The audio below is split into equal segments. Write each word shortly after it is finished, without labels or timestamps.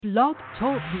Blog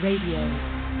Talk Radio.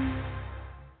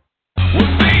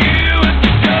 We'll see you at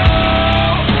the show.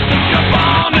 Jump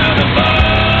onto the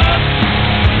bus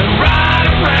and ride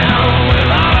around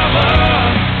with all of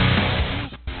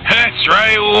us. That's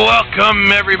right.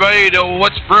 Welcome, everybody, to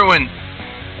What's Brewin,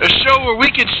 a show where we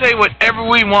can say whatever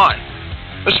we want.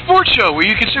 A sports show where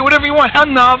you can say whatever you want. How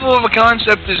novel of a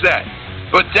concept is that?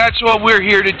 But that's what we're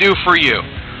here to do for you.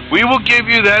 We will give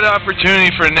you that opportunity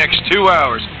for the next 2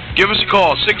 hours. Give us a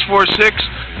call,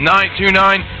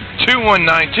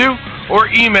 646-929-2192, or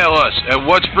email us at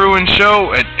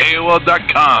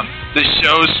whatsbrewinshow@aol.com. The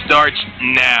show starts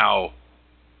now.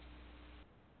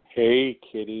 Hey,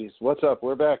 kiddies. What's up?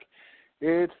 We're back.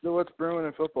 It's the What's Brewin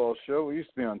and Football show. We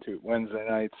used to be on Wednesday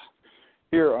nights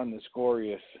here on this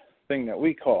glorious thing that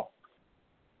we call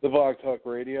the Blog Talk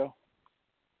Radio.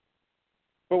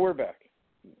 But we're back.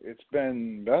 It's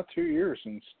been about 2 years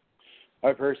since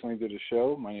I personally did a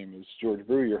show. My name is George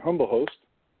Brew, your humble host,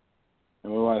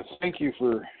 and we want to thank you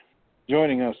for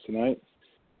joining us tonight.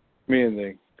 Me and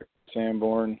the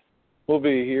Sanborn will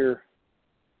be here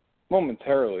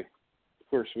momentarily. Of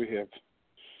course, it's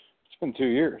been 2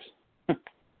 years.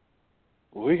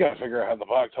 We got to figure out how the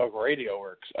Blog Talk Radio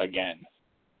works again.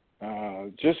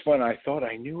 Just when I thought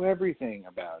I knew everything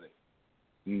about it.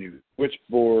 New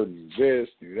switchboard, new this,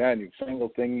 new that, new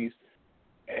fangle thingies,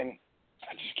 and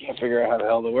I just can't figure out how the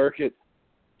hell to work it.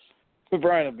 But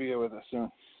Brian will be here with us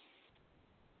soon.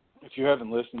 If you haven't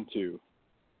listened to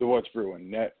the What's Brewin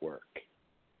Network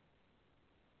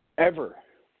ever,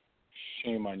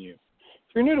 shame on you.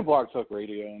 If you're new to Blog Talk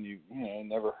Radio and you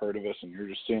never heard of us and you're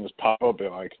just seeing us pop up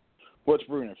and like, What's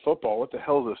Brewin in Football? What the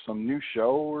hell is this? Some new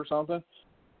show or something?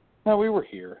 No, we were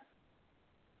here.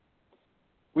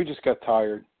 We just got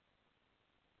tired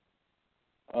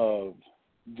of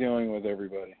dealing with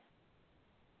everybody.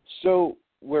 So,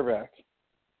 we're back.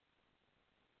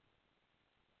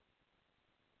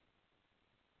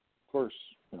 Of course,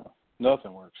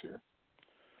 nothing works here.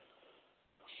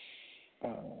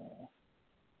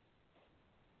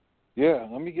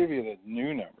 Let me give you the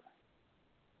new number.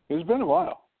 It's been a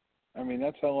while. I mean,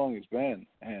 that's how long it's been,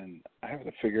 and I have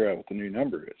to figure out what the new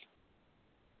number is.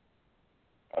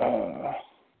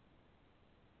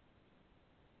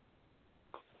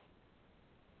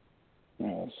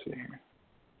 Let's see here.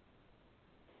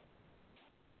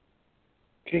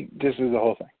 Okay, this is the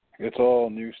whole thing. It's all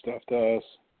new stuff to us.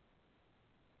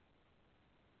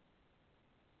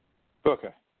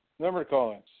 Okay. Number to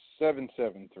call in,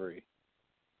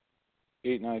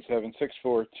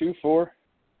 773-897-6424.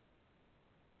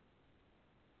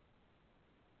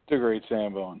 The Great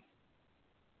Sambone.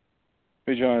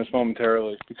 Be joining us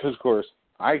momentarily because, of course,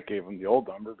 I gave him the old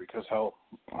number because, hell,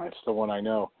 it's the one I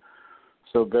know.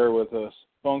 So bear with us.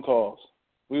 Phone calls.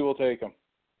 We will take them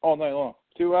all night long.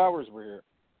 2 hours we're here.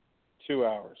 2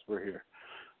 hours we're here.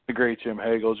 The great Jim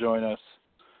Hagel will join us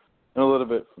in a little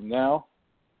bit from now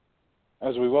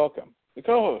as we welcome the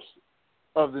co-host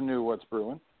of the new What's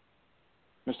Brewin,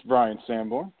 Mr. Brian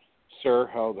Sanborn. Sir,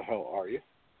 how the hell are you?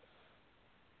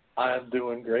 I'm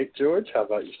doing great, George. How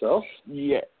about yourself?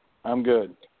 Yeah, I'm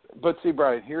good. But see,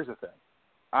 Brian, here's the thing.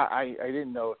 I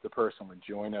didn't know if the person would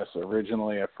join us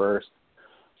originally at first.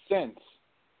 Since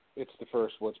it's the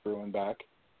first What's Brewin back,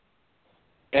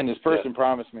 and this person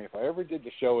promised me if I ever did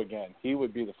the show again, he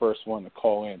would be the first one to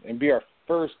call in and be our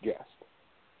first guest.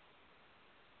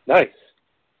 Nice.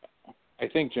 I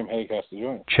think Jim Hake has to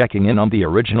join us. Checking in on the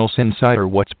original Insider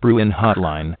What's Brewin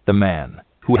hotline, the man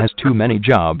who has too many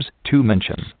jobs to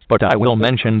mention, but I will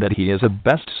mention that he is a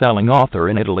best-selling author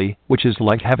in Italy, which is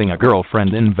like having a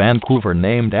girlfriend in Vancouver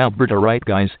named Alberta. Right,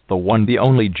 guys? The one, the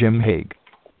only Jim Hake.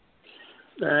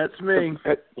 That's me.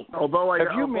 Although I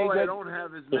don't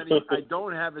have as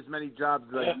many jobs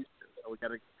as I used to. So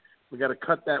we gotta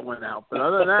cut that one out. But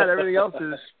other than that, everything else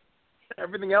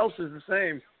is the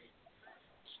same.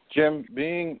 Jim,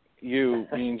 being you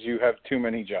means you have too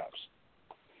many jobs.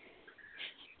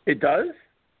 It does?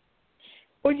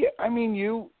 Well, yeah. I mean,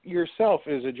 you yourself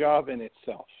is a job in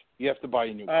itself. You have to buy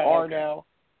a new car now.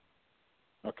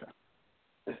 Okay.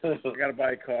 I gotta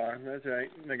buy a car. That's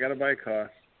right. I gotta buy a car.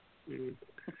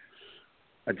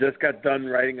 I just got done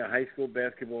writing a high school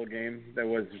basketball game that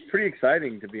was pretty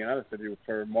exciting, to be honest with you,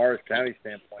 for Morris County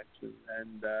standpoint,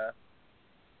 and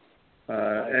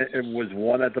it was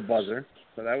won at the buzzer,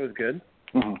 so that was good.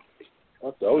 Mm-hmm.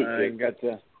 That's always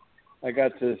good. I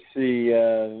got to see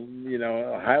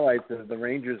highlights of the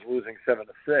Rangers losing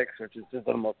 7-6, which is just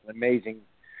the most amazing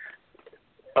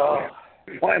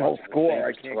final score.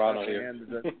 I can't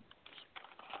comprehend it.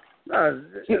 No,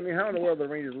 I mean, how in the world the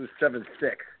Rangers lose 7-6?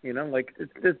 Like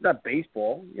it's not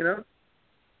baseball,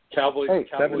 Cowboys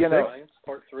you know, Giants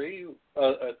Part 3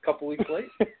 a couple weeks late.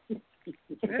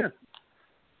 Yeah.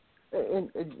 And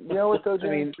you know what though,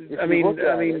 James? So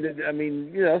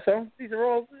these are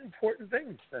all important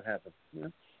things that happen. You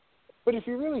know? But if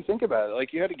you really think about it,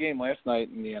 like you had a game last night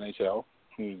in the NHL.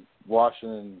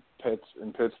 Washington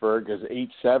and Pittsburgh is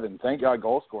 8-7. Thank God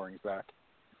goal scoring's back.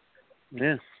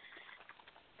 Yeah.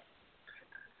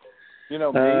 You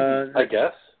know, maybe, I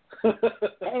guess. I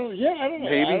don't know.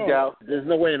 Maybe there's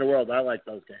no way in the world I like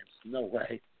those games. No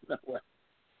way.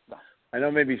 I know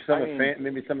maybe some of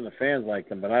the fans like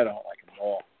them, but I don't like them at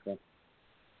all. So.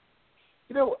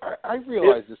 You know, I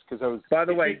realized this because I was on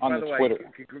Twitter.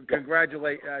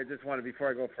 I just want to, before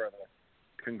I go further,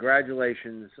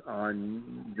 congratulations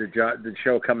on the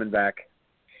show coming back,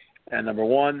 and number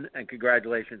one, and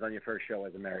congratulations on your first show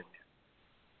as a married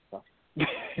man.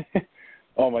 So.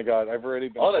 Oh my God, I've already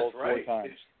been told 4 times.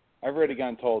 I've already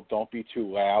gotten told don't be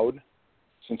too loud,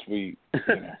 since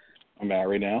I'm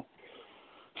married now.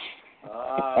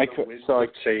 I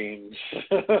change.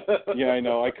 Yeah, I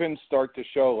know. I couldn't start the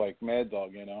show like Mad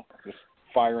Dog, just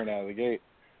firing out of the gate.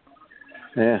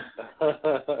 Yeah.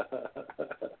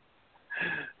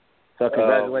 So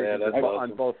congratulations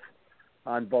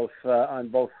on both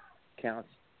counts.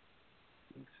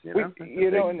 And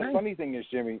the funny thing is,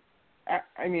 Jimmy,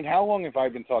 I mean, how long have I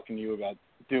been talking to you about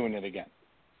doing it again?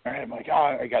 All right, I'm like,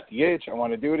 I got the itch. I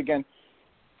want to do it again.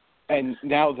 And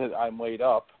now that I'm laid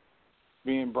up,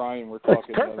 me and Brian were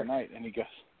talking the other night, and he goes,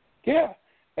 yeah.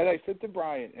 And I said to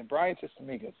Brian, and Brian says to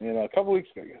me, he goes, a couple weeks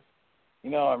ago, he goes,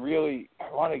 I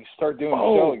want to start doing the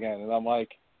show again. And I'm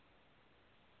like,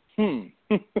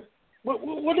 What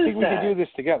I is think we can do this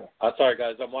together. Sorry,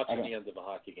 guys. I'm watching the end of a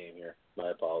hockey game here.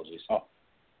 My apologies. Oh,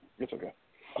 it's okay.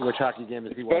 Which hockey game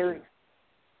is he watching?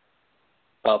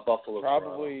 Buffalo.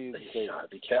 Probably.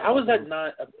 How was that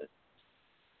not?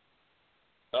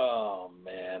 Oh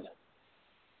man.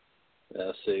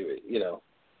 Let's see. You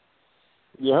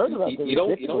heard about the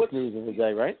ridiculous news of the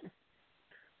day, right?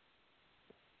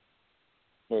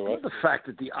 Wait, what? The fact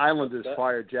that the Islanders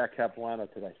fired Jack Capuano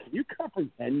today. Can you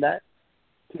comprehend that?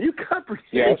 Can you comprehend?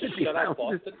 Yes. Shut out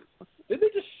Boston. Did they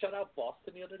just shut out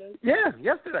Boston the other day? Yeah,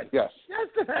 yesterday. Yes.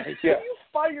 Yesterday. Yeah. How do you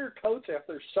fire your coach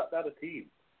after shutting out a team?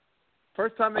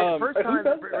 First time the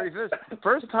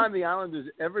Islanders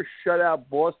ever shut out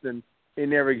Boston in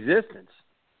their existence.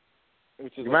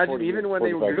 Which is imagine even when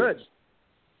they were good.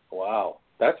 Wow,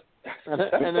 that's and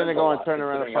then they go and turn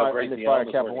around and fire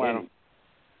Capuano.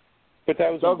 But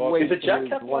that was is it Jack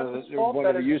Capuano's fault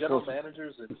that his general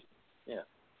managers?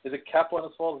 Is it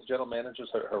Capuano's fault? His general manager's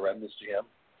horrendous GM.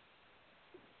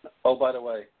 Oh, by the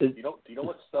way, do you know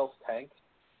what spells tank?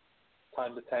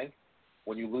 Time to tank?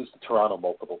 When you lose to Toronto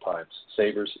multiple times.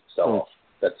 Sabres sell off.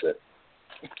 That's it.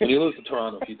 When you lose to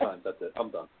Toronto a few times, that's it. I'm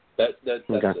done. That's it.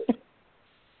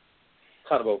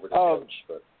 Kind of over the coach,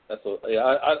 but that's all. Yeah,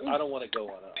 I don't want to go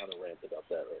on a rant about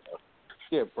that right now.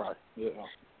 Yeah, Brian. Yeah.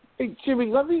 Hey, Jimmy,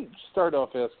 let me start off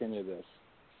asking you this.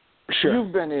 Sure.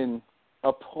 You've been in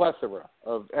a plethora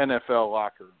of NFL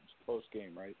locker rooms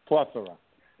post-game, right? Plethora.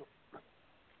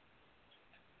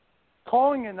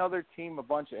 Calling another team a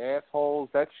bunch of assholes,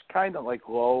 that's kind of like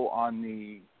low on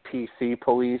the PC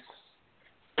police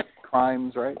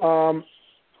crimes, right?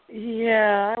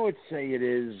 Yeah, I would say it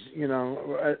is,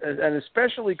 and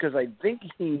especially because I think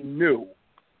he knew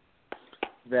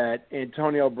that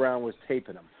Antonio Brown was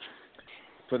taping him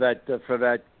for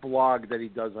that blog that he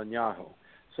does on Yahoo.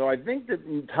 So I think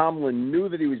that Tomlin knew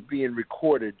that he was being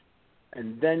recorded,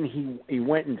 and then he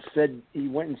went and said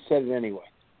it anyway.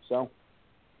 So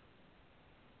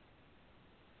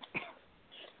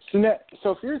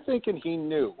if you're thinking he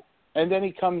knew, and then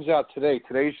he comes out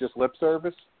today's just lip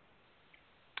service.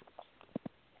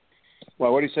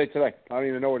 Well, what did he say today? I don't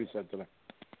even know what he said today.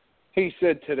 He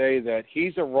said today that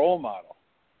he's a role model.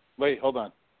 Wait, hold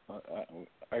on.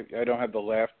 I don't have the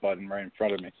laugh button right in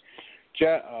front of me.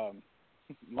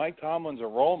 Mike Tomlin's a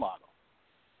role model,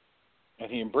 and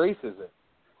he embraces it,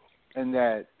 and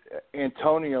that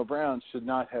Antonio Brown should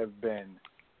not have been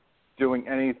doing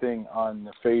anything on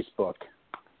the Facebook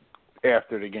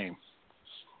after the game.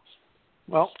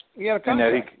 Well, he had a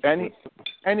contract.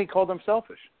 And he called him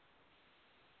selfish.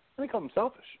 He called him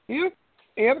selfish. He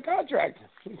had a contract.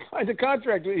 He signed a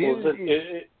contract.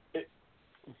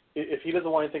 If he doesn't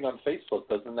want anything on Facebook,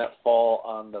 doesn't that fall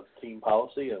on the team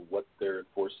policy and what they're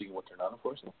enforcing and what they're not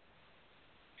enforcing?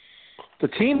 The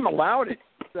team allowed it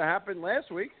to happen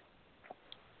last week.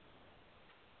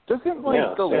 Doesn't the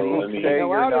league say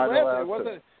you're not allowed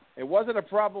to? It wasn't a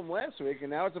problem last week, and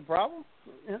now it's a problem?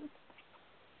 Yeah.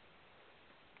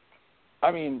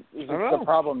 I mean, is it the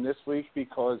problem this week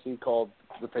because he called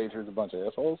the Patriots a bunch of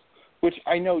assholes? Which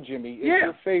I know, Jimmy, is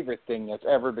your favorite thing that's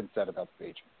ever been said about the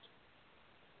Patriots.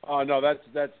 Oh no,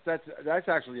 that's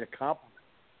actually a compliment.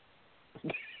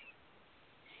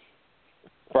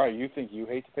 Brian, you think you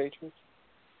hate the Patriots?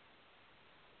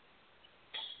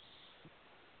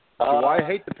 Do I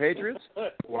hate the Patriots?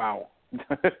 Wow.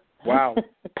 Wow.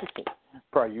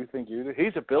 Brian, you think you do?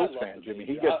 He's a Bills fan, Jimmy.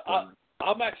 He gets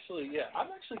I'm actually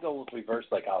going with reverse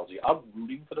psychology. I'm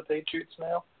rooting for the Patriots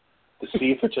now to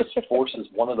see if it just forces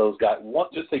one of those guys.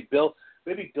 Just say Bill.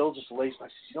 Maybe Bill just lays my.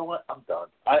 You know what? I'm done.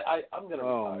 I'm gonna retire.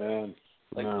 Oh man.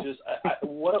 Like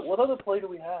what other play do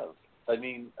we have? I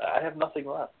mean, I have nothing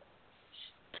left.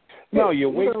 No, you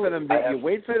wait for them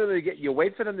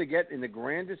to get in the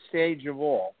grandest stage of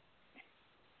all,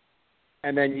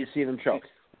 and then you see them choke.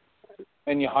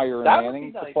 And you hire a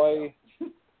Manning to play.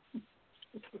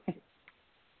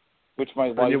 Which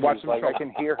my wife is like,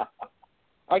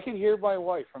 I can hear my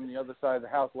wife from the other side of the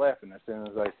house laughing as soon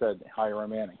as I said hire a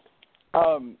Manning.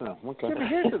 Okay. Jimmy,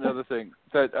 here's another thing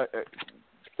that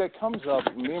comes up.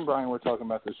 Me and Brian were talking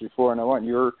about this before, and I want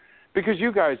because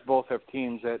you guys both have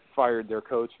teams that fired their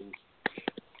coaches.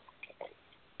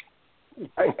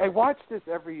 I watch this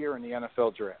every year in the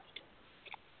NFL draft,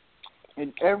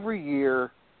 and every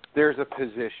year there's a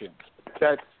position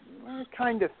that's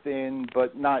kind of thin,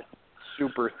 but not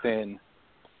super thin.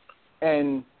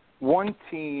 And one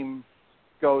team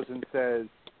goes and says,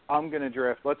 I'm going to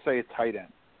draft, let's say, a tight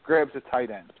end, grabs a tight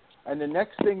end. And the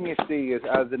next thing you see is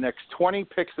out of the next 20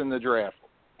 picks in the draft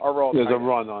are all There's tight a ends.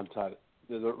 run on tight ends.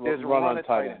 There's a run on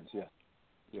tight ends, yeah.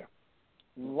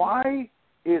 Why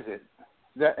is it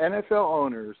that NFL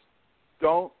owners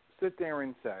don't sit there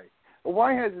and say, well,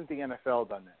 why hasn't the NFL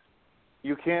done this?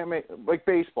 You can't make, like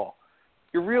baseball.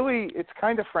 It's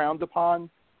kind of frowned upon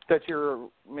that you're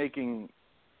making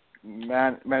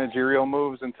managerial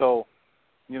moves until,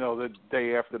 the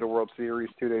day after the World Series,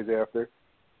 2 days after.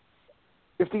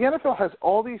 If the NFL has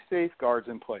all these safeguards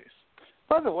in place,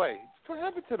 by the way, what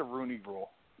happened to the Rooney Rule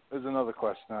is another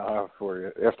question I'll have for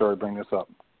you after I bring this up.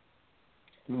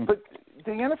 But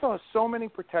the NFL has so many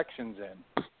protections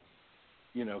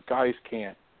in. Guys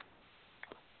can't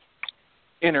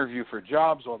interview for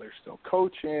jobs while they're still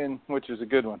coaching, which is a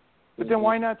good one. But then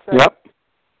why not say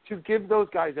to give those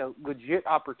guys a legit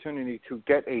opportunity to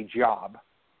get a job?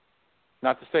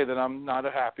 Not to say that I'm not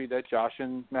happy that Josh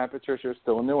and Matt Patricia are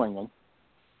still in New England,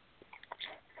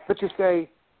 but to say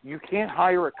you can't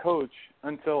hire a coach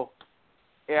until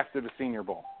after the Senior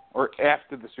Bowl or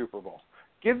after the Super Bowl.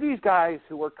 Give these guys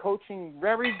who are coaching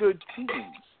very good teams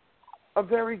a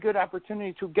very good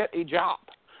opportunity to get a job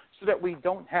so that we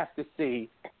don't have to see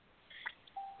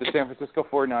the San Francisco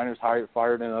 49ers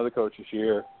fired another coach this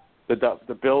year.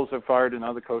 The Bills have fired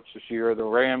another coach this year. The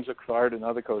Rams have fired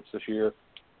another coach this year.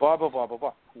 Blah, blah, blah, blah,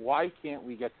 blah. Why can't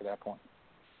we get to that point?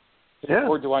 Yeah.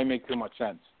 Or do I make too much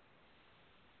sense?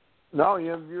 No,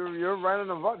 you're right on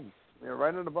the button. You're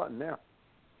right on the button there.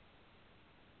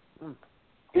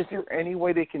 Is there any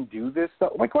way they can do this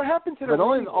stuff? Like what happened to the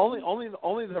Rams?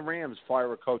 Only the Rams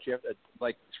fire a coach after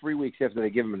 3 weeks after they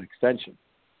give him an extension.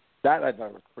 That I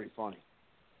thought was pretty funny.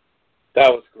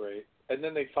 That was great. And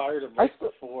then they fired him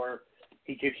before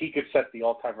he could set the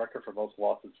all-time record for most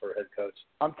losses for a head coach.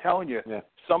 I'm telling you,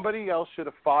 somebody else should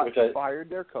have fired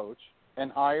their coach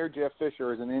and hired Jeff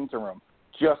Fisher as an interim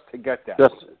just to get that.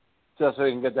 Just so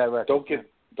he can get that record.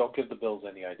 Don't give the Bills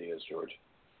any ideas, George.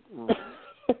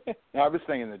 I was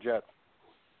thinking the Jets.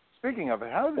 Speaking of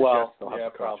it, how do the Jets still have a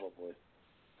coach? Probably.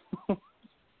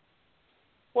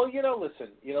 Well, listen,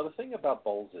 the thing about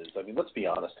Bowles is, let's be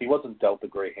honest, he wasn't dealt a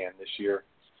great hand this year.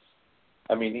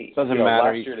 He doesn't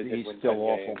matter. Last year they he's did win still 10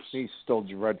 awful. games. He's still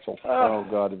dreadful. Oh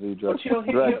God, is he dreadful?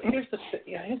 But here's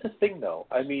the thing, though.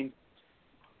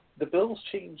 The Bills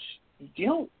change.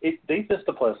 They've missed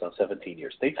the playoffs now 17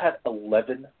 years. They've had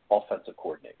 11 offensive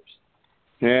coordinators.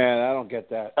 Yeah, I don't get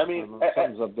that.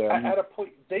 Something's up there. At a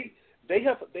point, they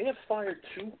have fired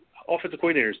 2 offensive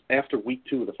coordinators after week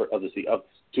 2 of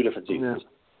 2 different seasons.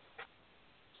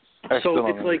 I still don't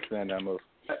it's like understand that move.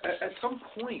 At some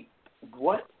point,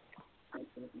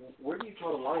 where do you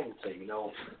draw the line and say,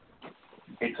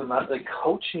 it's not the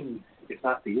coaching is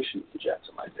not the issue with the Jets,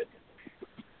 in my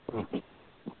opinion.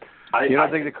 You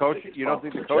don't think the coach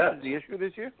is the issue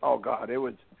this year? Oh God, it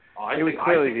was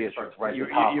clearly the issue. Right you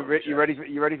ready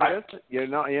for this? You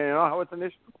know how it's an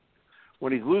issue?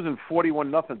 When he's losing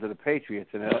 41-0 to the Patriots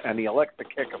and he elects to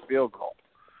kick a field goal.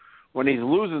 When he's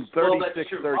losing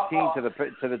 36-13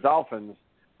 to the Dolphins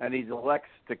and he elects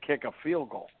to kick a field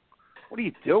goal. What are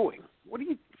you doing?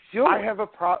 Sure. I have a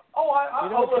problem.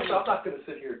 Listen, I'm not going to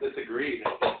sit here and disagree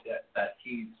that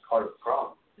he's part of the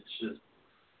problem. It's just,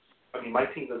 I mean, my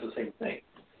team does the same thing.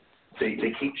 They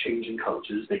keep changing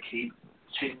coaches, they keep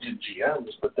changing GMs,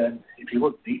 but then if you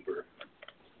look deeper,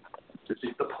 the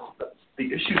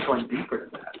issues run deeper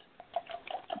than that.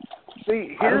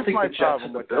 See, I don't think my the Jets problem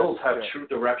and the with Bills that. have true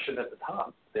direction at the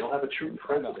top. They don't have a true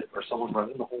president or someone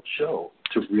running the whole show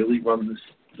to really run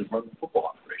the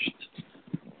football operations.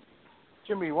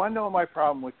 Jimmy, you want to know what my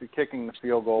problem with the kicking the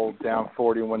field goal down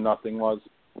 40 when nothing was?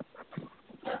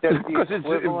 Because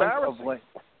it's embarrassing.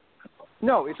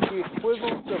 No, it's the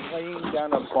equivalent of laying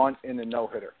down a bunt in a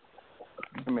no-hitter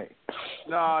to me.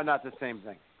 No, not the same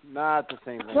thing. Not the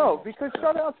same thing. No, because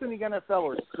shutouts in the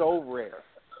NFL are so rare.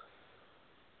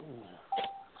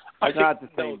 Not the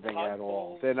same thing at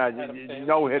all. They're not.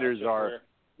 No-hitters are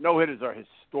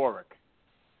historic.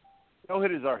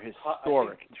 No-hitters are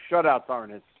historic. Shutouts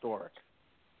aren't historic.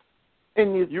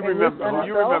 You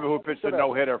remember who pitched a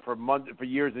no-hitter for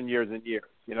years and years and years,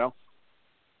 you know?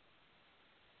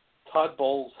 Todd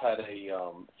Bowles had a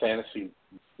fantasy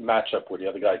matchup where the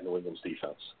other guy New England's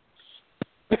defense.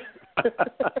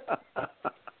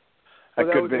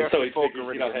 That could be. So he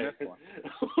figured,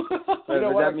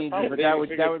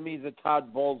 that would mean that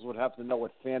Todd Bowles would have to know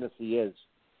what fantasy is.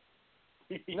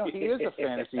 No, he is a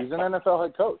fantasy. He's an NFL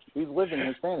head coach. He's living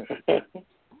his fantasy.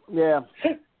 Yeah,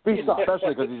 especially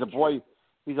because he's a boy.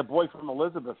 He's a boy from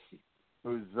Elizabeth,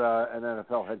 who's an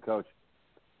NFL head coach.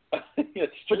 That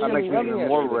makes it even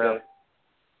more rare.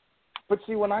 But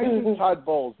see, when I see Todd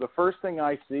Bowles, the first thing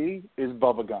I see is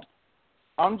Bubba Gump.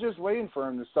 I'm just waiting for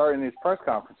him to start in his press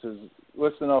conferences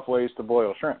listing off ways to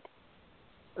boil shrimp.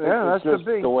 Yeah, that's just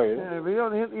the way it is. Yeah,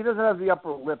 he doesn't have the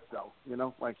upper lip, though. You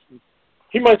know, like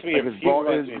he might be his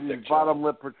bottom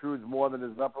lip protrudes more than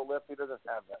his upper lip. He doesn't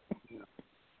have that. You know?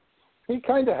 He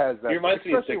kind of has that,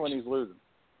 especially when he's losing.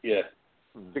 Yeah.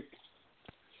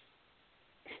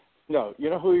 No, you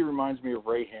know who he reminds me of?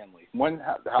 Ray Hanley.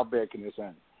 How bad can this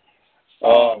end?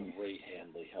 Ray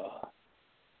Hanley.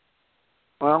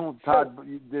 Well, Todd,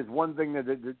 there's one thing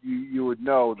that you would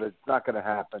know that's not going to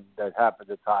happen that happened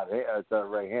to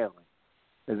Ray Hanley,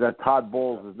 is that Todd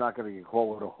Bowles is not going to get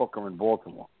caught with a hooker in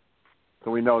Baltimore.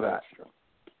 So we know that. That's true.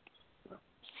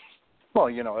 Well,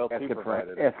 LT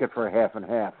ask it for a half and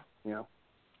half, you know.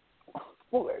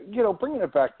 Well, bringing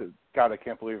it back to, God, I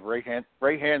can't believe Ray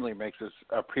Hanley makes his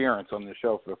appearance on the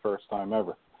show for the first time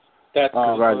ever. That's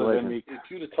congratulations.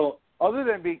 Other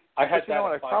than me, I had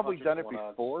I've probably done it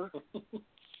before.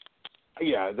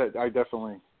 Yeah, I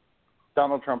definitely.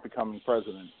 Donald Trump becoming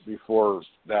president before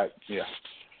that, yeah.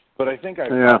 But I think I've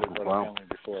probably done Hanley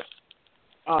before.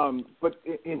 But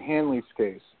in Hanley's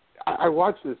case, I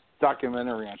watched this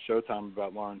documentary on Showtime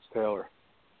about Lawrence Taylor,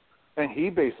 and he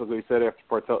basically said after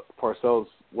Parcells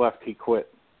left, he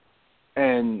quit.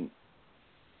 And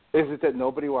is it that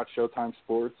nobody watched Showtime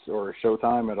Sports or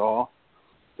Showtime at all?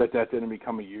 That didn't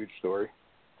become a huge story?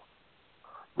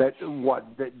 That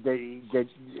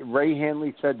Ray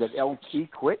Hanley said that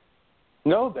LT quit?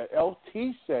 No, that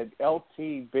LT said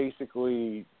LT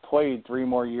basically played 3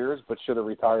 more years but should have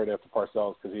retired after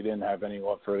Parcells because he didn't have any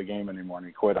love for the game anymore and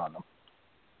he quit on them.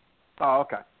 Oh,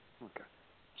 okay.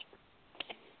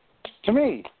 To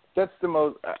me, that's the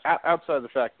most, outside of the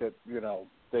fact that,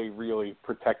 they really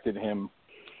protected him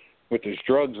with his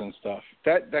drugs and stuff,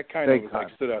 that kind of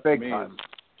stood out to me. Time.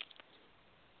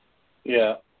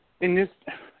 Yeah. In this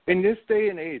day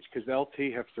and age, because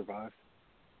LT have survived?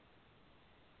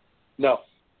 No.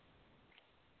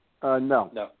 No.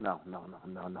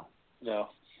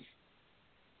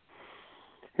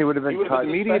 He would have been cut,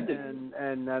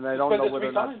 and I don't know whether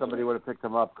or not somebody would have picked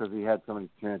him up because he had so many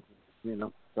chances,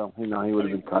 So, he would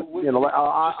have been cut. Just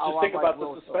think about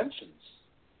the suspensions.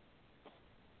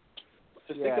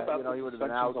 Think about he would have been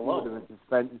out. He would have been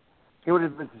suspended. He would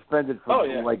have been suspended for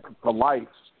for life.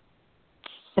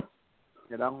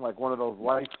 Like one of those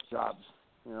life jobs.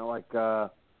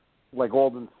 Like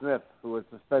Alden Smith, who was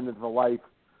suspended for life,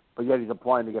 but yet he's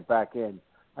applying to get back in.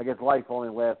 I guess life only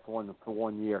lasts for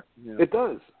 1 year. It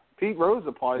does. Pete Rose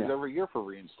applies every year for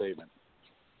reinstatement.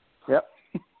 Yep.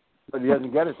 But he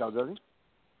doesn't get it, though, does he?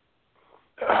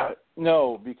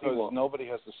 No, because nobody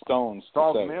has the stones.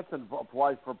 Charles Manson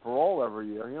applies for parole every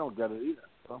year. He don't get it either.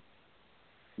 So.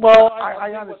 Well,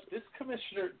 I honestly, this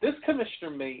commissioner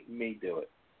may do it.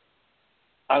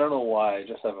 I don't know why. I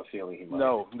just have a feeling he might.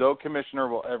 No commissioner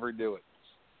will ever do it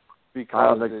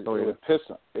because it would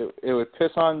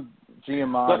piss on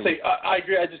Giamatti. Let's say I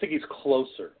agree. I just think he's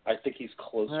closer. I think he's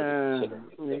closer.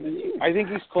 I think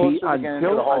he's closer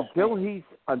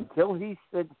until he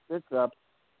sits up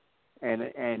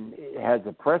and has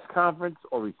a press conference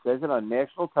or he says it on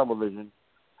national television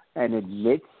and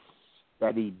admits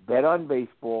that he bet on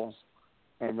baseball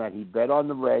and that he bet on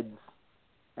the Reds,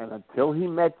 and until he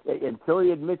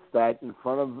admits that in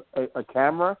front of a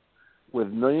camera with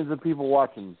millions of people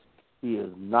watching, he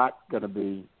is not going to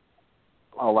be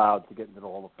allowed to get into the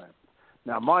Hall of Fame.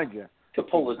 Now, mind you, he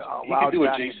could do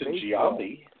a Jason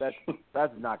Giambi.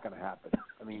 That's not going to happen.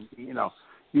 I mean,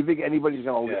 you think anybody's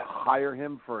going to hire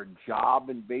him for a job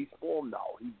in baseball?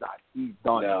 No, he's not. He's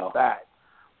done with that.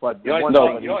 But the one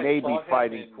thing he may be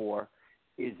fighting for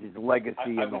is his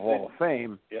legacy in the Hall of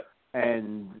Fame. Yeah.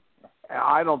 And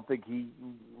I don't think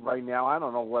right now, I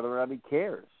don't know whether or not he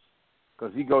cares.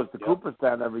 Because he goes to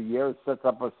Cooperstown every year and sets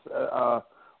up a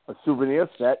souvenir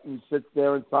set and sits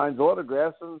there and signs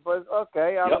autographs and says,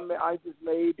 okay, I just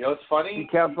made, it's funny. He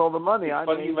counts all the money. It's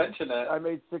funny you mention that. I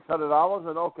made $600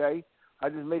 and okay, I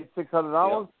just made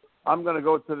 $600. I'm going to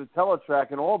go to the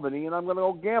Teletrack in Albany and I'm going to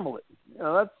go gamble it.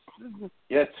 That's...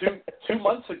 2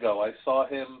 months ago I saw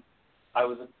him. I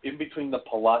was in between the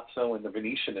Palazzo and the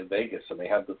Venetian in Vegas, and they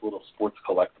have this little sports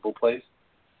collectible place.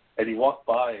 And he walked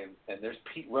by, and there's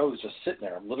Pete Rose just sitting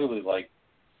there. I'm literally,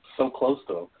 so close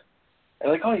to him.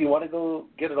 And like, oh, you want to go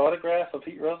get an autograph of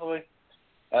Pete Rose?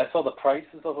 And I saw the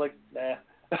prices. I was like, nah.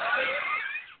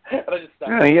 And I just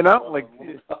stopped.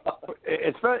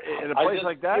 It's in a place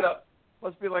like that,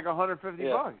 must be like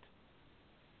 $150.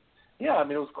 Yeah, I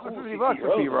mean, it was cool to see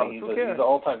 $150 Pete Rose. Pete Rose. He's an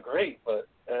all-time great, but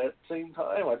at the same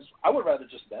time, I would rather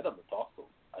just met him and talk to him.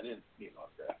 I didn't need an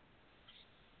autograph.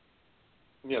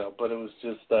 But it was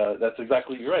just that's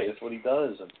exactly right. It's what he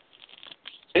does, and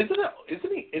is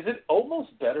it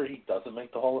almost better he doesn't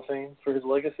make the Hall of Fame for his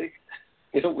legacy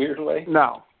in a weird way?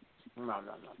 No.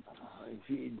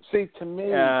 See, to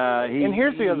me, and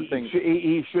here's the other thing: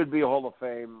 he should be a Hall of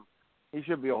Fame. He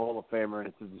should be a Hall of Famer, and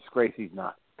it's a disgrace he's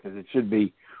not, because it should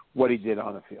be what he did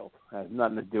on the field. It has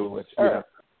nothing to do with.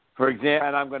 For example,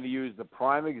 and I'm going to use the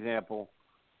prime example.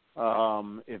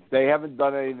 If they haven't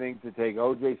done anything to take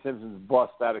O.J. Simpson's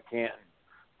bust out of Canton,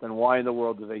 then why in the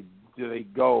world do they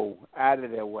go out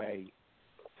of their way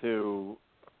to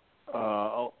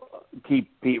keep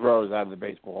Pete Rose out of the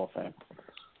Baseball Hall of Fame?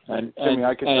 And Jimmy,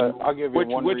 I'll give you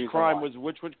one reason why.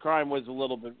 Which crime was a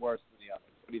little bit worse than the other?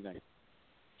 What do you think?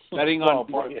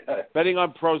 Betting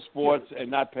on pro sports and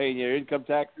not paying your income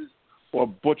taxes, or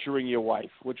butchering your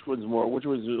wife? Which was a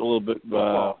little bit?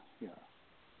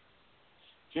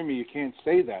 Jimmy, you can't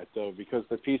say that though, because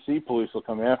the PC police will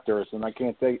come after us, and I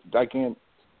can't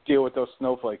deal with those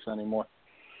snowflakes anymore.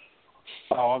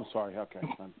 Oh, I'm sorry. Okay.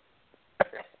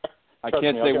 I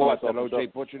can't say what, that O.J.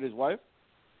 butchered his wife?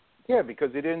 Yeah,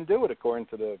 because he didn't do it according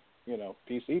to the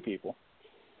PC people.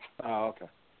 Oh, okay.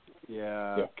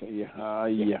 Yeah. Okay.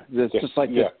 Yeah. This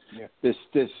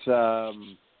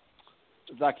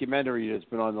documentary that's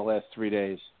been on the last 3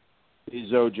 days.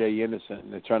 Is O.J. innocent?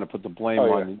 And they're trying to put the blame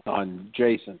on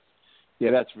Jason.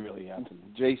 Yeah, that's really happened.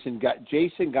 Jason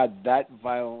got that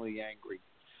violently angry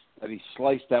that he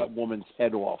sliced that woman's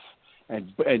head off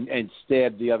and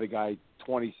stabbed the other guy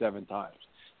 27 times.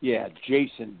 Yeah,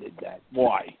 Jason did that.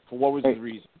 Why? What was his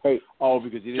reason?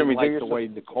 Because he didn't like the way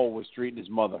Nicole was treating his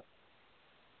mother.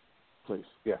 Please.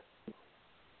 Yeah.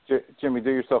 Jimmy,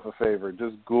 do yourself a favor.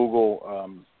 Just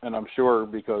Google, and I'm sure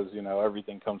because,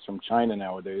 everything comes from China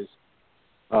nowadays,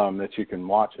 that you can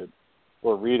watch it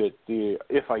or read it. The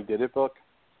If I Did It book.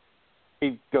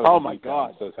 He goes my God.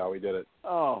 And says how he did it.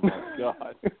 Oh, my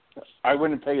God. I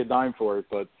wouldn't pay a dime for it,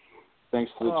 but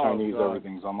thanks to the Chinese,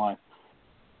 everything's online.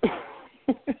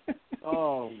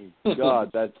 Oh, my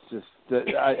God. That's just,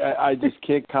 I just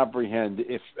can't comprehend.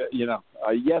 If,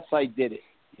 yes, I did it.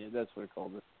 Yeah, that's what I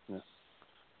called it. Yeah.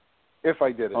 If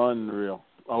I did it. Unreal.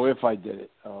 Oh, if I did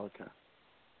it. Oh, okay.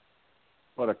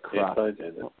 What a crap. If I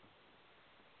did it.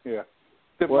 Yeah.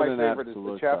 What my an favorite is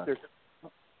the chapter.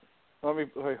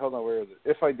 Hold on, where is it?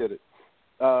 If I Did It.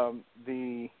 What do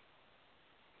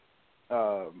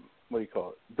you call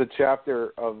it? The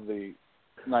chapter of the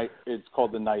night, it's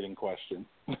called The Night in Question.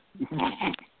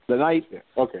 The night? Yeah.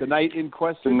 Okay. The night in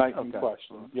question? The night in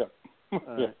question. Yeah.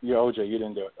 Yeah, OJ, you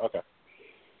didn't do it. Okay.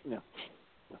 Yeah.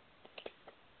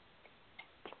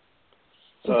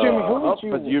 So, Jimmy,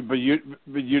 who would you...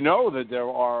 But you know that there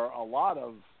are a lot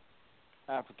of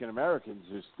African Americans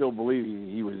who still believe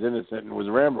he was innocent and was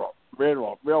railroad.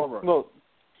 Well,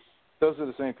 those are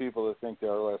the same people that think that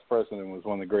our last president was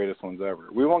one of the greatest ones ever.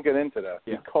 We won't get into that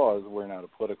because we're not a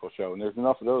political show, and there's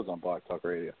enough of those on Block Talk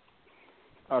Radio.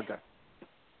 Okay.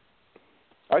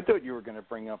 I thought you were going to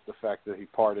bring up the fact that he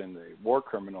pardoned a war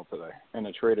criminal today and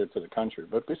a traitor to the country,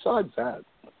 but besides that...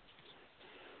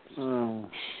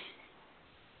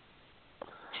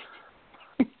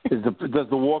 Does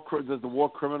the war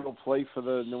criminal play for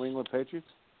the New England Patriots?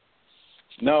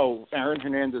 No, Aaron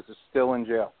Hernandez is still in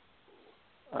jail.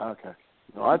 Okay,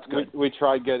 well, that's good. We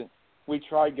tried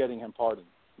getting him pardoned.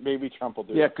 Maybe Trump will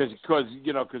do. Yeah, because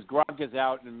Gronk is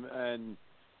out and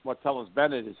Martellus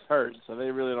Bennett is hurt, so they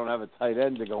really don't have a tight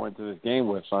end to go into this game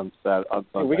with on Sunday.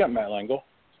 Yeah, we got Matt Langle.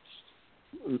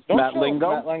 Matt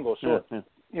Lingo? Matt Langle short.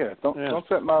 Don't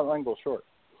set Matt Langle short.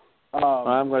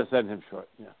 I'm going to send him short.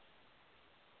 Yeah.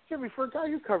 Jimmy, for a guy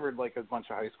who covered like a bunch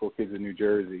of high school kids in New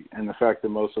Jersey, and the fact that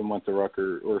most of them went to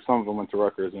Rutgers, or some of them went to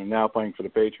Rutgers, and are now playing for the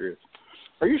Patriots,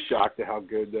 are you shocked at how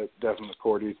good that Devin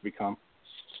McCourty's become?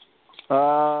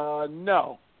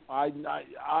 No. I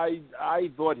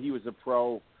thought he was a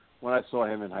pro when I saw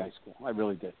him in high school. I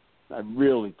really did.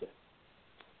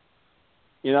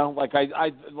 You know, like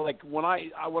when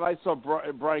I saw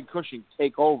Brian Cushing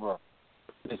take over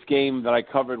this game that I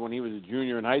covered when he was a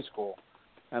junior in high school,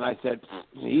 and I said,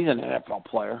 he's an NFL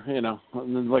player, you know,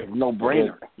 like no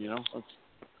brainer, you know.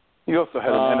 He also had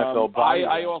an NFL body.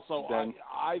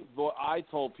 I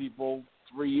told people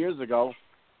 3 years ago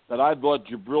that I thought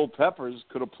Jabril Peppers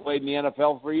could have played in the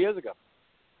NFL 3 years ago,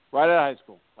 right out of high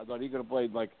school. I thought he could have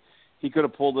played he could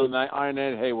have pulled an Iron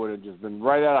Ed Haywood and just been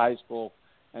right out of high school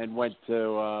and went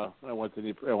to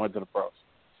the pros.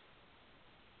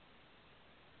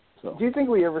 So. Do you think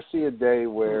we ever see a day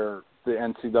where the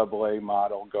NCAA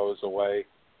model goes away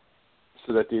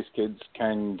so that these kids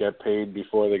can get paid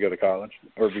before they go to college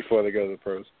or before they go to the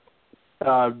pros?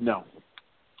 No.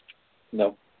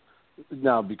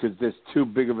 No, because there's too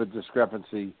big of a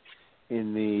discrepancy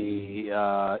in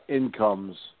the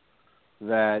incomes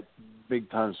that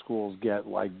big-time schools get,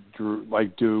 like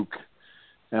Duke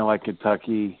and like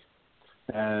Kentucky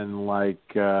and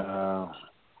like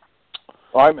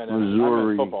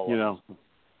Missouri, football, you know.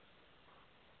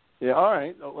 Yeah, all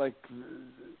right.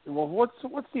 Well, what's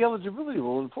the eligibility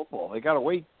rule in football? They got to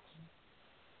wait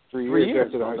 3 years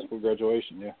after the high school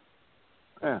graduation. Yeah.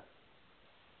 Yeah.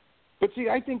 But see,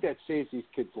 I think that saves these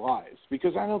kids' lives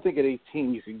because I don't think at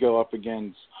 18 you could go up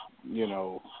against,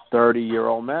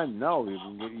 30-year-old men. No,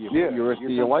 you're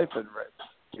risking your life at risk.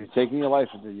 You're taking your life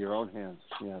into your own hands.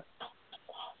 Yeah.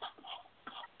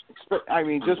 I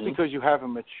mean, just because you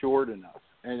haven't matured enough,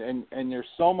 and there's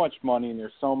so much money and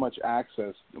there's so much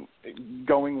access,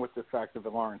 going with the fact of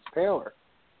Lawrence Taylor,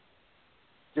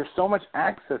 there's so much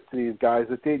access to these guys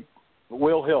that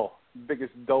Will Hill,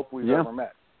 biggest dope we've ever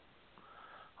met.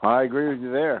 I agree with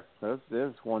you there.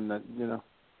 There's one that,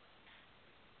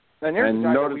 And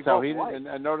notice how he didn't.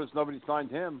 And notice nobody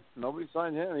signed him. He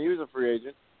was a free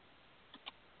agent.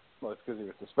 Well, it's because he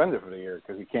was suspended for the year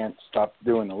because he can't stop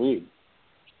doing the league.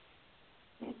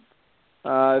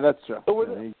 That's true. So will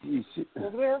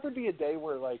there ever be a day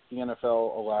where the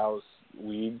NFL allows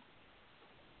weed,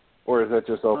 or is that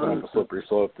just opening up a slippery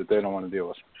slope that they don't want to deal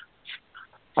with?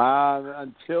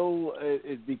 Until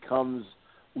it becomes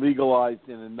legalized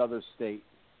in another state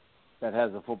that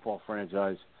has a football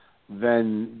franchise,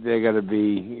 then they're going to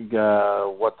be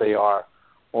what they are,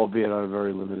 albeit on a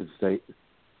very limited state.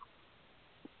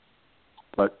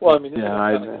 But isn't it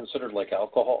kind of considered like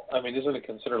alcohol? I mean, isn't it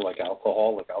considered like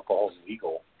alcohol? Like alcohol's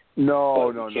legal.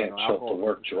 No. You can't show up to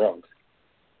work drunk.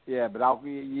 Yeah, but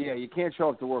you can't show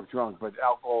up to work drunk, but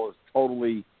alcohol is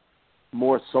totally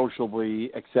more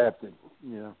sociably accepted.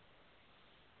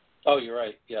 Oh, you're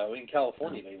right. Yeah, in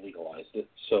California they legalized it,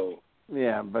 so.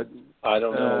 Yeah, but I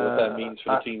don't know what that means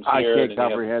for the teams here. I can't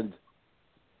comprehend.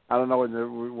 I don't know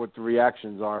what the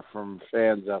reactions are from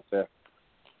fans out there.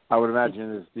 I would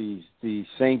imagine it's the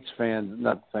Saints fans,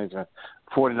 not the Saints fans,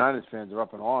 49ers fans are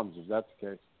up in arms if that's the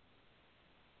case.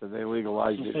 That they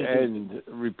legalized it and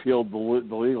repealed the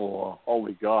legal law.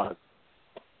 Holy God.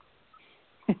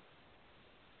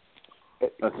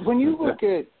 When you look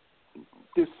at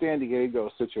this San Diego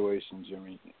situation,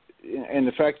 Jimmy, and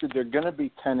the fact that they're going to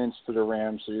be tenants to the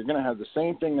Rams, so you're going to have the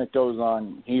same thing that goes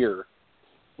on here,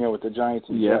 with the Giants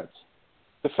and Jets.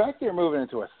 The fact they're moving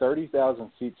into a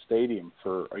 30,000-seat stadium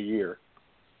for a year,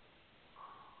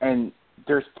 and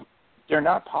they're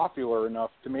not popular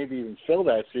enough to maybe even fill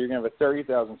that, so you're going to have a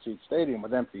 30,000-seat stadium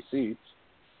with empty seats,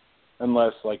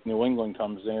 unless, New England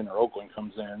comes in or Oakland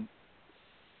comes in.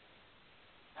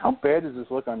 How bad does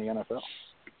this look on the NFL?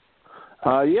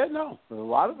 A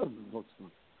lot of them look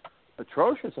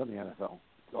atrocious on the NFL.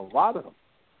 A lot of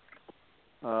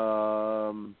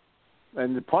them.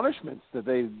 And the punishments that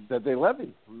they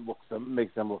levy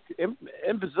makes them look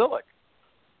imbecilic.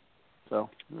 So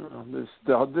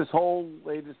this whole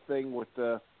latest thing with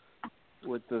the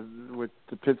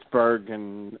Pittsburgh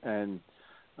and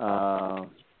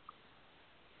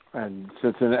And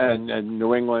and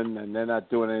New England, and they're not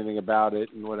doing anything about it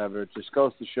and whatever. It just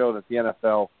goes to show that the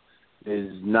NFL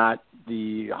is not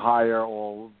the higher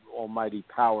or almighty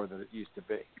power that it used to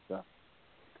be. So,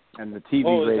 and the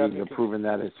TV ratings are proving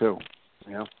that too.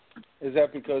 You know, is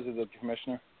that because of the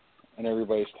commissioner and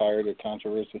everybody's tired of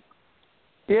controversy?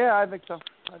 Yeah, I think so.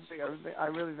 I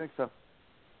really think so.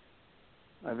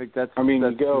 I think that's a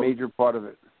major part of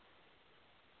it.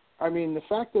 I mean, the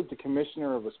fact that the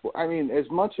commissioner of a sport, I mean, as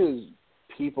much as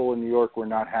people in New York were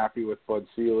not happy with Bud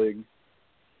Selig,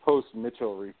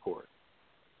 post-Mitchell report,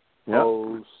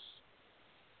 and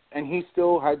he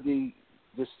still had the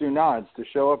Stu Nods to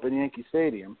show up in Yankee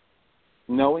Stadium,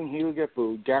 knowing he would get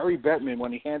booed. Gary Bettman,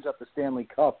 when he hands up the Stanley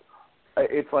Cup,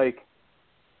 it's like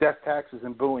death taxes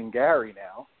and booing Gary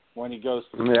now when he goes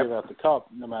to give out the cup,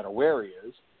 no matter where he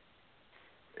is.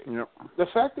 Yep. The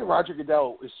fact that Roger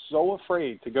Goodell is so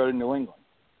afraid to go to New England,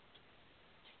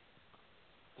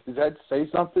 does that say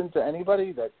something to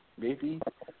anybody that maybe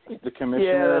the commissioner...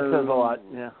 Yeah, that says a lot,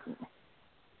 yeah.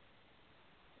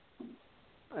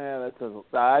 I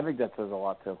think that says a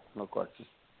lot, too, no question.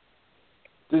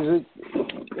 Does it,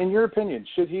 in your opinion,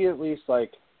 should he at least,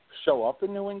 show up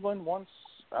in New England once?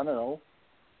 I don't know.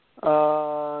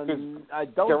 I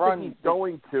don't think he's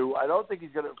going to. I don't think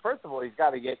he's going to. First of all, he's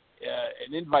got to get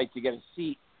an invite to get a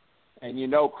seat, and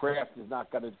Kraft is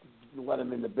not going to let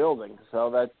him in the building, so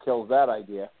that kills that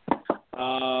idea.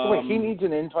 Wait, he needs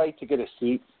an invite to get a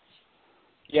seat?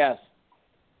 Yes.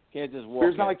 Can't just walk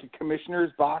There's in. not like a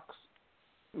commissioner's box?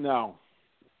 No.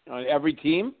 On every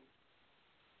team?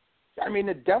 I mean,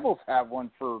 the Devils have one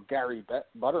for Gary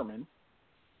Butterman.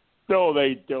 No,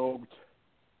 they don't.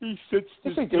 He sits.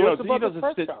 Yes, they do. It's above the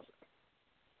press conference.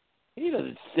 He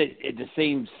doesn't sit in the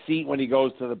same seat when he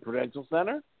goes to the Prudential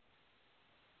Center.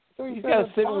 So he's got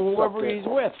to sit with whoever he's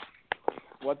with.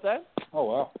 What's that? Oh,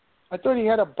 wow. I thought he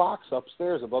had a box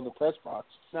upstairs above the press box.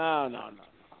 No.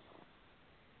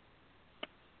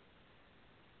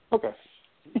 Okay.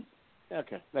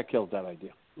 Okay, that kills that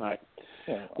idea. All right.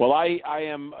 Yeah. Well, I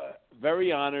am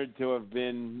very honored to have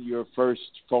been your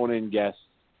first phone-in guest.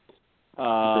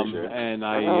 And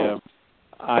I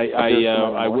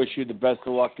wish you the best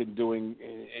of luck in doing.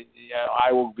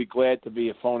 I will be glad to be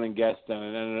a phone-in guest,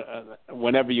 and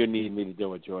whenever you need me to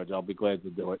do it, George, I'll be glad to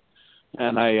do it.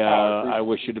 And I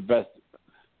wish you the best.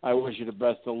 I wish you the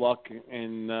best of luck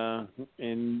in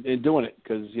doing it,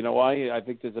 because you know why? I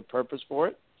think there's a purpose for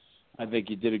it. I think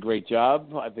you did a great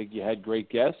job. I think you had great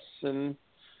guests, and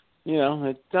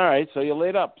it's all right. So you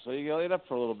laid up. So you laid up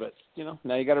for a little bit.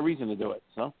 Now you got a reason to do it.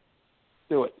 So.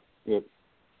 Do it. Yep.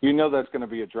 That's going to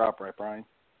be a drop, right, Brian?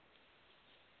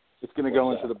 It's going to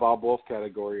go into the Bob Wolf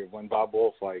category of when Bob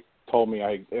Wolf told me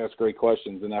I asked great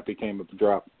questions, and that became a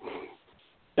drop.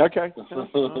 Okay.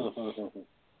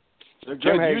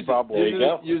 Jim Hayes, Bob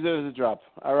Wolf. Use it as a drop.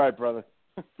 All right, brother.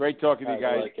 Great talking to you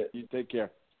guys. Like it. You take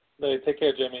care. No, take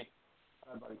care, Jimmy.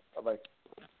 Bye, buddy. Bye-bye.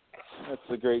 That's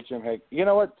the great Jim Hayes. You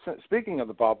know what? Speaking of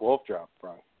the Bob Wolf drop,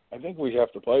 Brian, I think we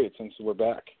have to play it since we're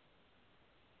back.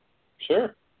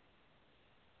 Sure.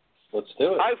 Let's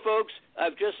do it. Hi, folks.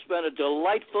 I've just spent a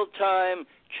delightful time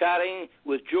chatting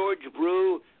with George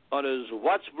Brew on his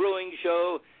What's Brewing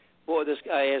show. Boy, this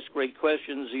guy asks great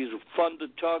questions. He's fun to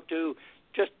talk to.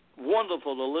 Just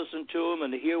wonderful to listen to him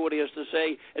and to hear what he has to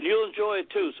say. And you'll enjoy it,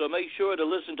 too. So make sure to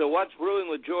listen to What's Brewing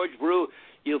with George Brew.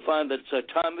 You'll find that it's a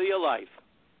time of your life.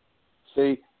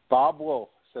 See, Bob Wolf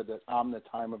said that I'm the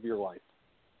time of your life.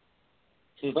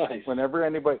 Nice. Whenever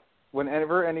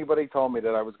anybody told me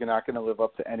that I was not going to live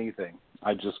up to anything,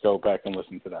 I just go back and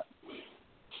listen to that.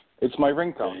 It's my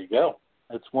ringtone. There you go.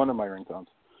 It's one of my ringtones.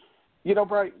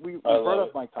 Brian, we brought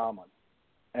up Mike Tomlin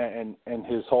and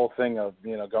his whole thing of,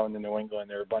 going to New England.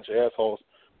 They're a bunch of assholes.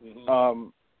 Mm-hmm.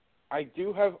 I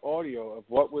do have audio of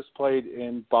what was played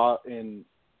in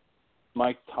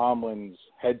Mike Tomlin's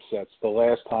headsets the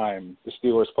last time the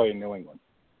Steelers played in New England.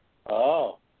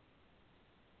 Oh.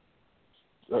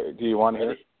 Do you want to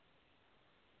hear it?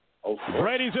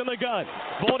 Brady's in the gun.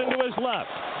 Bullet into his left.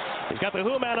 He's got the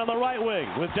Who man on the right wing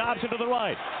with Dobson to the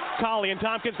right. Collie and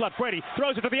Tompkins left. Brady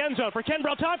throws it to the end zone for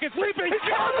Kenbrell. Tompkins leaping. He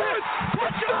got it!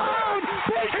 Touchdown!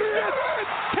 Patriots!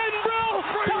 Kenbrell!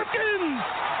 Tompkins!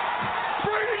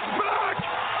 Brady's back!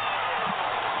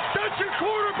 That's your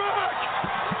quarterback!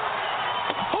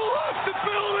 Who left the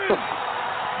building?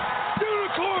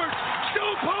 Unicorn! Snow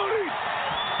ponies!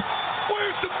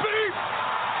 Where's the beef?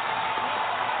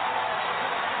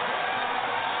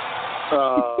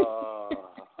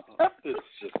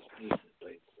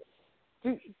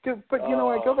 It's just but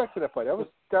I go back to that play.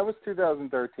 That was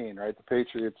 2013, right? The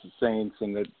Patriots, the Saints,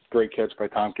 and the great catch by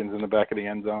Tompkins in the back of the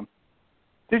end zone.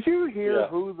 Did you hear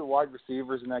who the wide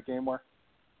receivers in that game were?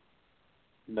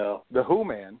 No. The Who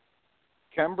Man,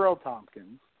 Kenbrell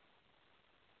Tompkins,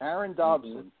 Aaron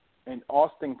Dobson, and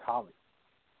Austin Collie.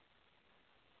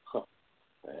 Huh.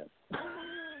 Man.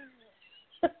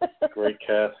 Great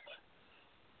cast.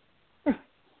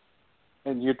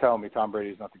 And you're telling me Tom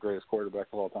Brady's not the greatest quarterback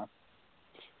of all time?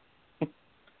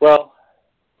 Well,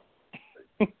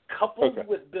 coupled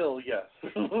with Bill, yes.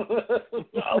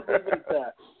 I'll leave it at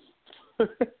that.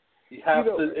 You have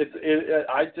to.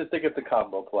 I just think it's a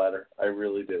combo platter. I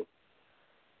really do.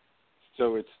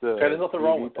 So it's the there's nothing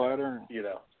wrong with platter, that, you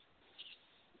know.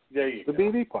 There you go. The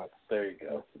BB platter. There you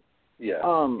go. Yeah.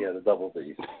 The double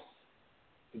B's.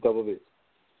 The double B's.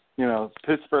 You know,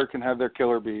 Pittsburgh can have their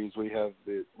killer bees. We have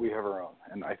our own,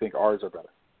 and I think ours are better.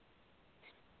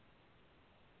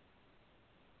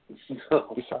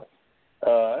 Sorry.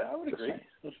 I would agree.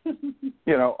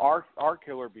 You know, our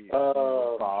killer bees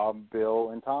are Bob,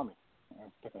 Bill, and Tommy.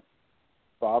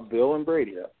 Bob, Bill, and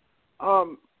Brady. Yeah.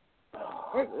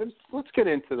 Let's get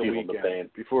into the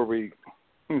weekend before we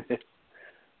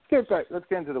let's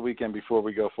get into the weekend before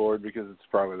we go forward, because it's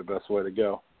probably the best way to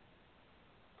go.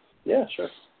 Yeah, sure.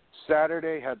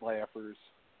 Saturday had laughers.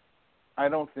 I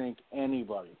don't think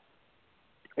anybody,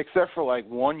 except for like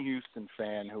one Houston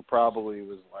fan who probably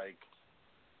was like,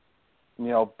 you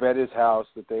know, bet his house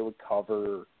that they would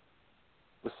cover,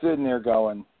 was sitting there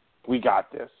going, "We got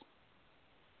this."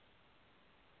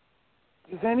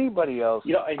 Does anybody else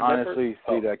honestly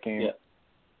see that game? Yeah.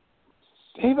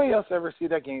 Anybody else ever see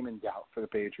that game in doubt for the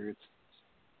Patriots?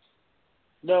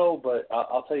 No, but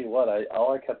I'll tell you what.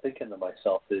 All I kept thinking to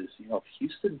myself is, you know, if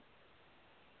Houston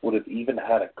would have even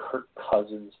had a Kirk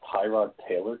Cousins, Tyrod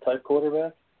Taylor type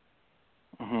quarterback,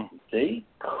 they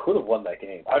could have won that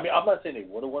game. I mean, I'm not saying they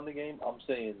would have won the game. I'm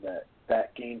saying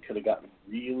that game could have gotten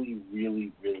really,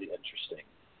 really, really interesting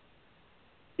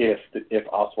if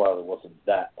Osweiler wasn't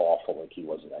that awful like he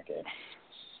was in that game.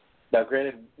 Now,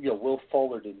 granted, you know, Will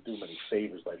Fuller didn't do many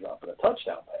favors by dropping a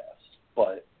touchdown pass,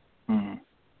 but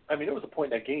I mean, there was a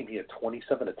point in that game he had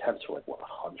 27 attempts for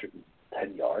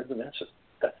 110 yards, and that's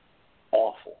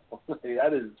awful.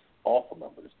 That is awful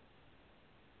numbers.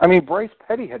 I mean, Bryce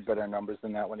Petty had better numbers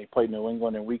than that when he played New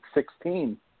England in Week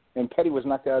 16, and Petty was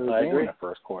knocked out of the game in the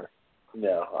first quarter.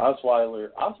 Yeah,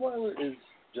 Osweiler is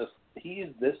just, he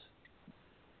is this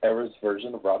era's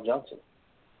version of Rob Johnson.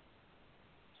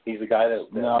 He's a guy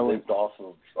that lived off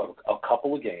of a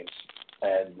couple of games,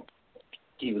 and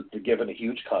he was given a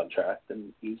huge contract,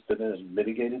 and he's been a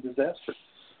mitigated disaster.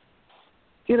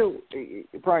 You know,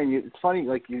 Brian, it's funny,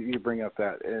 like, you bring up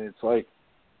that, and it's like,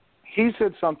 he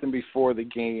said something before the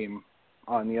game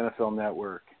on the NFL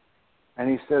Network, and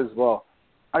he says, well,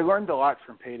 I learned a lot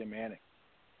from Peyton Manning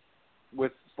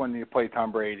when you play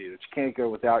Tom Brady, that you can't go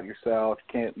without yourself,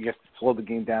 you have to slow the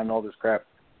game down and all this crap.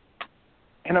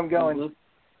 And I'm going,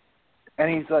 and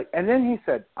he's like, and then he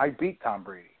said, I beat Tom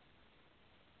Brady.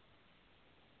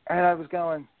 And I was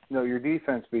going, no, your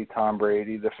defense beat Tom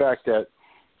Brady. The fact that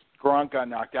Gronk got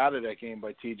knocked out of that game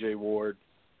by T.J. Ward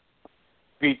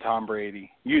beat Tom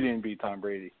Brady. You didn't beat Tom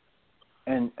Brady.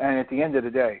 And at the end of the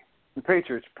day, the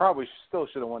Patriots probably still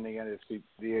should have won the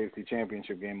AFC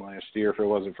Championship game last year if it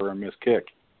wasn't for a missed kick.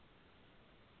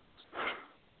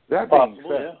 That being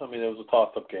said, I mean, it was a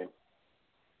toss-up game.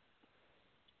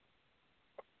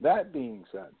 That being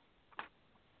said,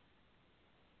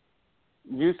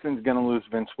 Houston's going to lose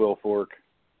Vince Wilfork.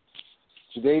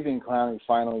 Jadeveon Clowney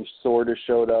finally sort of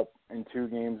showed up in 2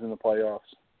 games in the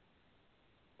playoffs.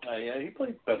 Yeah, he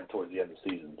played better towards the end of the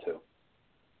season, too.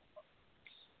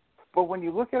 But when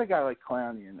you look at a guy like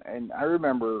Clowney, and I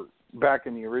remember back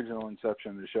in the original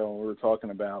inception of the show, we were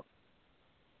talking about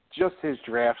just his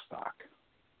draft stock.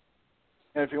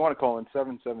 And if you want to call in,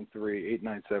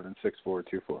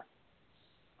 773-897-6424.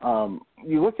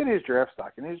 You look at his draft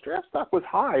stock, and his draft stock was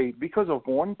high because of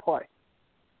one play.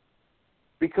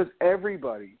 Because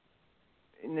everybody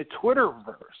in the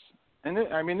Twitterverse, and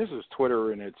this is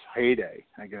Twitter in its heyday,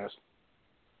 I guess,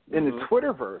 in the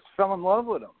Twitterverse fell in love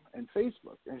with him, and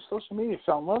Facebook and social media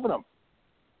fell in love with him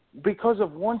because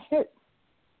of one hit.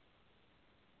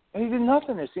 And he did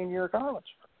nothing his senior year of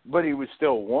college. But he was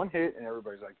still one hit, and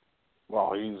everybody's like,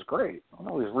 well, he's great. Well,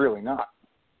 no, he's really not.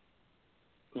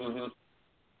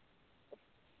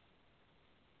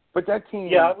 But that team...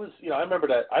 Yeah, I remember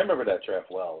that. I remember that draft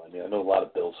well. I mean, I know a lot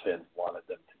of Bills fans wanted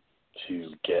them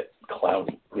to get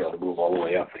Clowney, to move all the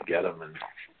way up to get him, and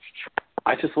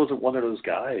I just wasn't one of those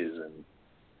guys. And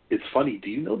it's funny. Do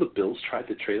you know the Bills tried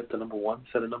to trade up to number 1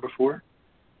 instead of number 4?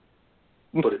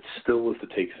 But it still was to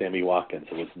take Sammy Watkins.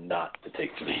 It was not to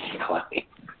take Jadeveon Clowney.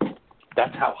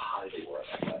 That's how high they were at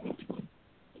that time.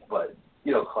 But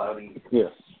Clowney. Yeah.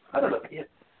 I don't know. Yeah,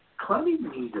 Clowney to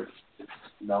me just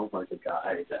smells like a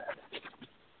guy that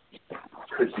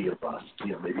could be a bust.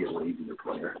 Maybe a lazier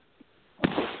player.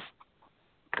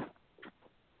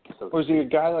 So Was he a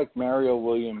guy like Mario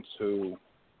Williams who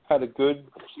had a good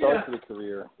start to the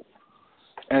career,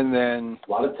 and then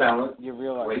a lot of talent, you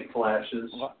realize great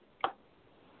flashes.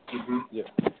 Mm-hmm. Yeah.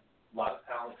 A lot of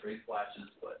talent, great flashes,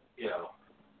 but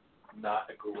not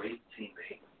a great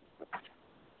teammate.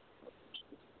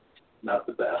 Not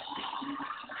the best.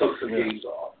 Took some games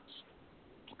off.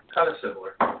 Kind of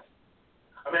similar.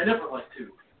 I never like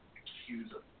to accuse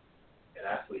an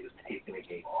athlete of taking a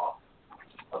game off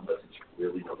unless it's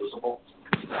really noticeable.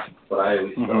 But I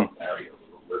always felt Mario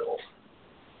was a little,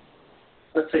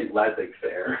 let's say,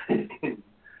 laissez-faire,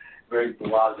 very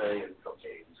blasé in some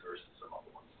games versus some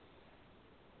other ones.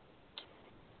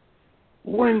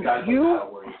 When guys you like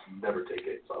Howard never take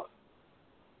games off.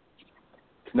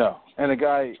 No, and a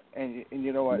guy, and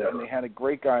you know what? Never. And they had a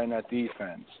great guy in that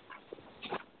defense.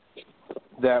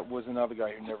 That was another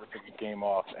guy who never took a game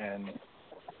off, and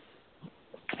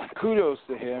kudos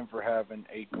to him for having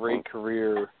a great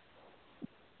career.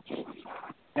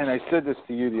 And I said this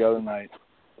to you the other night.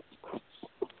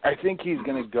 I think he's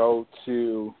going to go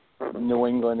to New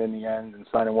England in the end and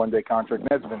sign a one-day contract.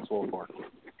 That's Vince Wilfork.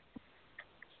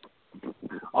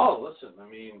 Oh, listen,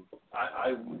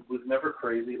 I was never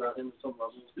crazy about him in some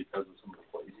levels because of some of the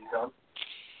plays he's done,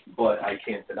 but I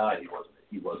can't deny he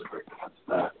was a great defensive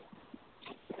back.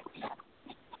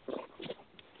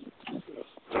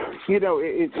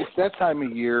 It's that time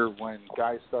of year when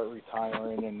guys start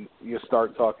retiring and you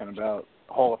start talking about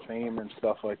Hall of Fame and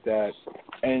stuff like that.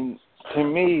 And to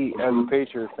me, as a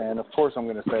Patriot fan, of course I'm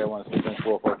going to say I want to see Vince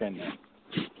Wilfork in there.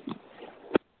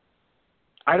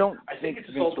 I think it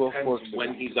just Vince all depends Wilfork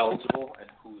when he's eligible and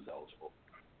who's eligible.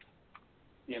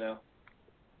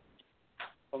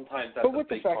 Sometimes that's a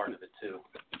big part of it too.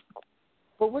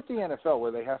 But with the NFL,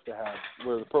 where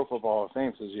the Pro Football Hall of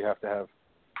Fame says you have to have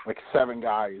like 7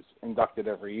 guys inducted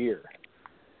every year.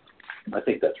 I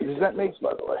think that's ridiculous,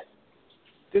 by the way.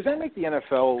 Does that make the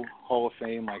NFL Hall of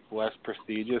Fame like less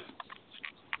prestigious?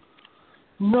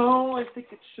 No, I think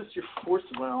it's just your force.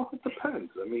 Well, it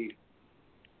depends.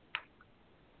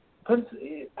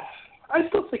 I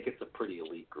still think it's a pretty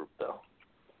elite group, though.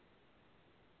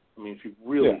 If you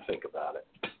really think about it.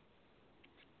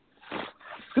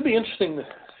 It's going to be interesting to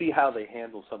see how they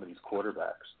handle some of these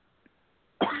quarterbacks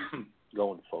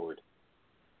going forward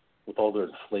with all their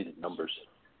inflated numbers.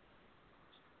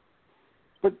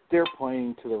 But they're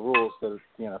playing to the rules that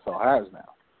the NFL has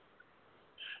now.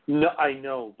 No, I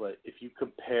know, but if you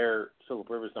compare Phillip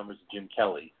Rivers' numbers to Jim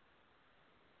Kelly,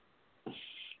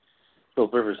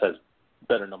 Phillip Rivers has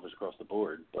better numbers across the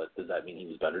board, but does that mean he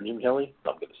was better than Jim Kelly?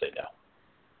 I'm going to say no.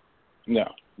 No.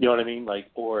 You know what I mean?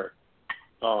 Or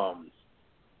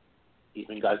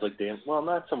even guys like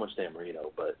not so much Dan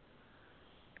Marino, but,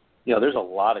 there's a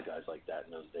lot of guys like that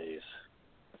in those days.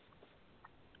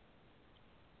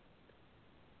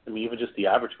 Even just the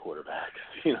average quarterback,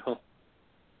 they're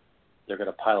going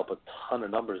to pile up a ton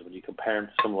of numbers when you compare them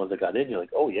to some of the ones that got in. You're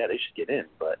like, oh, yeah, they should get in.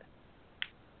 But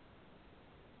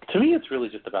to me, it's really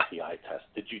just about the eye test.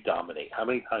 Did you dominate? How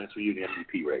many times were you in the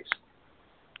MVP race?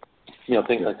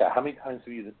 Things like that. How many times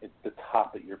were you at the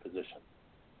top at your position?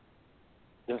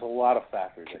 There's a lot of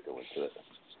factors that go into it.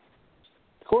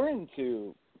 According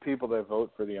to people that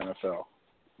vote for the NFL,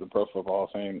 the Pro Football Hall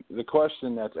of Fame, the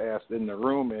question that's asked in the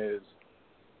room is,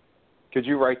 could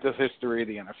you write the history of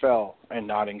the NFL and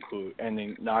not include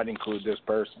this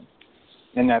person?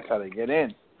 And that's how they get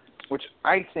in, which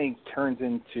I think turns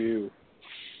into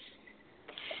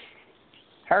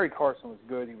Harry Carson was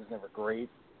good. He was never great,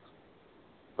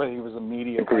 but he was a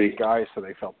mediocre guy, so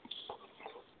they felt.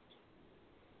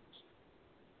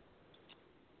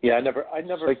 Yeah, I never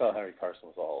felt Harry Carson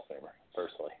was a Hall of Famer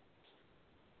personally.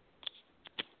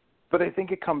 But I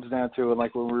think it comes down to,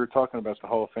 like when we were talking about the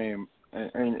Hall of Fame,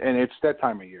 and it's that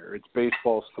time of year. It's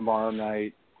baseball's tomorrow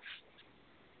night.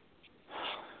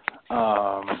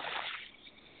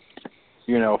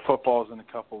 Football's in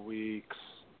a couple weeks.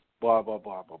 Blah blah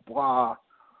blah blah blah.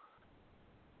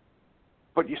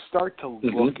 But you start to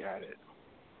look at it,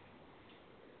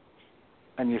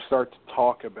 and you start to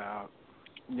talk about,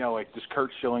 does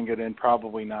Curt Schilling get in?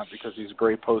 Probably not, because he's a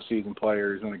great postseason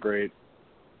player. He's a great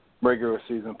regular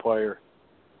season player.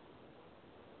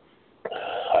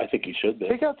 I think he should be.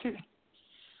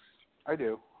 I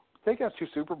do. Take out 2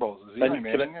 Super Bowls. Is he even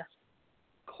in there?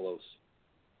 Close.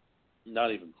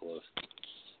 Not even close.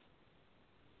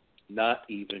 Not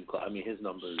even close. His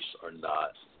numbers are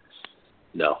not.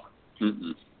 No.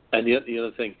 Mm-mm. And the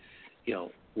other thing,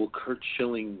 will Curt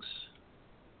Schilling's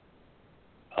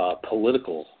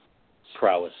political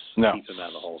prowess No. keep him out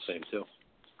of the Hall of Fame too?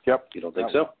 Yep. You don't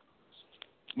think so?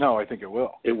 No, I think it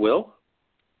will. It will?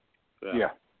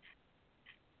 Yeah.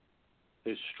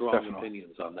 There's strong Definitely.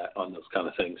 opinions on those kind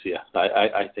of things. Yeah,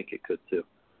 I think it could too.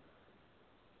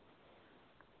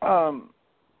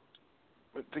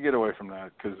 But to get away from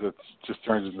that, because it just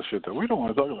turns into shit that we don't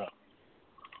want to talk about.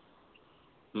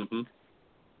 Mhm.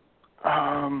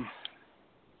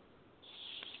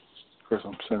 Of course,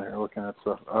 I'm sitting here looking at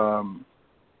stuff.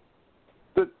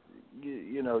 But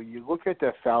you look at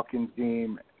that Falcons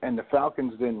game, and the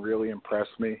Falcons didn't really impress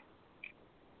me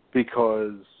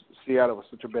because Seattle was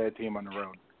such a bad team on the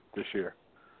road this year.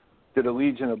 Did a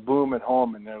Legion of Boom at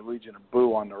home and then a Legion of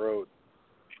Boo on the road.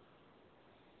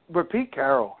 But Pete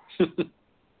Carroll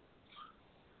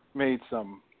made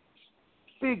some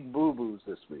big boo-boos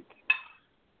this week.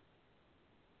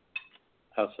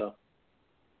 How so?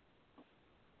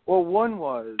 Well, one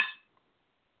was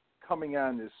coming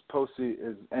on his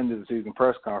end of the season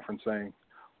press conference saying,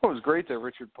 well, it was great that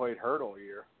Richard played hurt all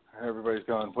year. And everybody's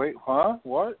going, wait, huh?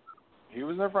 What? He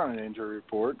was never on an injury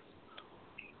report.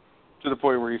 To the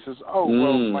point where he says, oh,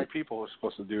 well, my people are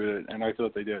supposed to do it, and I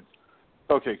thought they did.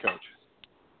 Okay, coach.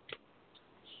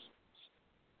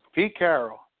 Pete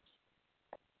Carroll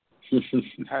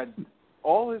had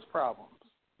all his problems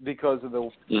because of the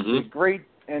great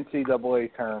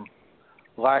NCAA term,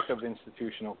 lack of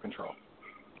institutional control.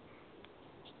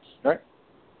 Right?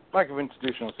 Lack of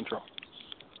institutional control.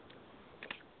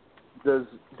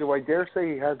 Do I dare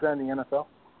say he has that in the NFL?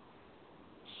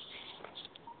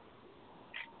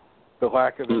 The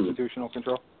lack of institutional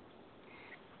control?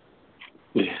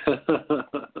 Yeah.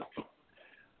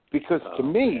 Because to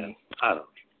me, man. I don't.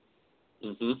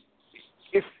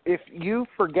 If you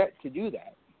forget to do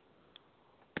that,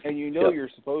 and you know you're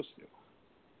supposed to,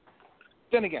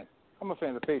 then again, I'm a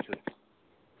fan of the Patriots.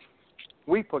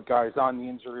 We put guys on the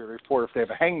injury report if they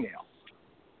have a hangnail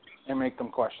and make them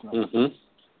questionable.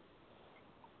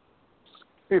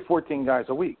 We have 14 guys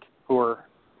a week who are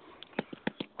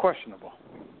questionable.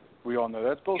 We all know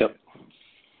that's bullshit. Yep.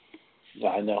 Yeah,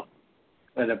 I know.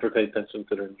 I never paid attention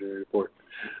to the injury report.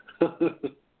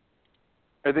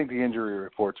 I think the injury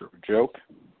reports are a joke.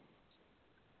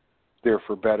 They're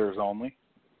for bettors only.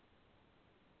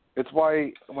 It's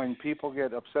why when people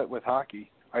get upset with hockey,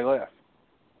 I laugh.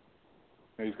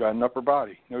 He's got an upper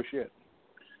body. No shit.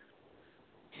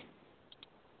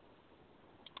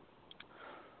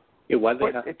 Yeah, why do they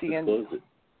but have at to the end, disclose it?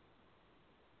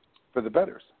 For the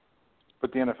bettors.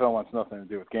 But the NFL wants nothing to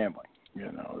do with gambling.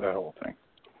 You know, that whole thing.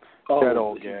 Oh, that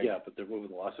old gag. Yeah, but they're moving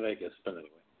to Las Vegas. But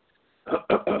anyway.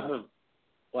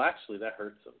 Well, actually, that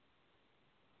hurts them.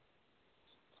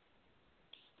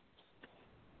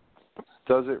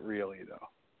 Does it really, though?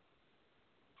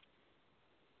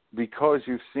 Because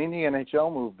you've seen the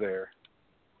NHL move there,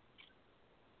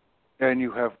 and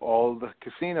you have all the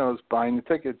casinos buying the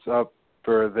tickets up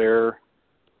for their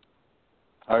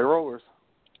high rollers.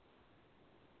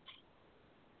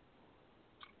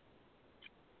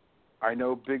 I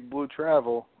know Big Blue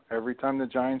Travel, every time the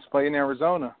Giants play in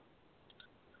Arizona,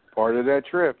 part of that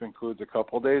trip includes a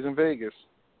couple of days in Vegas.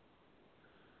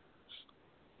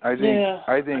 I think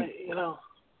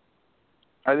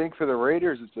for the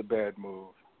Raiders it's a bad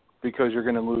move because you're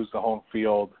going to lose the home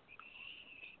field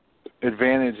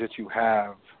advantage that you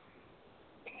have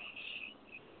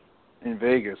in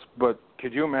Vegas. But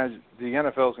could you imagine the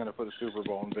NFL is going to put a Super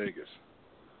Bowl in Vegas?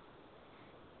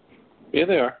 Yeah,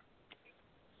 they are.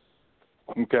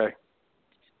 Okay.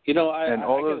 You know, I got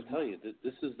to tell you,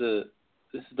 this is the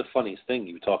funniest thing.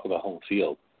 You talk about home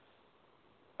field.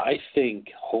 I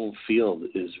think home field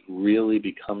is really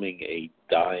becoming a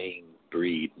dying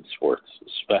breed in sports,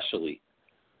 especially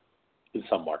in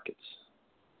some markets.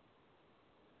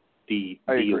 The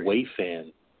away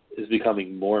fan is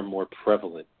becoming more and more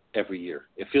prevalent every year.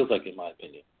 It feels like, in my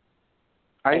opinion.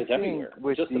 It's everywhere,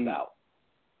 just about.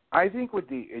 I think with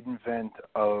the advent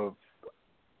of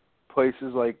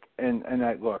places like, and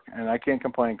I can't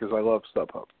complain because I love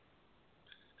StubHub.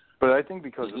 But I think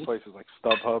because of places like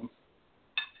StubHub,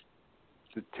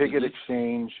 the ticket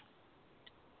exchange,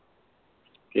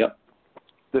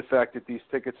 the fact that these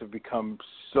tickets have become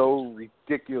so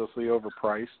ridiculously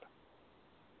overpriced.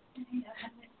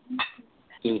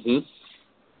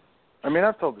 I mean,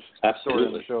 I've told this story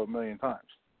on the show a million times.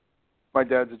 My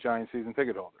dad's a Giant season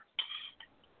ticket holder.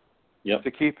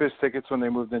 To keep his tickets when they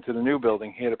moved into the new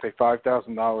building, he had to pay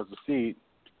 $5,000 a seat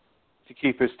to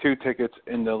keep his 2 tickets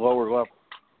in the lower level.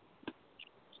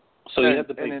 So you had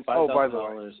to pay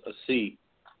 $5,000 a seat.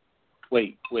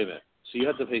 Wait a minute. So you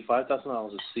had to pay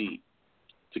 $5,000 a seat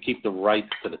to keep the rights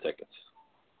to the tickets.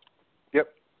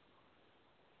 Yep.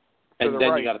 And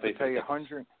then you got to pay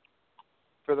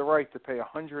for the right to pay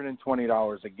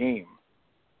 $120 a game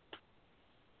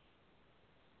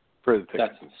for the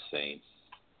tickets. That's insane.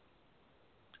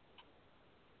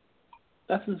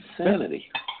 That's insanity.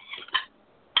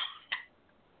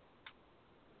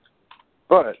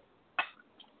 But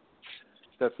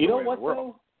that's you know what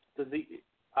though?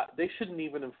 They shouldn't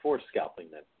even enforce scalping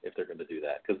then if they're going to do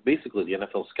that, because basically the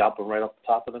NFL's scalping right off the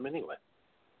top of them anyway.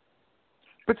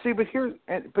 But see,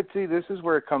 this is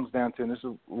where it comes down to, and this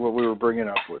is what we were bringing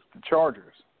up with the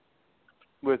Chargers,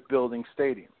 with building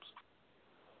stadiums.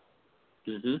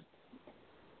 Mm-hmm.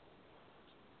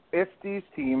 If these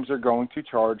teams are going to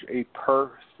charge a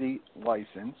per-seat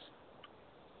license,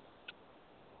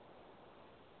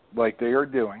 like they are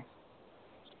doing,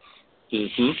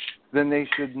 mm-hmm. then they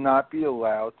should not be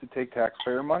allowed to take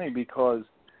taxpayer money, because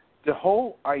the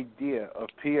whole idea of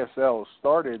PSL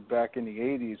started back in the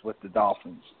 80s with the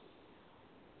Dolphins,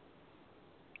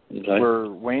 where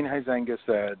Wayne Huizenga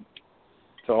said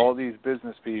to all these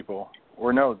business people,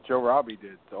 or no, Joe Robbie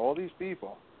did, to all these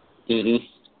people, mm-hmm.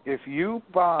 if you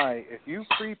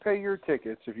prepay your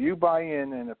tickets, if you buy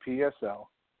in a PSL,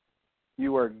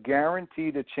 you are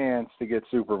guaranteed a chance to get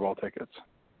Super Bowl tickets.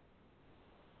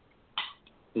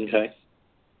 Okay.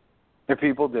 If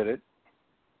people did it,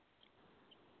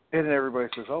 and then everybody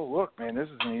says, oh, look, man, this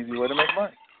is an easy way to make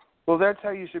money. Well, that's how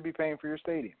you should be paying for your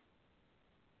stadium.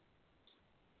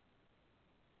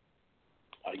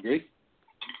 I agree.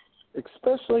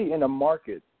 Especially in a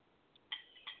market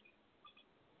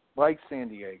like San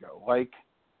Diego, like,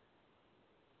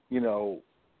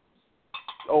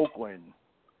 Oakland,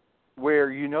 where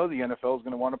the NFL is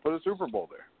going to want to put a Super Bowl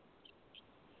there.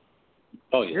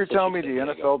 Oh, yeah. You're telling me the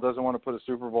NFL doesn't want to put a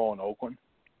Super Bowl in Oakland?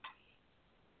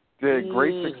 They had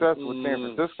great success with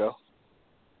San Francisco.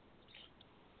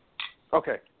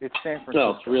 Okay, it's San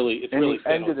Francisco. No, it's really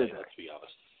San Jose, let's be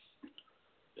honest.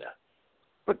 Yeah.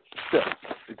 But still,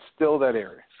 it's still that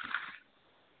area.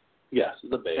 Yes,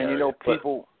 the Bay Area. And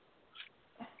people,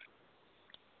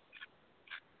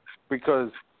 because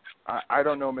I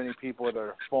don't know many people that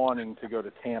are fawning to go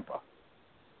to Tampa.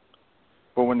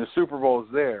 But when the Super Bowl is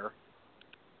there,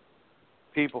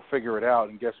 people figure it out,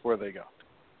 and guess where they go?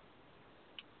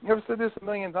 I've said this a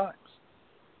million times.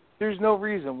 There's no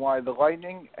reason why the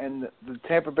Lightning and the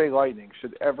Tampa Bay Lightning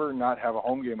should ever not have a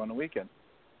home game on the weekend.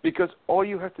 Because all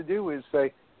you have to do is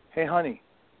say, hey, honey,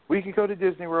 we could go to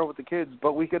Disney World with the kids,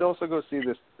 but we could also go see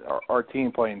our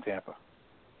team play in Tampa.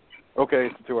 Okay,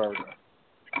 it's a 2-hour drive.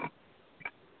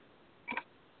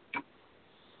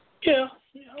 Yeah,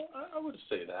 I would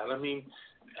say that. I mean,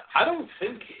 I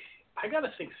got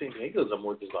to think San Diego's a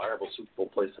more desirable Super Bowl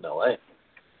place than L.A.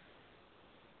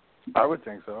 I would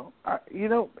think so.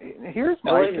 Here's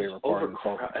my favorite part of the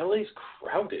whole thing. LA's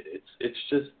crowded. It's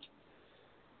just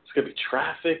going to be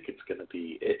traffic.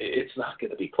 It's not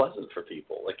going to be pleasant for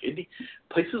people. Like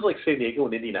places like San Diego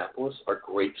and Indianapolis are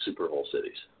great Super Bowl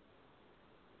cities.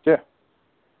 Yeah.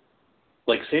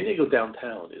 Like San Diego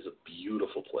downtown is a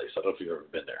beautiful place. I don't know if you've ever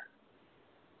been there,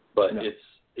 but no.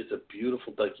 It's a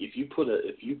beautiful. Like if you put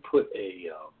a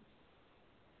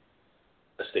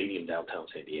stadium downtown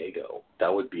San Diego,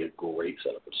 that would be a great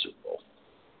setup for Super Bowl.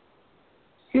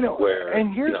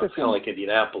 And here's the thing. Kind of like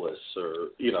Indianapolis, or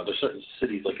there's certain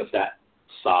cities like of that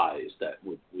size that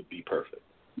would be perfect.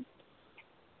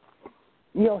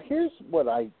 Here's what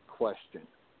I question.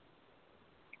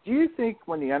 Do you think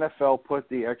when the NFL put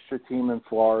the extra team in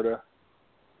Florida,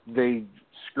 they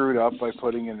screwed up by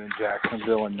putting it in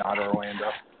Jacksonville and not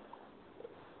Orlando?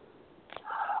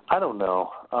 I don't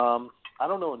know. I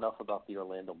don't know enough about the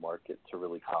Orlando market to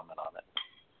really comment on it.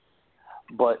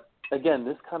 But, again,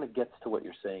 this kind of gets to what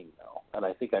you're saying now, and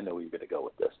I think I know where you're going to go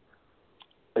with this,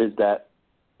 is that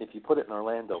if you put it in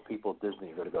Orlando, people at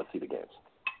Disney are going to go see the games.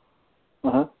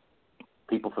 Uh-huh.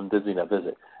 People from Disney that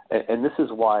visit. And this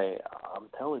is why I'm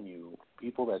telling you,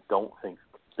 people that don't think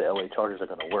the LA Chargers are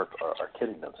going to work are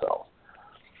kidding themselves,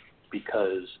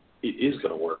 because it is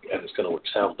going to work, and it's going to work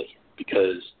soundly,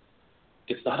 because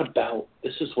it's not about –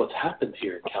 this is what's happened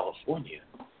here in California.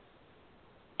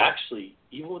 Actually,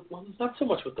 not so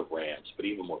much with the Rams, but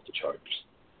even more with the Chargers.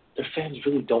 Their fans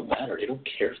really don't matter. They don't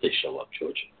care if they show up,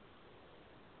 George.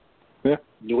 Yeah.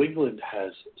 New England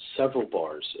has several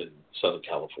bars in Southern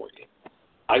California.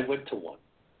 I went to one.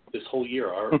 This whole year,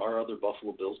 our other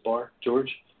Buffalo Bills bar, George,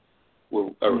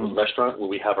 restaurant where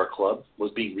we have our club,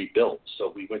 was being rebuilt.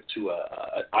 So we went to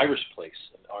an Irish place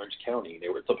in Orange County.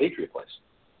 It's a Patriot place.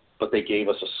 But they gave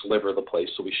us a sliver of the place,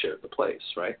 so we shared the place,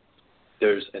 right?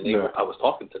 I was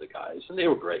talking to the guys, and they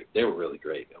were great. They were really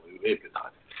great. We had a good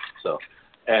time. So,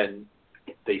 and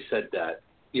they said that,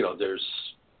 there's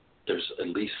there's at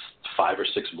least 5 or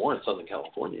 6 more in Southern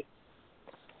California.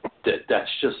 That's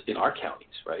just in our counties,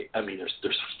 right? I mean,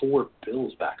 there's 4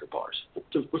 Bills backer bars.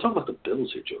 We're talking about the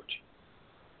Bills here, George.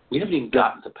 We haven't even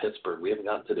gotten to Pittsburgh. We haven't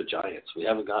gotten to the Giants. We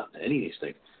haven't gotten to any of these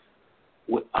things.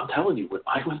 I'm telling you, when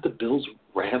I went to Bills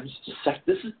Rams,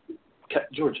 this is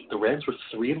George. The Rams were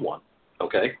 3-1.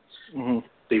 Okay,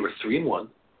 They were 3-1.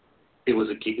 It was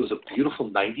a beautiful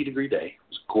 90-degree day. It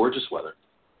was gorgeous weather.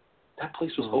 That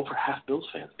place was over half Bills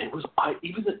fans. It was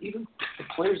even the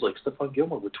players like Stephon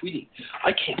Gilmore were tweeting,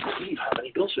 "I can't believe how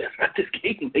many Bills fans were at this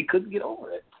game. They couldn't get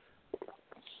over it."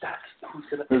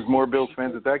 There's more Bills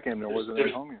fans at that game than there was at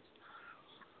any home games.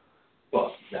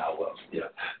 Well, yeah.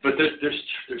 But there's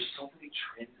so many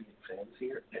transient fans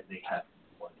here, and they have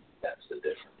money. That's the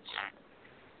difference.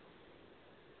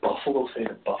 Buffalo fan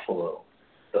in Buffalo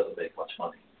doesn't make much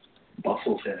money.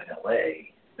 Buffalo fan in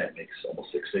LA that makes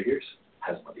almost 6 figures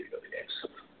has money to go to games.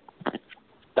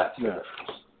 That's the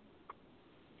difference.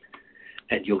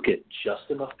 And you'll get just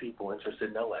enough people interested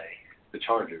in LA, the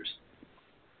Chargers,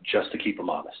 just to keep them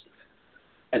honest.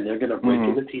 And they're going to bring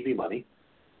in the TV money.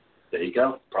 There you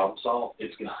go. Problem solved.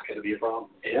 It's not going to be a problem.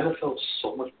 The NFL is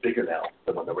so much bigger now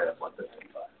than when the Rams went to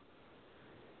 95.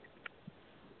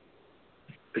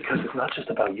 Because it's not just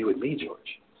about you and me,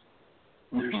 George.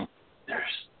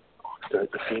 There's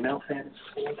the female fans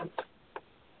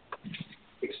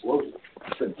exploded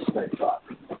since 95,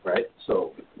 right?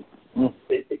 So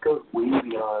it goes way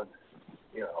beyond,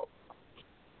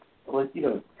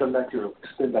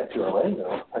 spin back to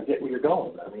Orlando. I get where you're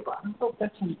going. I mean, but I don't know if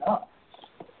that's enough.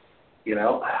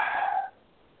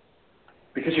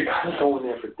 Because you're kind of going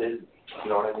there for Disney. You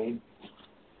know what I mean?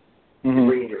 You're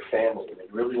bringing your family, and you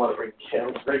really want to bring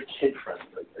kids, very kid friendly.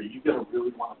 Like, are you going to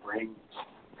really want to bring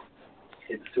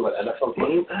kids to an NFL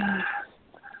game?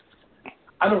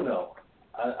 I don't know.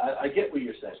 I get what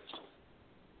you're saying.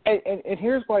 And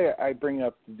here's why I bring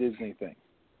up the Disney thing.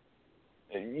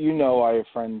 I have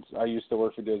friends. I used to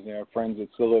work for Disney. I have friends that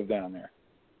still live down there.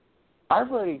 I've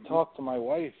already talked to my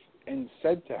wife and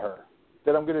said to her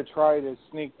that I'm going to try to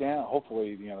sneak down.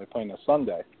 Hopefully, they're playing this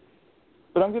Sunday.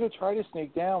 But I'm going to try to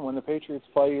sneak down when the Patriots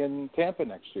play in Tampa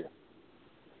next year.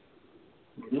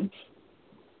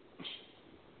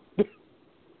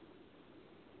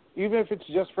 Even if it's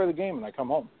just for the game and I come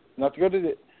home. Not to go to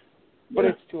the... But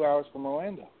it's 2 hours from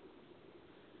Orlando.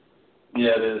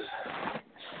 Yeah, it is.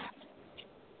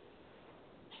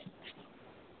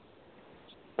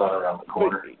 Not around the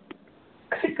corner.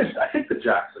 I think the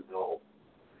Jacksonville...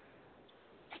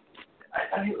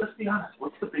 I mean, let's be honest.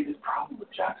 What's the biggest problem with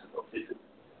Jacksonville? Is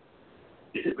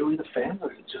it really the fans,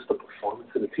 or is it just the performance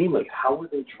of the team? Like, how were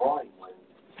they drawing when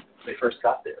they first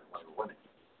got there, when they were winning?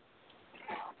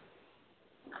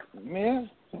 Yeah.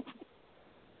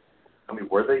 I mean,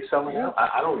 were they selling out?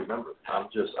 I don't remember. I'm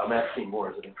asking more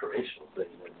as an informational thing.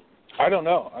 I don't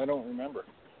know. I don't remember.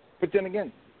 But then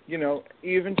again,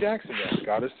 even Jacksonville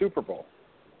got a Super Bowl.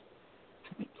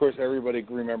 Of course, everybody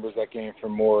remembers that game for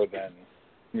more than,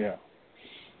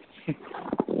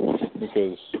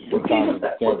 because Tom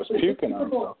was puking on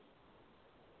himself.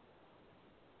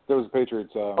 That was the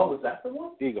Patriots. Was that the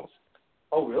one? Eagles.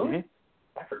 Oh, really?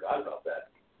 Mm-hmm. I forgot about that.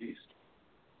 Jeez.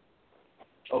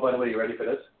 Oh, by the way, you ready for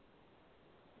this?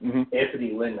 Mm-hmm.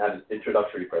 Anthony Lynn had his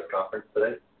introductory press conference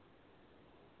today,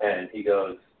 and he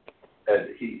goes,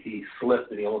 and he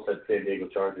slipped and he almost said San Diego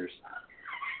Chargers.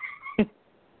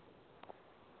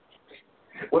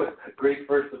 What a great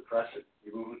first impression.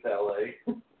 You move to LA,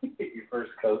 your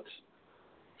first coach,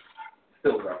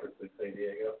 still referencing San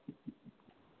Diego.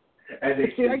 And they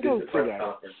did the press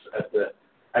conference at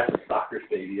the soccer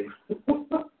stadium.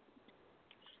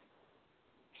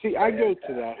 See, I go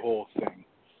to that whole thing,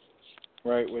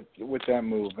 right, with that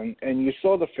move. And you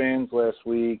saw the fans last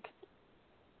week,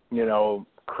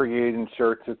 creating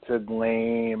shirts that said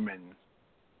lame and,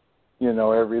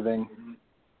 everything. Mm-hmm.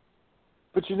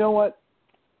 But you know what?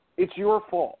 It's your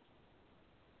fault.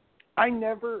 I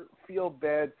never feel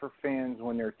bad for fans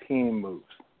when their team moves.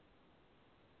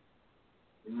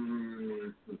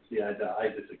 Yeah, I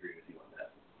disagree with you on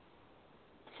that.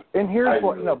 And here's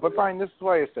but Brian, this is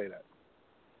why I say that.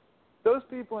 Those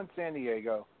people in San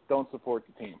Diego don't support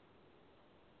the team,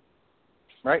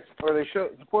 right? Or they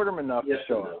support them enough to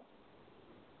show up.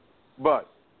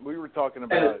 But we were talking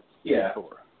about it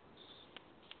before.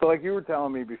 So like you were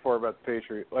telling me before about the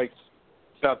Patriots,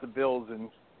 about the Bills in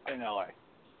LA.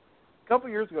 A couple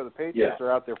years ago, the Patriots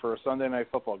were out there for a Sunday night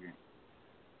football game.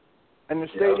 And the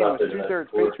stadium was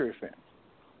 2/3 Patriot fans.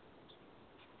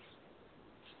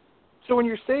 So when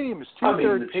your stadium is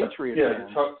 2/3 Patriot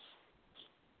fans,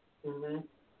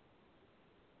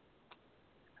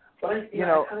 But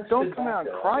don't come out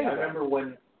and cry. I remember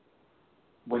when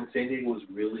San Diego was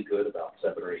really good about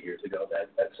 7 or 8 years ago. That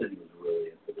city was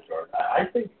really into the dark. I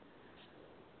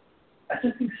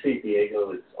just think San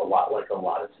Diego is a lot like a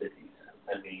lot of cities.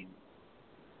 I mean,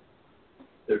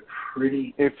 they're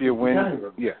pretty. If you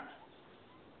win, yeah.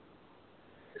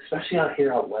 Especially out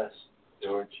here out west,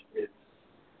 George, it's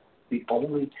the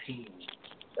only team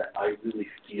that I really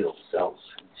feel sells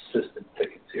consistent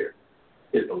tickets here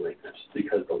is the Lakers,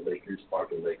 because the Lakers are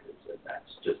the Lakers, and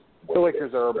that's just what the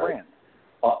Lakers are a brand.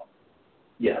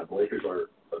 Yeah, the Lakers are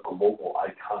a global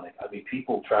iconic. I mean,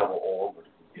 people travel all over to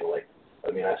feel like.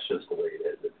 I mean, that's just the way it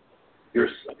is. If you're a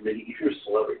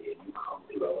celebrity and you come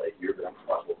to LA, you're going to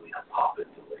probably pop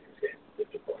into the Lakers game if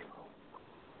you're playing home.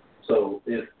 So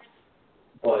if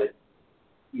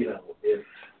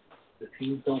the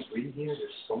teams don't win here,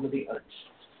 there's so many other.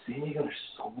 San Diego, there's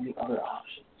so many other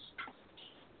options.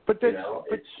 But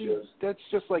that's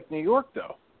just like New York,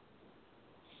 though.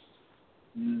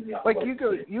 Yeah, like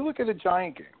you look at a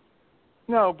Giant game.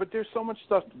 No, but there's so much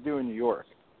stuff to do in New York.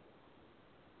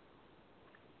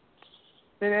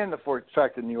 And the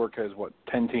fact that New York has,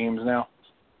 10 teams now?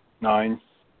 9?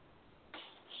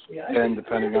 Yeah, 10,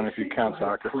 depending on if you count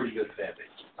soccer. Pretty good fan base.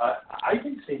 I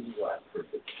think San Diego had a pretty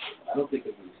good fan base. I don't think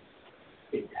it was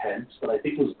intense, but I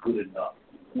think it was good enough.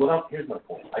 Well, here's my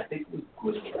point. I think it was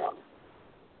good enough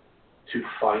to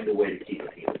find a way to keep a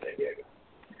team in San Diego.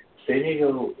 San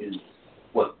Diego is,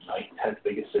 9th, 10th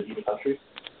biggest city in the country?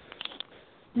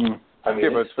 I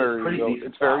mean, but it's very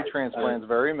transplant,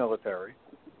 very military.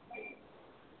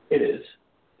 It is.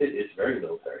 It's very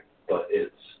military, but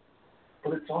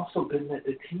it's also been that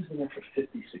the team's been there for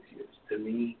 56 years. To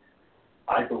me,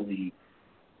 I believe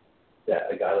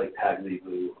that a guy like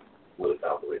Tagliabue would have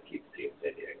found a way to keep the team in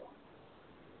San Diego,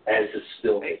 and to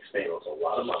still make Spanos a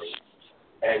lot of money,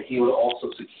 and he would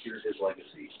also secure his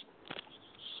legacy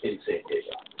in San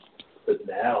Diego. But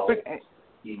now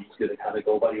he's going to kind of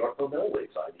go by the Arthur Melway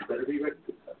side. You better be ready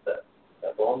to accept that.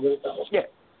 That's all I'm going to tell him. Yeah.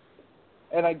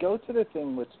 And I go to the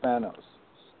thing with Spanos,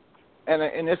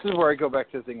 and this is where I go back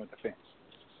to the thing with the fans.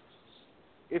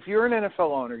 If you're an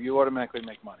NFL owner, you automatically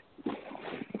make money.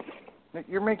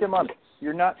 You're making money.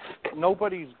 You're not.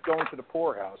 Nobody's going to the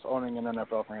poorhouse owning an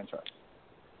NFL franchise.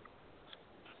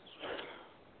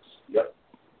 Yep.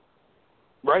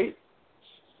 Right?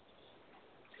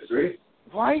 Agree.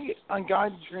 Why, on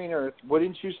God's green earth,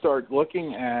 wouldn't you start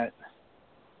looking at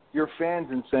your fans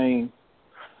and saying,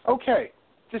 okay,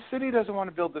 the city doesn't want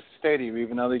to build this stadium,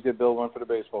 even though they did build one for the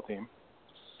baseball team.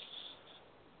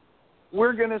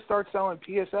 We're going to start selling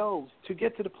PSLs to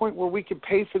get to the point where we can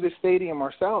pay for the stadium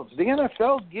ourselves. The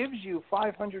NFL gives you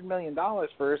 $500 million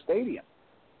for a stadium.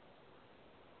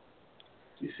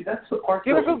 You see, that's the part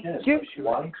that I get.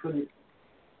 Why couldn't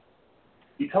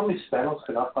you tell me Spanos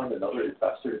could not find another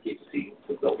investor to keep the team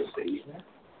to build a stadium there?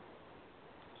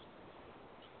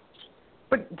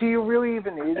 But do you really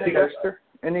even need an investor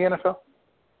in the NFL?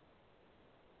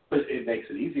 But it makes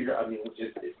it easier. I mean,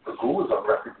 if Pagul is on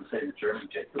record to say that Jeremy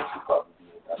Jacobs would probably be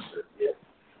an investor if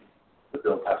the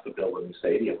Bills have to build a new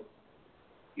stadium.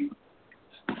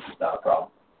 It's not a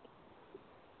problem.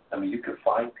 I mean, you could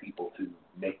find people to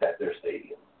make that their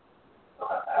stadium.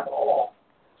 Have it all.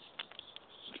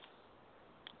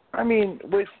 I mean,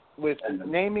 with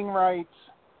naming rights,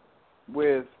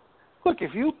 look,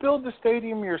 if you build the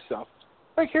stadium yourself,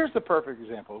 like here's the perfect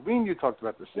example. Me and you talked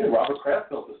about this. Yeah, Robert Kraft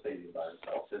built the stadium by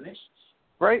himself, didn't he?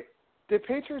 Right? The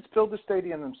Patriots build the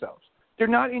stadium themselves. They're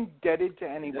not indebted to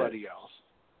anybody else.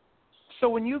 So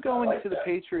when you go into the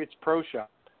Patriots Pro Shop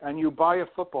and you buy a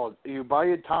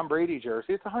Tom Brady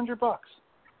jersey, it's $100.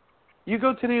 You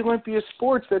go to the Olympia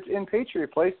Sports that's in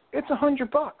Patriot Place, it's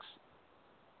 $100.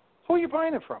 Who are you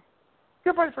buying it from?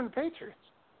 You're buying it from the Patriots.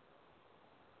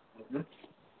 Mm-hmm.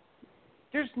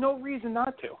 There's no reason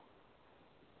not to.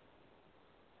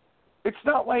 It's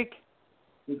not like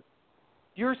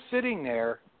you're sitting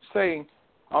there saying,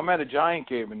 I'm at a Giant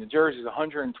game and the jersey's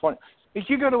 $120. If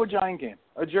you go to a Giant game,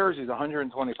 a jersey's $125.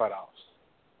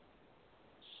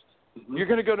 Mm-hmm. You're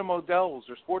going to go to Modell's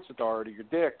or Sports Authority or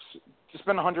Dick's to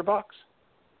spend $100.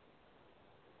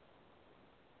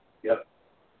 Yep.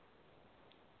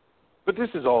 But this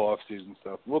is all off-season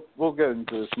stuff. We'll get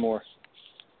into this more.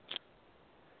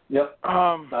 Yep.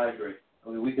 I agree. I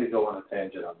mean, we could go on a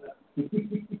tangent on that.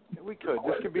 We could.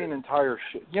 This could be an entire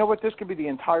show. You know what? This could be the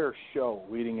entire show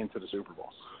leading into the Super Bowl.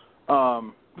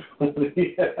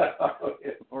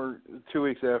 Or 2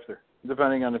 weeks after,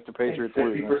 depending on if the Patriots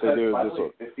lose. If they do, this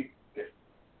will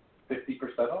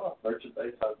 50% off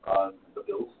merchandise on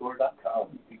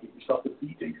thebillstore.com. You can get yourself a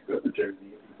CJ Stroud jersey if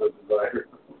you so desire.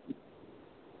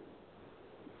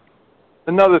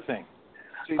 Another thing.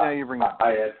 See, now you bring up.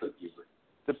 I add Cooper.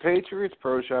 The Patriots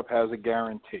Pro Shop has a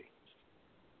guarantee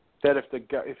that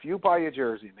if you buy a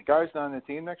jersey and the guy's not on the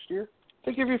team next year,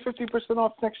 they give you 50%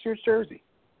 off next year's jersey.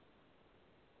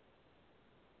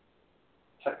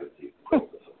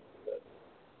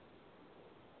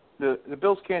 The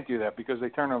Bills can't do that because they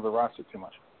turn over the roster too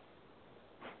much.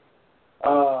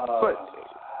 But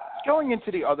going into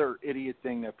the other idiot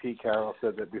thing that Pete Carroll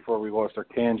said that before we lost our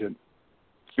tangent,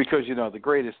 because, the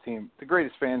greatest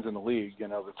fans in the league,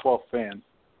 the 12th fan,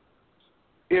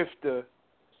 if the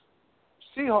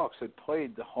Seahawks had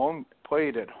played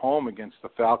at home against the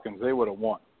Falcons, they would have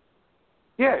won.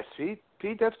 Yes, Pete,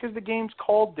 that's because the game's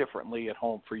called differently at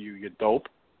home for you, you dope.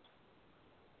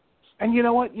 And you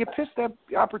know what? You pissed that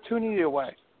opportunity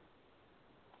away.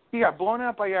 You got blown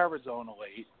out by Arizona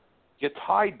late. You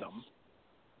tied them.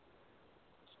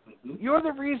 Mm-hmm. You're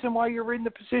the reason why you're in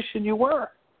the position you were.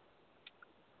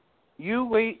 You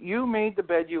made the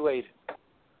bed you laid in.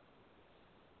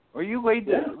 Or you laid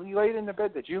in the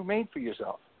bed that you made for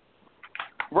yourself.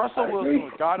 Russell Wilson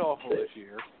was god-awful this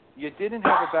year. You didn't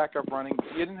have a backup running.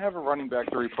 You didn't have a running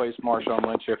back to replace Marshawn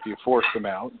Lynch after you forced him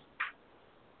out.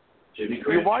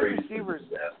 Your wide receivers.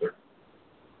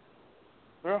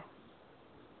 Yeah.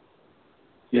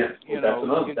 Yeah. That's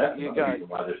another reason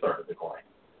why they're starting to decline.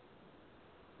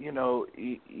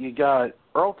 You got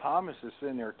Earl Thomas is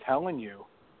sitting there telling you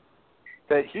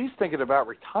that he's thinking about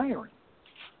retiring.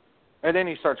 And then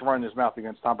he starts running his mouth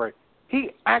against Tom Brady.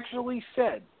 He actually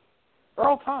said,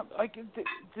 Earl Thomas,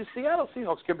 the Seattle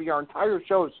Seahawks could be our entire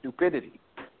show of stupidity.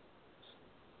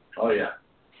 Oh, yeah.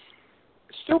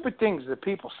 Stupid things that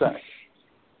people say.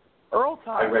 Earl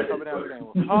Thomas coming out saying,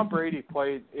 well, Tom Brady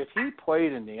if he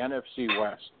played in the NFC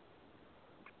West,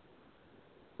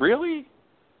 really?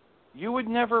 You would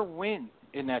never win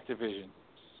in that division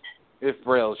if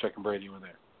Belichick and Brady were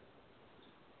there.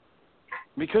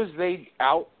 Because they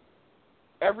out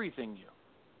everything you.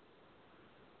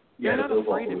 Yeah, You're not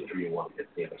afraid of 3-1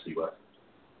 against the NFC West.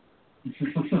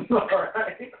 All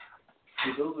right.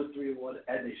 The Bills were 3-1,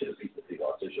 and they should have beat the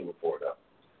Seahawks. They should have 4-0.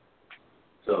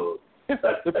 So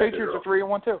the Patriots are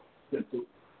 3-1 too.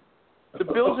 The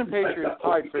Bills and Patriots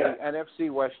tied for the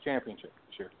NFC West Championship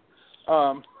this year.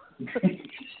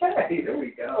 Hey, there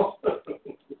we go.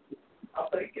 I'll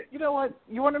take it. You know what?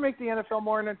 You want to make the NFL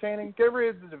more entertaining? Get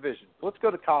rid of the division. Let's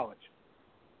go to college.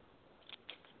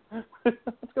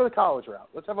 Let's go the college route.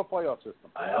 Let's have a playoff system.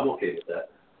 I'm okay with that.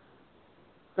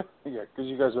 Yeah, because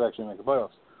you guys would actually make the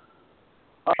playoffs.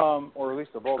 Or at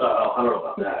least the bowl game. I don't know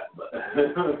about that, but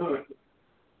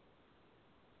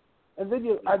and then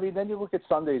you look at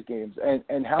Sunday's games,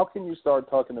 and how can you start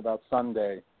talking about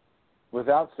Sunday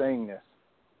without saying this?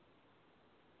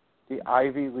 The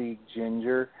Ivy League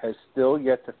Ginger has still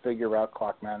yet to figure out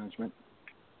clock management.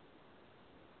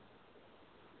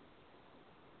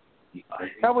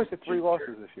 Cowboys had 3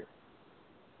 losses this year.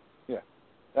 Yeah,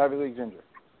 Ivy League Ginger.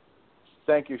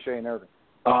 Thank you, Shane Irving.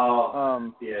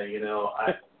 Yeah,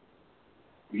 were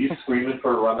you screaming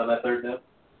for a run on that third down?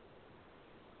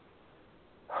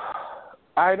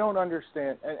 I don't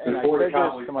understand. And I said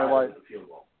this to my wife.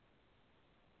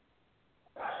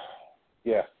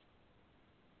 Yeah.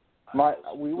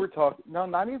 We were talking. No,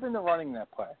 not even the running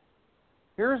that play.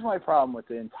 Here's my problem with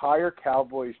the entire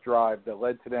Cowboys drive that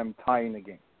led to them tying the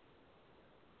game.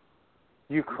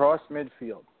 You cross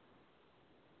midfield.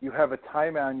 You have a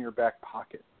timeout in your back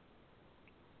pocket.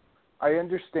 I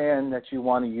understand that you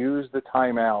want to use the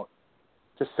timeout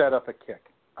to set up a kick.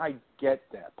 I get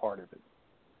that part of it.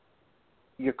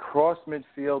 You cross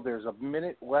midfield, there's a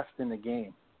minute left in the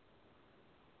game,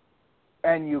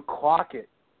 and you clock it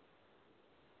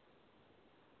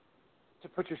to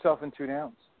put yourself in 2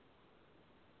 downs.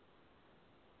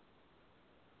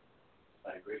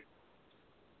 I agree.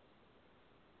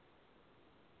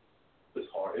 It was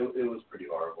hard. It was pretty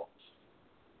horrible.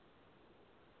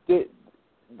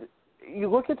 You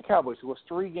look at the Cowboys, who lost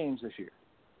 3 games this year.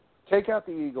 Take out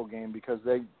the Eagle game because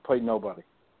they played nobody.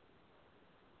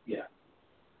 Yeah.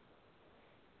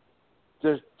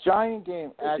 The Giant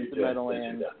game at the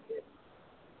Meadowlands.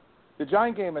 The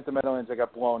Giant game at the Meadowlands, they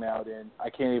got blown out in. I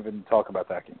can't even talk about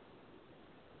that game.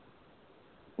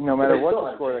 No matter what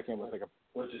the score of that game was, like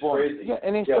which is crazy. Yeah,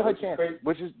 and they still had chances,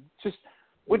 which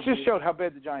just showed how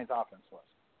bad the Giants' offense was.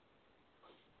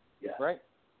 Yeah. Right?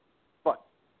 But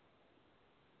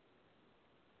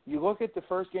you look at the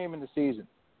first game in the season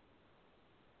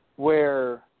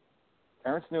where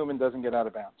Terrence Newman doesn't get out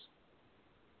of bounds.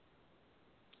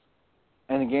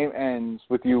 And the game ends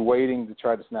with you waiting to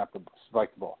try to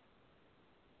spike the ball.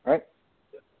 Right?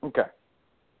 Okay.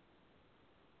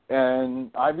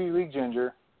 And Ivy League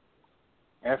Ginger,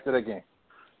 after that game,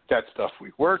 That's stuff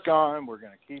we work on. We're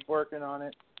going to keep working on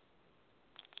it.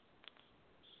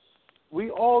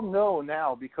 We all know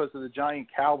now because of the Giant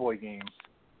Cowboy game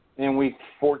in Week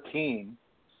 14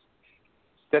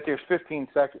 that there's 15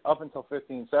 seconds, up until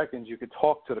 15 seconds, you could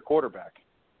talk to the quarterback.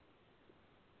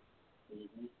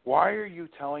 Mm-hmm. Why are you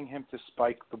telling him to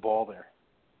spike the ball there?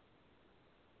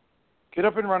 Get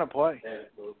up and run a play.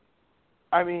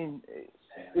 I mean,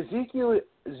 Ezekiel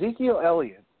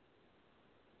Elliott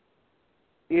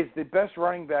is the best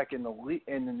running back in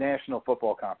the National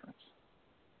Football Conference.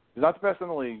 He's not the best in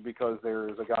the league because there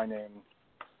is a guy named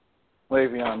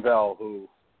Le'Veon Bell who,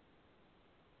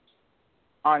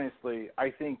 honestly, I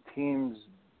think teams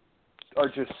are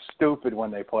just stupid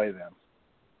when they play them.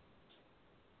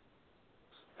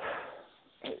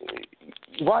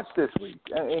 Watch this week,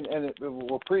 and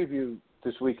we'll preview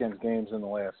this weekend's games in the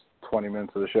last 20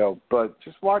 minutes of the show, but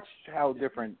just watch how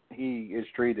different he is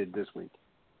treated this week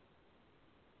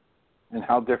and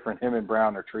how different him and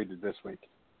Brown are treated this week.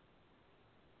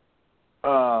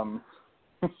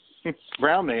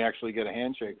 Brown may actually get a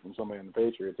handshake from somebody in the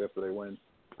Patriots after they win.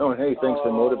 Oh, hey, thanks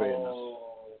for motivating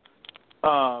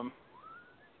us.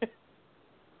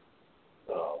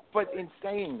 But in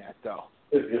saying that, though,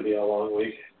 it's going to be a long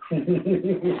week.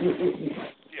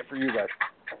 Yeah, for you guys.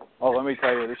 Oh, let me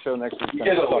tell you, this show next week is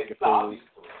going to suck if they lose.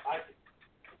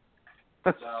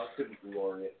 No, it's going to be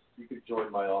glorious. You could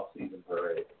join my off-season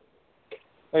parade.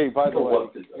 Hey, by the way,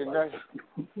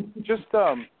 just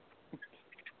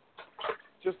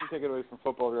to take it away from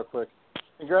football real quick,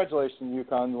 congratulations,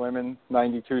 UConn women,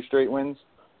 92 straight wins.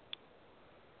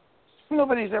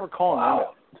 Nobody's ever calling them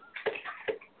out.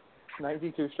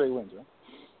 92 straight wins, right?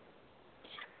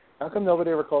 How come nobody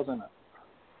ever calls them out?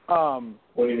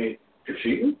 What do you mean? You're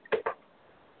cheating?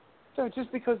 So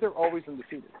just because they're always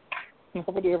undefeated.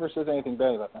 Nobody ever says anything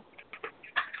bad about them.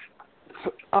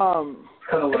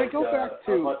 Kind of but like, I go back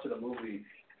to... I'm watching a movie.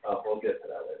 We'll get to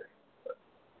that later.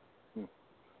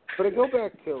 But I go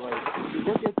back to, like,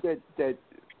 look at that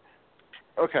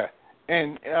okay,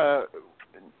 and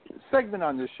segment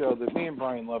on this show that me and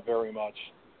Brian love very much.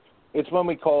 It's when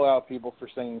we call out people for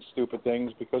saying stupid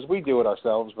things because we do it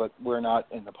ourselves, but we're not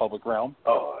in the public realm.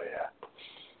 Oh,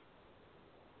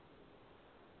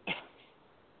 yeah.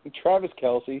 Travis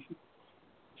Kelce,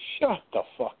 shut the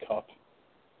fuck up.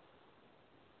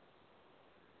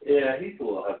 Yeah, he's a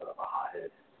little bit of a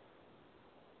hothead.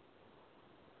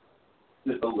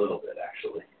 Just a little bit,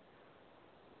 actually.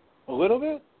 A little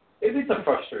bit? It's a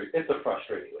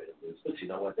frustrating way to lose, but you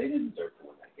know what? They didn't deserve to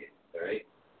win that game, all right?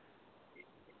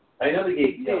 I know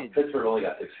Pittsburgh only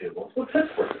got 6 field goals, but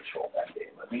Pittsburgh controlled that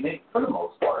game. I mean, for the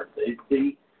most part, if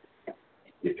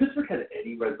Pittsburgh had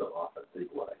any red zone offense, they'd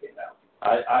win that game out.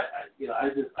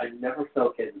 I never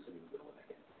felt Kansas City was going to win that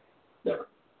game. Never.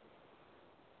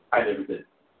 I never did.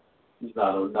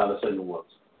 Not a single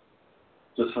once.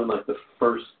 Just from like the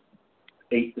first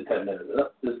 8 to 10 minutes.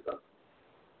 This is done.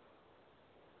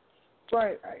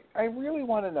 Right. I really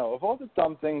want to know, of all the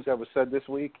dumb things that was said this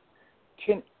week,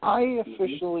 can I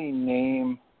officially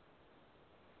name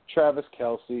Travis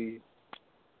Kelce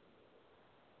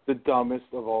the dumbest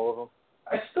of all of them?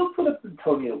 I still put up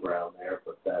Antonio Brown there,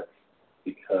 but that's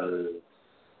because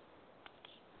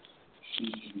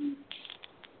he,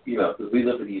 because we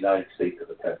live in the United States of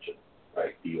attention,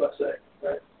 right? The USA,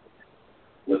 right?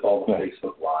 With all the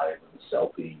Facebook Live and the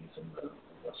selfies and the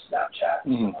Snapchats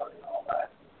and all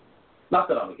that. Not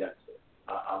that I'm against it.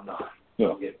 I'm not.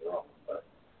 Don't get me wrong.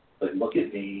 But look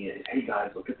at me, and hey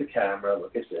guys, look at the camera,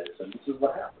 look at this, and this is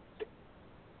what happens.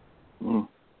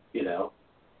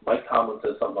 Mike Tomlin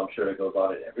says something I'm sure that goes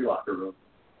on in every locker room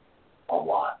a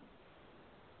lot.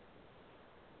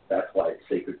 That's why it's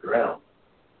sacred ground,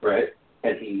 right?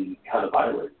 And he kind of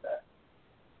violates that.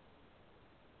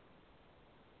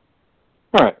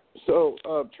 All right. So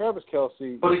Travis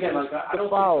Kelce. But again, I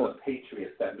don't think for the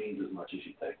Patriots that means as much as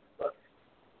you think. But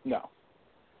no.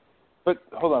 But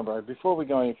hold on, Brian. Before we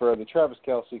go any further, Travis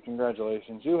Kelce,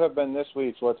 congratulations. You have been this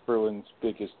week's What's Bruin's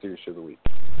biggest douche of the week.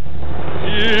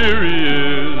 Here he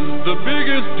is, the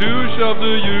biggest douche of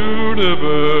the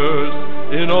universe.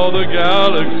 In all the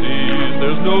galaxies,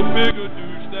 there's no bigger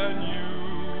douche than you.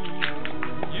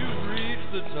 You've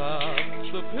reached the top,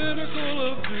 the pinnacle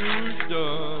of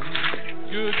douchedom.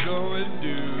 Good going,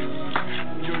 dude.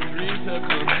 Your dreams have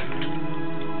come true.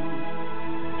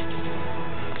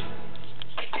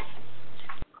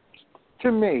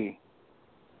 To me,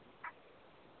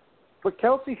 what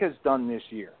Kelce has done this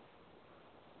year,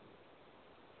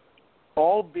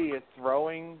 albeit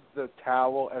throwing the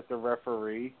towel at the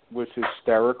referee, was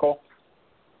hysterical.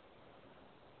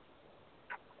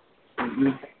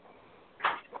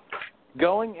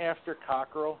 Going after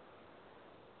Cockrell,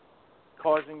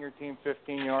 causing your team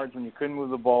 15 yards when you couldn't move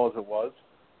the ball as it was.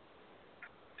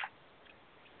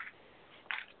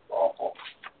 Awful.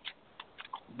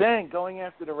 Then going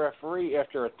after the referee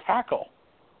after a tackle.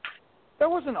 That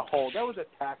wasn't a hold. That was a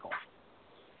tackle.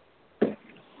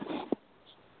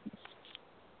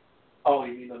 Oh,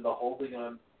 you mean the holding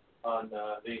on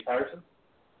Nate Patterson?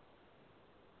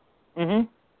 Mm-hmm.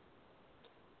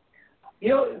 You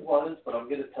know, it was, but I'm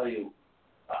going to tell you,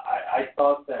 I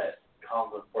thought that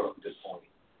Conlon brought up a good point.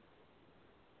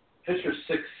 Fisher's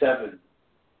 6'7",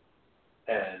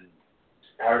 and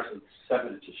Harrison's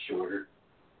 7 inches shorter.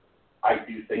 I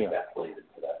do think that played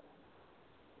into that.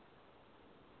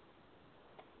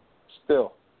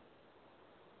 Still.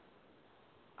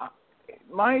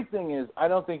 My thing is, I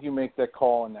don't think you make that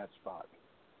call in that spot.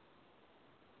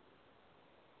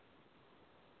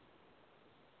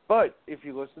 But if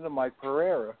you listen to Mike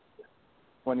Pereira,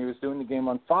 when he was doing the game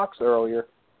on Fox earlier,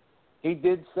 he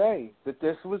did say that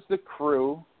this was the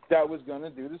crew that was going to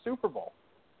do the Super Bowl.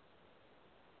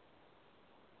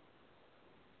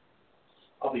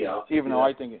 I'll be honest. Even though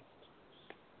I think it.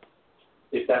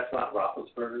 If that's not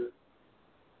Roethlisberger,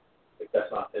 if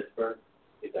that's not Pittsburgh,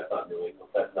 if that's not New England,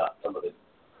 if that's not some of the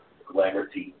glamour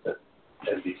teams that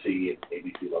NBC and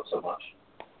ABC love so much,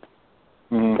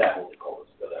 that whole call is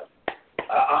good out.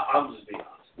 I'm just being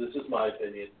honest. This is my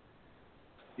opinion.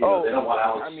 They don't want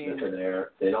Alex Smith in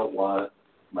there. They don't want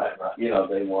Matt.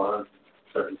 They want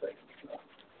certain things.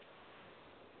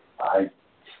 I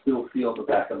still feel in the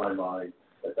back of my mind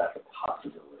that that's a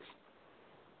possibility.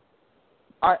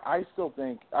 I still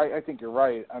think I think you're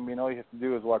right. I mean, all you have to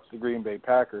do is watch the Green Bay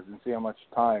Packers and see how much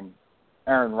time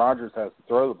Aaron Rodgers has to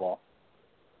throw the ball.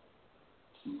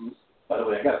 Mm-hmm. By the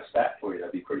way, I got a stat for you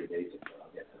that'd be pretty amazing.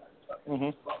 I'll get to that in a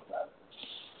second.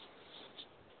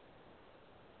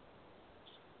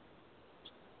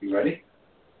 You ready?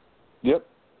 Yep.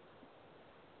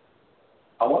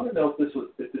 I want to know if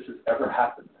this has ever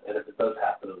happened, and if it does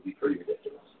happen, it'll be pretty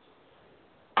ridiculous.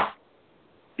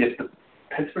 If the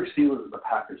Pittsburgh Steelers and the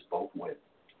Packers both win,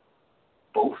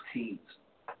 both teams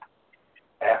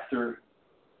after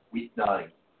Week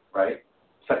 9, right?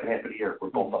 Second half of the year, we're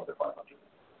both under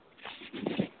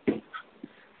 500.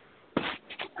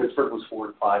 Pittsburgh was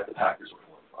 4-5. The Packers were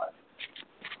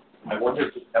 4-5. I wonder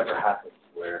if this ever happens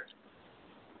where,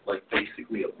 like,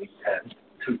 basically at Week 10,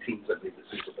 two teams that made the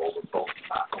Super Bowl were both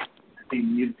not going.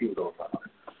 Neither team was over 500.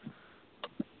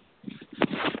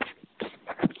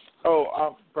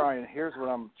 Oh, Brian, here's what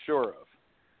I'm sure of.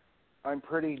 I'm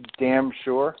pretty damn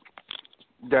sure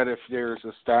that if there's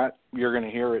a stat, you're going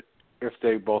to hear it if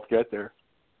they both get there.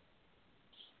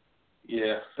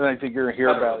 Yeah. And I think you're going to hear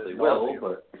about it.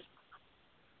 But...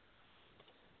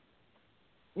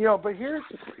 but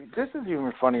this is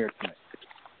even funnier to me.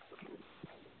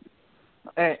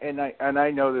 And I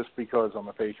know this because I'm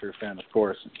a Patriots fan, of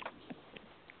course.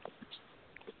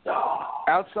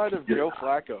 Outside of Joe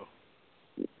Flacco,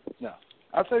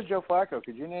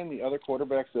 could you name the other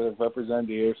quarterbacks that have represented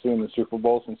the AFC in the Super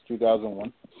Bowl since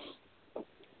 2001?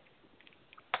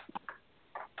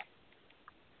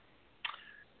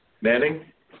 Manning,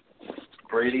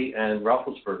 Brady, and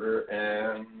Roethlisberger,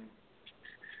 and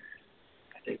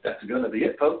I think that's going to be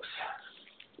it, folks.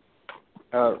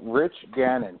 Rich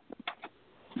Gannon.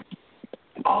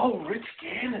 Oh, Rich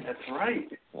Gannon, that's right.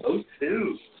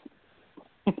 02.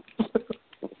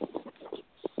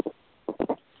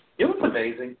 You know what's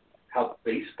amazing? How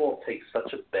baseball takes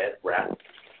such a bad rap.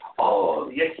 Oh,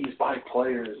 the Yankees buy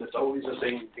players. It's always the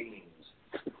same teams.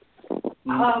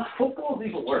 Football's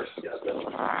even worse. Yeah,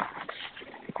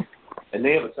 and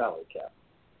they have a salary cap.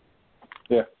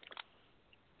 Yeah.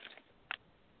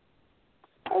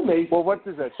 Amazing. Well, what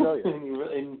does that show you?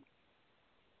 in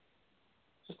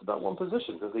just about one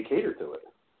position because they cater to it.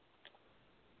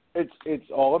 It's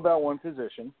all about one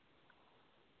position.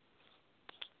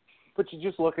 But you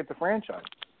just look at the franchise.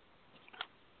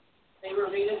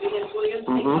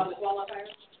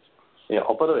 Yeah,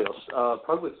 by the way,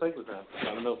 Public Segment, I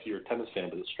don't know if you're a tennis fan,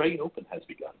 but the Australian Open has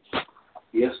begun.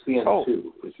 ESPN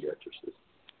 2, if you're interested.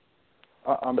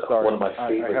 I'm sorry. One of my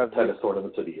favorite tennis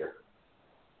tournaments of the year.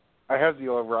 I have the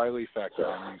O'Reilly factor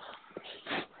on me.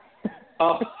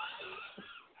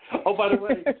 Oh, by the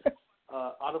way,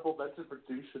 honorable mention for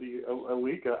douche of a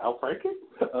week, Al Franken.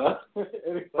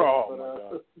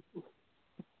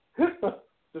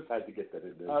 Just had to get that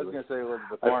in there. I was going to say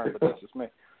Elizabeth Warren, but that's just me.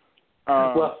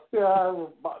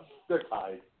 They're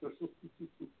tied.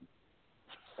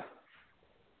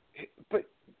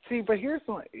 But here's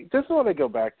this is what I go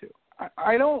back to.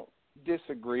 I don't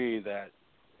disagree that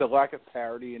the lack of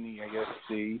parity in the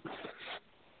AFC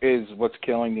is what's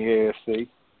killing the AFC.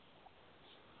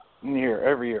 And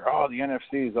every year, the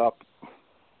NFC is up.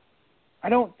 I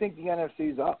don't think the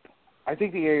NFC is up. I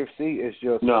think the AFC is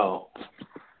just... No.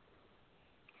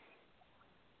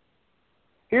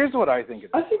 Here's what I think it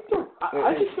is. I think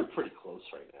they're pretty close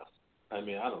right now. I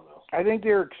mean, I don't know. I think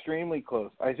they're extremely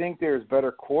close. I think there's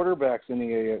better quarterbacks in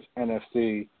the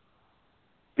NFC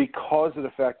because of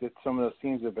the fact that some of those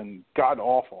teams have been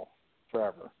god-awful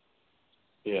forever.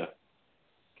 Yeah.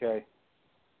 Okay.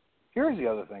 Here's the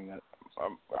other thing that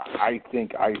I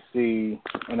think I see,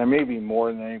 and I may be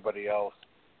more than anybody else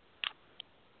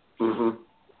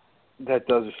that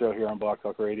does a show here on Block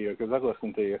Talk Radio, because I've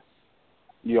listened to you.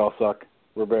 You all suck.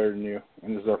 We're better than you,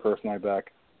 and this is our first night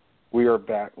back. We are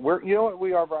back. You know what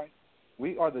we are, Brian?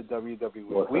 We are the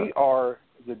WWE. We are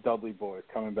the Dudley Boys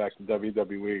coming back to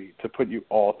WWE to put you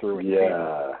all through a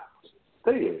Yeah.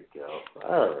 There you go.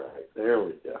 All right. There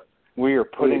we go. We are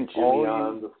putting Jimmy all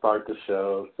on to start the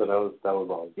show, so that was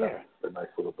all. Yeah. A nice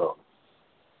little bonus.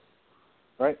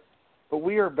 Right? But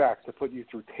we are back to put you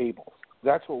through tables.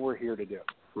 That's what we're here to do.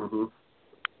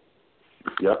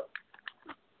 Yep.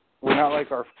 We're not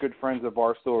like our good friends at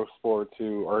Barstool Sports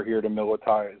who are here to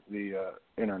militarize the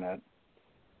internet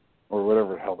or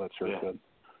whatever the hell that shirt said.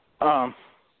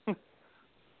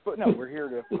 But no, we're here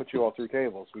to put you all through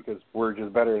tables because we're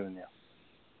just better than you.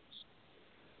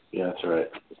 Yeah, that's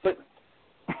right. But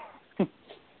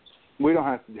we don't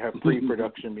have to have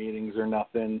pre-production meetings or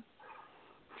nothing.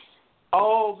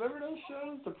 Oh, remember those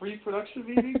shows, the pre-production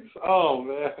meetings? Oh,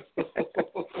 man.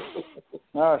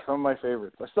 Some of my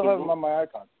favorites. I still have them on my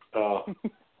iPod. Oh,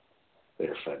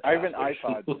 they're fantastic. I have an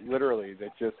iPod, literally,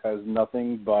 that just has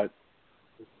nothing but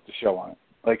the show on it.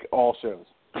 Like, all shows.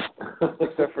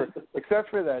 except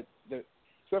for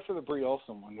the Brie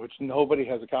Olson one, which nobody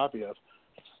has a copy of.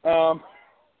 I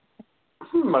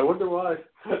wonder why.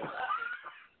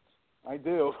 I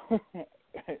do.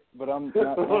 But I'm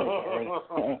not married.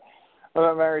 I'm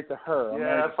not married to her.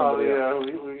 Yeah, probably. Yeah,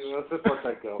 let's just let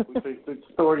that go.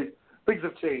 Things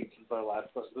have changed since our last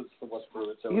one. This is so much for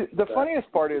it. The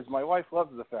funniest part is my wife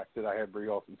loves the fact that I had Brie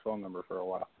Olson's phone number for a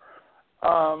while.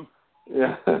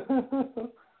 Yeah.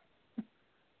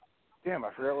 Damn,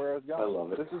 I forgot where I was going. I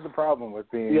love it. This is the problem with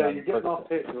being. Yeah, you're getting off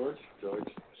hit, George.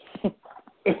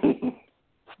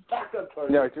 Back up,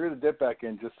 George. Yeah, I threw the dip back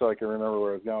in just so I can remember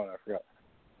where I was going. I forgot.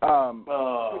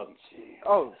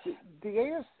 The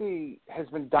AFC has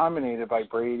been dominated by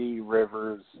Brady,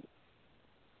 Rivers,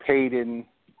 Peyton,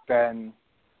 Ben.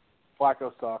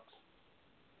 Flacco sucks.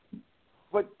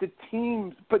 But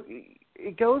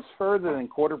it goes further than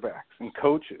quarterbacks and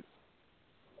coaches.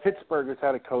 Pittsburgh has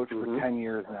had a coach for 10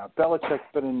 years now. Belichick's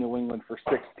been in New England for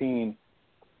 16.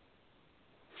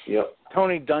 Yep.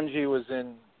 Tony Dungy was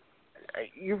in.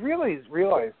 You really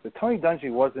realize that Tony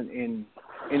Dungy wasn't in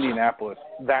Indianapolis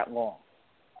that long.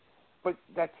 But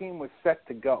that team was set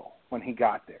to go when he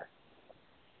got there.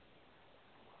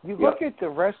 You look at the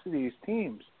rest of these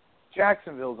teams.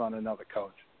 Jacksonville's on another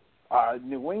coach.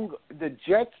 New England, the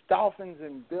Jets, Dolphins,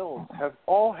 and Bills have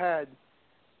all had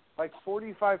like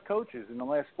 45 coaches in the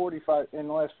last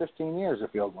 15 years.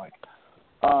 It feels like.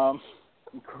 Well,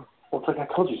 it's like I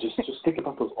told you. Just think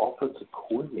about those offensive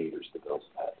coordinators the Bills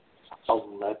had.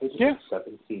 11 to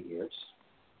 17 years.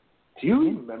 Do you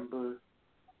remember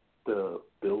the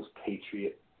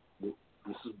Bills-Patriot? This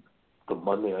is the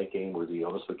Monday night game where the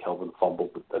Jonas McKelvin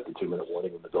fumbled at the 2-minute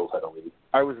warning when the Bills had a lead.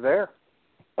 I was there.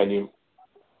 And you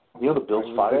know the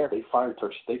Bills fired. They fired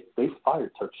Turk. They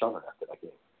fired Turk Summer after that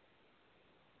game.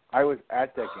 I was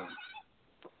at that game.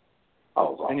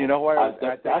 Oh, wow. And you know why I was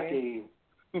at that game?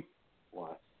 Why?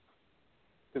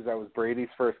 Because that was Brady's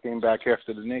first game back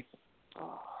after the knee.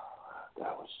 Oh,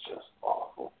 that was just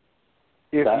awful.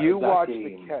 If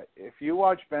you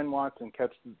watch Ben Watson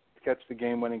catch the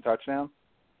game-winning touchdown,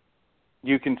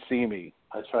 you can see me.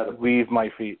 I try to leave my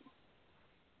feet.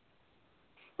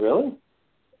 Really?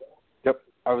 Yep,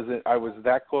 I was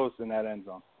that close in that end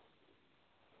zone.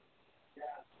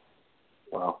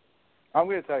 Wow. I'm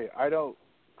going to tell you, I don't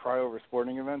cry over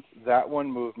sporting events. That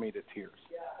one moved me to tears.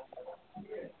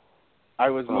 I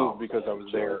was moved because I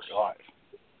was there live.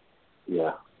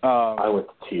 Yeah. I went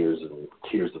to tears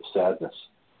of sadness.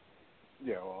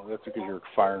 Yeah, well, that's because you're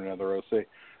firing another OC.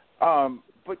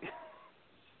 But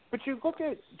you look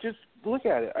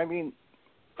at it. I mean,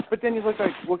 but then you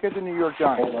look at the New York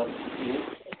Giants. Hold on.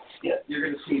 Yeah, you're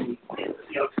going to see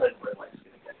the outside where light's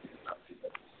going to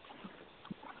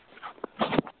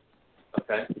get.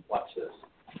 Okay, watch this.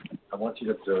 I want you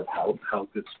to observe how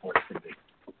good sports can be.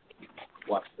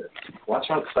 Watch this. Watch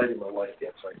how excited my wife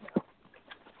gets right now.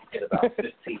 In about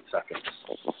 15 seconds.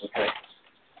 Okay?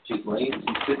 She's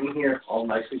sitting here all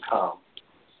nice and calm.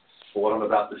 But what I'm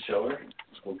about to show her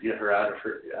will get her out of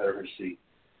her seat.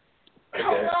 Okay?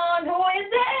 Come on, who is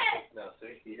it? Now,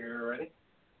 see, you hear her already?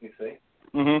 You see?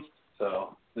 Mm-hmm.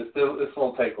 So this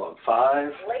won't take long.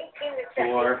 5,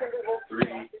 4,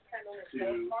 3,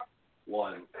 2,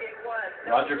 1.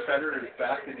 Roger Federer is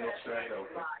back in the Australian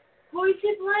Open. Who is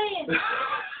he playing?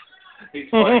 He's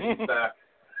playing. He's back.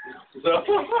 So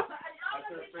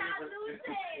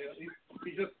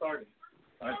he just started.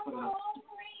 I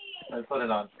put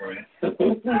it on for you.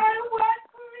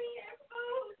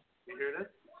 You hear this?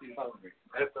 She's hungry.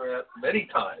 I have to ask many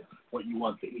times what you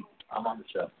want to eat. I'm on the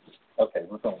show. Okay,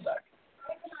 we're going back.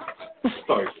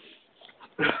 Sorry.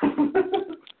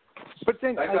 But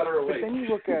then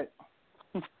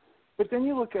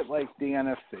you look at like the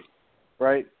NFC,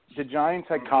 right? The Giants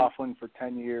had Coughlin for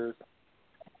 10 years.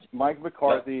 Mike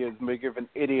McCarthy is big of an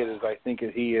idiot as I think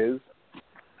he is.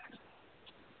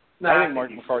 I think Mike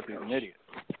McCarthy is an idiot.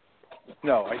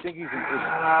 No, I think he's an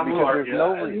idiot because there's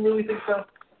no reason. You really think so?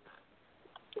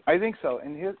 I think so,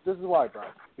 and this is why,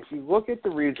 Brian. If you look at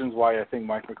the reasons why I think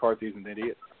Mike McCarthy is an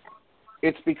idiot,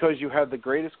 it's because you have the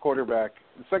second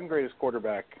greatest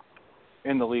quarterback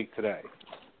in the league today.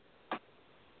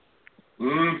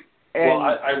 Well,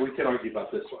 we can argue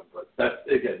about this one, but that's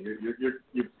again, you're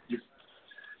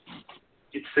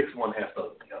it's 6 1/2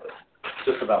 dozen the other.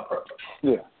 Just about perfect.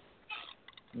 Yeah.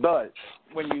 But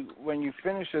when you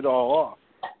finish it all off,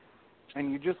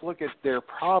 and you just look at their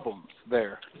problems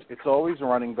there, it's always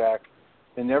running back.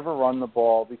 They never run the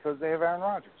ball because they have Aaron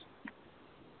Rodgers.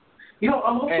 You know,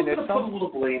 I'm also going to put a little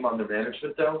blame on the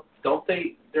management, though. Don't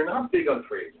they? They're not big on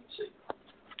free agency.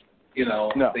 You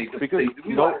know, no, they because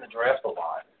do not in the draft a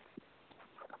lot.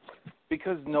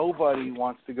 Because nobody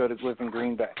wants to go to live in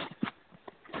Green Bay.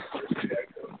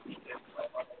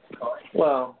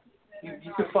 Well,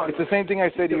 you could find. It's the same thing I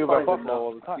say to you about Buffalo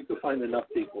all the time. You could find enough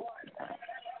people.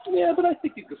 Yeah, but I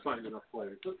think you could find enough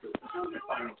players. You have to find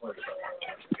the right players.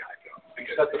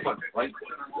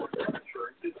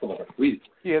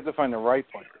 You have to find the right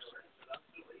players.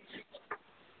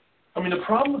 I mean, the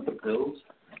problem with the Bills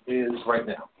is right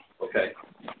now, okay,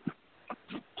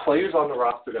 players on the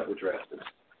roster that were drafted.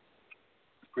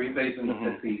 Green Bay's in the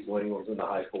 50s, New England's in the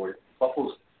high 40s.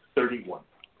 Buffalo's 31.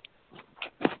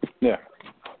 Yeah.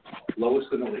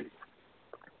 Lowest in the league.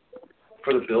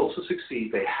 For the Bills to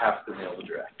succeed, they have to nail the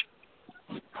draft.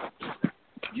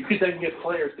 You could then get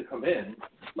players to come in,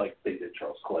 like they did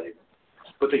Charles Clay,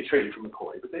 but they traded for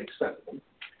McCoy, but they extended them,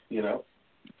 you know?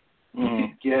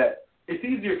 Mm-hmm. It's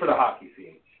easier for the hockey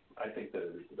team, I think, than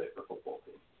it is today for football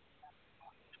team.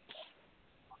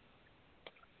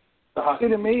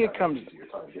 To me, it comes easier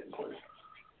time getting players.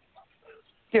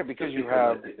 Yeah, because you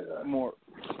have more.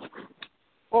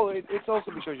 Well, it's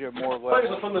also because you have more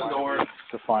levels from the north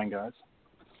to find guys.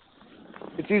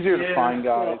 It's easier to find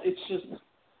guys. Well, it's just,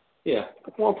 yeah.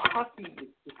 Well, hockey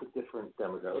is a different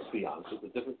demographic. Let's be honest, it's a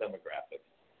different demographic.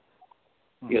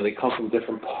 You know, they come from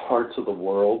different parts of the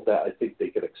world that I think they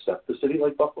could accept a city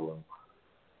like Buffalo.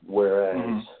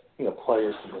 Whereas, you know,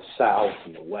 players from the South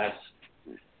and the West,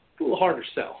 it's a little harder to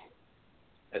sell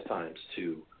at times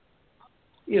to,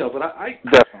 you know, but I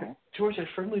George, I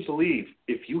firmly believe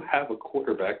if you have a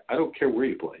quarterback, I don't care where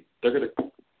you play, they're gonna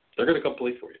come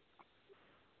play for you.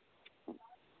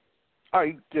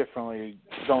 I definitely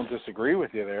don't disagree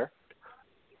with you there.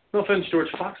 No offense, George.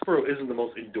 Foxborough isn't the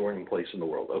most enduring place in the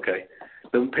world, okay?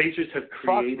 The Patriots have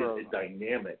created a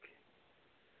dynamic.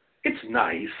 It's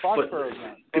nice, but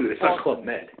dude, it's not Club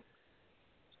Med.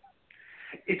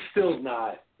 It's still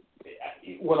not.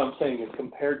 What I'm saying is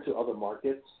compared to other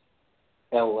markets,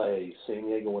 L.A., San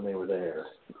Diego when they were there,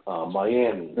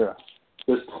 Miami,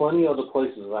 there's plenty of other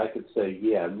places that I could say,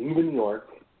 yeah, even New York,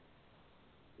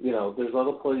 you know, there's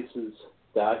other places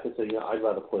that I could say, you know, I'd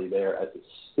rather play there as a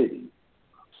city.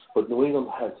 But New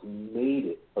England has made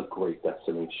it a great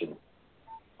destination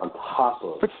on top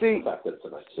of the fact that it's a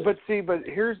nice city. But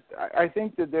here's, I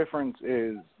think the difference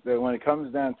is that when it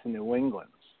comes down to New England,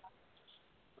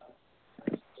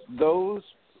 those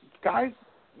guys,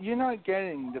 you're not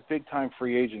getting the big-time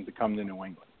free agent to come to New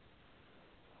England.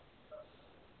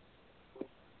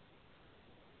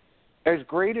 As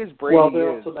great as Brady well,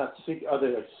 they're is, also not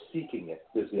seeking it.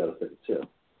 Is the other thing too.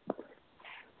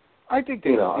 I think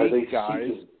they seek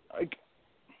guys.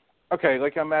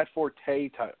 Like a Matt Forte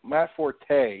type. Matt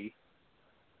Forte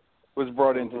was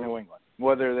brought into New England.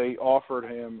 Whether they offered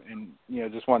him and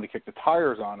just wanted to kick the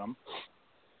tires on him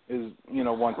is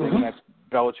one thing. And that's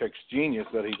Belichick's genius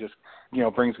that he just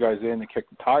brings guys in to kick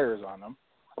the tires on them.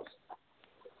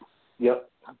 Yep.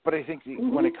 But I think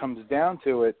when it comes down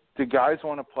to it, the guys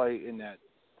want to play in that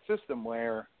system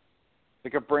where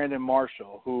like a Brandon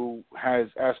Marshall who has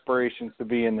aspirations to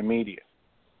be in the media.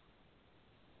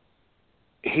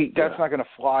 That's not going to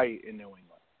fly in New England.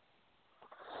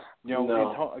 You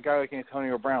know, a guy like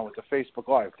Antonio Brown with the Facebook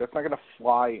Live, that's not going to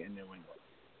fly in New England.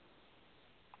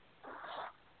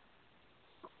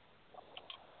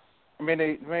 I mean,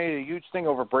 they made a huge thing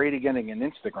over Brady getting an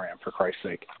Instagram, for Christ's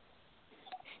sake.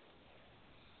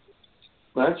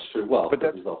 That's true. Well,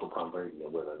 but he's also Tom Brady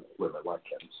and women like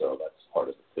him, so that's part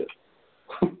of it,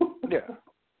 too. Yeah.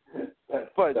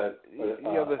 But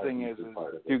the other thing is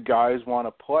do guys want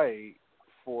to play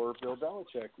for Bill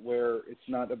Belichick, where it's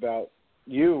not about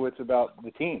you, it's about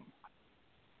the team.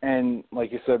 And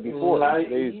like you said before,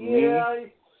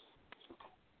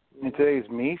 in today's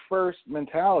me first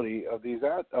mentality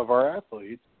of our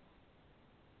athletes,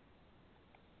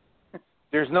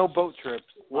 there's no boat trips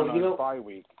on a bye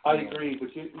week. I agree,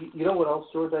 but you know what else,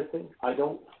 George? I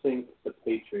don't think the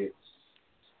Patriots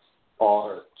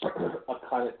are a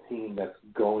kind of team that's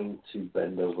going to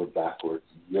bend over backwards.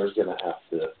 You're going to have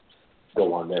to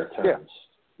go on their terms.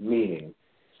 Yeah. Meaning,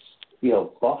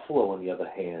 Buffalo, on the other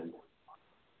hand,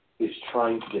 is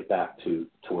trying to get back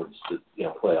towards the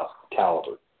playoff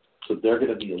caliber. So they're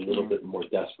going to be a little bit more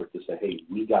desperate to say, hey,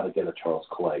 we got to get a Charles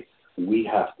Clay. We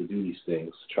have to do these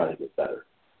things to try to get better.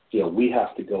 We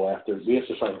have to go after. We have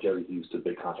to sign Jerry Hughes to a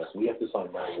big contract. We have to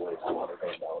sign Larry Williams to a $100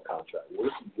 million contract.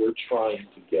 We're trying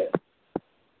to get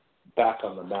back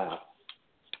on the map,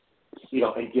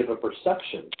 and give a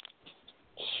perception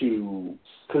to,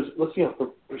 because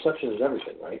perception is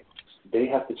everything, right? They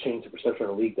have to change the perception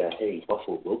of the league that, hey,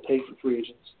 Buffalo will pay for free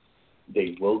agents.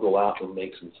 They will go out and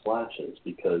make some splashes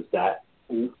because that,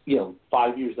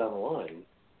 5 years down the line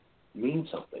means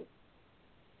something.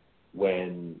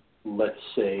 When, let's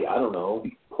say, I don't know,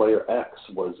 player X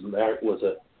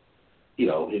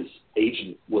his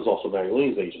agent was also Larry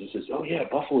Williams' agent. He says, oh, yeah,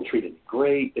 Buffalo treated me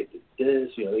great. They did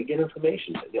this. They get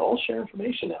information. They all share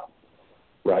information now,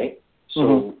 right?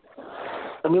 So,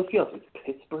 I mean, let's be honest. It's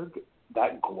Pittsburgh,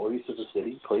 that glorious of a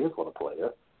city. Players want to play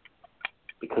there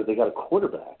because they got a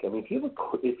quarterback. I mean, if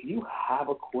you have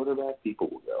a quarterback, people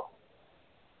will go.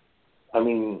 I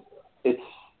mean,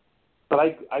 but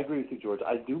I agree with you, George.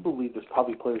 I do believe there's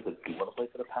probably players that do want to play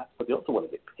for the Pats, but they also want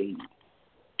to get paid.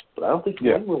 But I don't think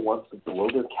anyone wants to blow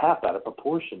their cap out of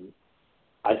proportion.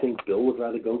 I think Bill would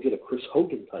rather go get a Chris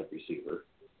Hogan type receiver,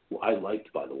 who I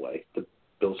liked, by the way. The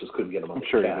Bills just couldn't get him on the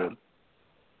cap. I'm sure he did.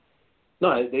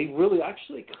 No, they really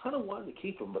actually kind of wanted to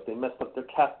keep him, but they messed up. Their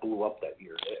cap blew up that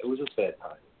year. It was a bad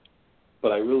time.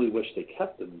 But I really wish they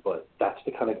kept him. But that's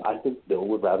the kind of – I think Bill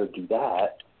would rather do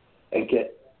that and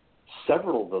get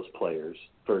several of those players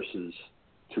versus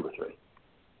 2 or 3.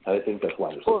 I think that's why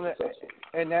they're so successful.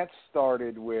 And that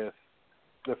started with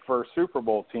the first Super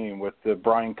Bowl team with the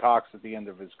Brian Cox at the end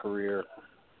of his career,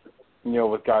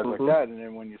 with guys like that. And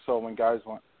then when guys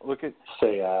want – look at –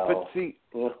 but see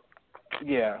 –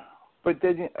 yeah. But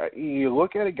then you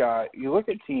look at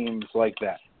teams like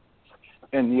that,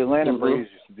 and the Atlanta Braves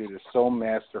used to do this so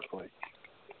masterfully.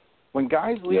 When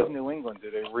guys leave New England, do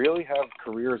they really have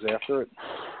careers after it?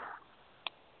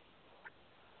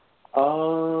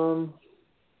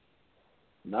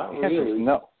 Not really.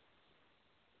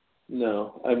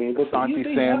 No. I mean, but Santi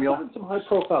Samuel. Have some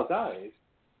high-profile guys.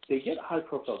 They get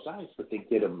high-profile guys, but they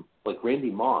get them like Randy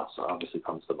Moss. Obviously,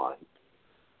 comes to mind.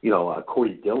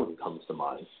 Corey Dillon comes to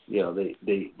mind. They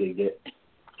get.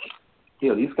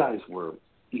 These guys were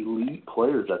elite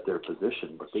players at their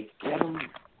position, but they get them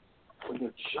when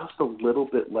they're just a little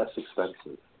bit less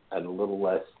expensive and a little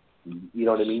less. You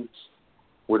know what I mean?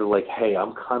 Where they're like, hey,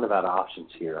 I'm kind of out of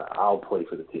options here. I'll play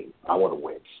for the team. I want to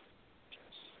win.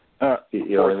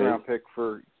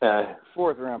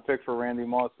 Fourth round pick for Randy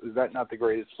Moss. Is that not the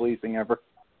greatest fleecing ever?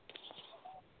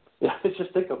 Yeah,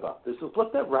 just think about this.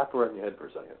 Let that wrap around your head for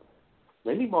a second.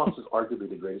 Randy Moss is arguably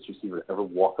the greatest receiver to ever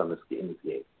walk on this game,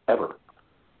 ever.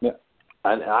 Yeah.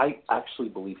 And I actually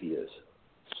believe he is.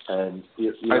 And I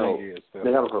think he is too.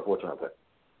 They have him for a 4th round pick.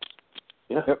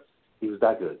 Yeah. Yep. He was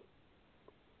that good.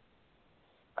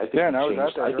 I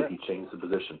think he changed the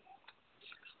position.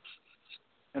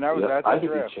 And I was at that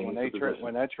draft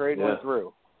when that trade went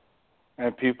through,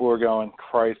 and people were going,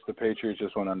 "Christ, the Patriots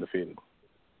just went undefeated."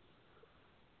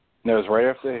 And it was right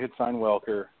after they had signed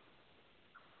Welker,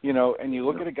 And you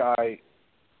look at a guy,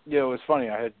 it was funny.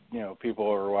 I had people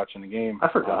over watching the game. I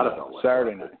forgot about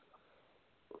Saturday night.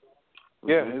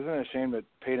 Yeah, isn't it a shame that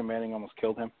Peyton Manning almost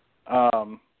killed him?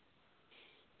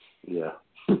 Yeah,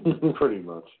 pretty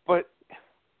much. But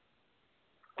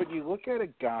you look at a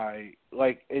guy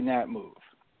like in that move.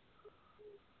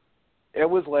 It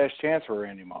was last chance for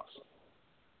Randy Moss.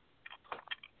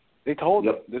 They told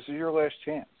him, this is your last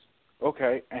chance.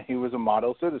 okay, and he was a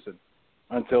model citizen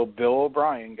until Bill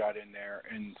O'Brien got in there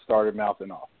and started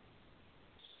mouthing off.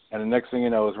 And the next thing you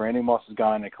know is Randy Moss is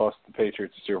gone and it cost the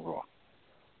Patriots the Super Bowl.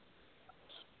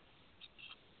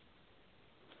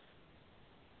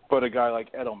 But a guy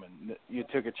like Edelman, you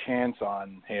took a chance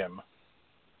on him.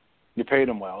 You paid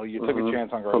him well. You took a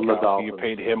chance on Gronkowski. You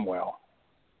paid him well.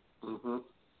 Mm-hmm.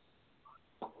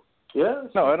 Yeah.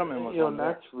 No, Edelman was on there.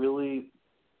 That's really...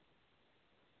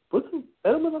 Wasn't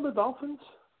Edelman on the Dolphins?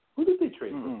 Who did they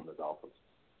trade from the Dolphins?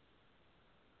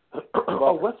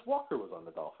 Wes Walker was on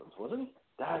the Dolphins, wasn't he?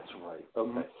 That's right.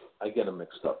 Okay. I get them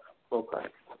mixed up. Okay.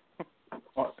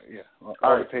 Well, yeah. Well,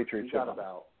 all right, Patriots. We got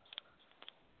about...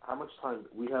 How much time?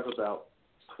 We have about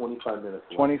 25 minutes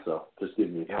left, 20. So just give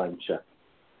me a time check.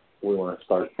 We want to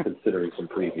start considering some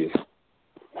previews.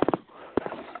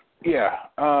 Yeah.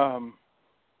 I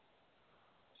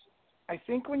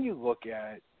think when you look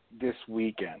at this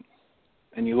weekend,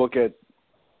 and you look at,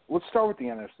 let's start with the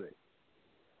NFC.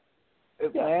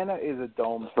 Atlanta is a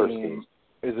dome team.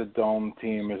 Is a dome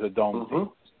team.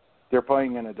 They're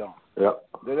playing in a dome. Yep.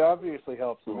 That obviously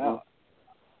helps them out.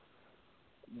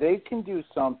 They can do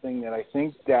something that I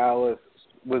think Dallas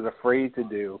was afraid to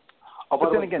do. Oh,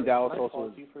 but then again, Dallas also.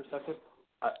 Pause you for a second?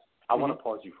 I want to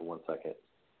pause you for 1 second.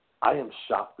 I am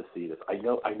shocked to see this. I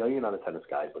know you're not a tennis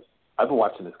guy, but I've been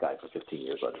watching this guy for 15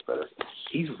 years, Roger Federer.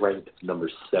 He's ranked number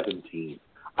 17.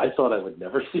 I thought I would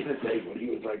never see the day when he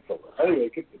was ranked number. Anyway,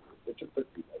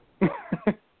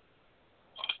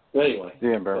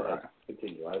 anyway,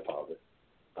 continue. I apologize.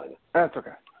 That's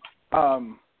okay.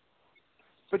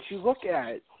 But you look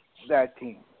at that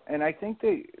team, and I think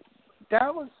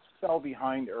Dallas fell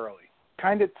behind early.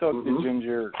 Kind of took the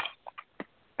ginger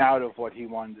out of what he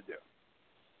wanted to do.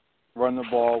 Run the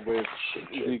ball with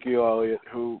Ezekiel Elliott,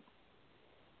 who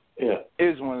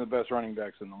is one of the best running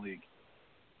backs in the league.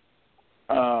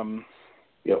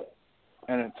 Yep.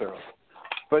 And it's early,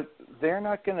 but they're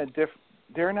not going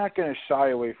to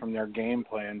shy away from their game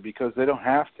plan because they don't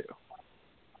have to.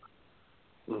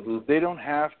 They don't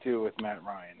have to with Matt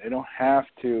Ryan. They don't have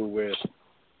to with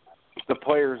the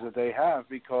players that they have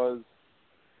because,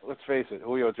 let's face it,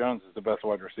 Julio Jones is the best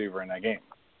wide receiver in that game.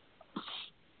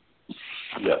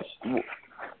 Yes.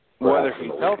 Whether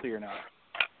he's healthy or not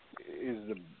is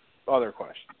the other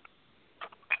question.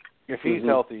 If he's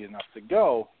healthy enough to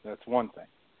go, that's one thing.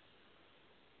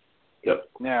 Yep.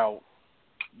 Now,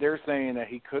 they're saying that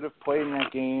he could have played in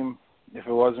that game if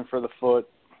it wasn't for the foot.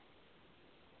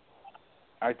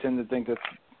 I tend to think that's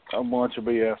a bunch of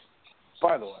BS.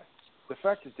 By the way, the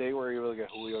fact that they were able to get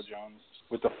Julio Jones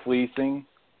with the fleecing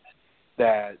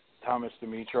that Thomas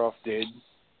Dimitroff did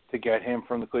to get him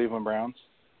from the Cleveland Browns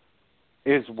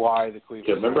is why the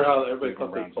Cleveland remember how everybody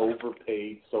thought they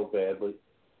overpaid so badly?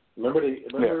 Remember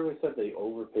everyone said they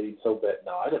overpaid so bad?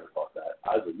 No, I never thought that.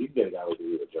 I was like, you can get a guy with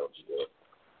Julio Jones to do it.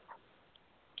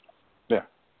 Yeah.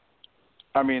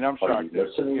 I mean, I'm shocked.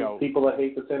 There's so many people that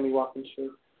hate the Sammy Watkins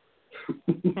shirt.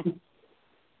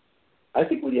 I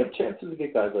think when you have chances to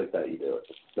get guys like that, you do it.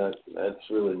 That's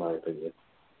really my opinion.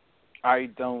 I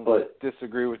don't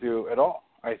disagree with you at all.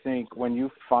 I think when you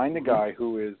find a guy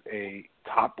who is a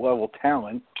top-level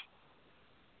talent,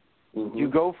 you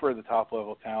go for the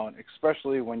top-level talent,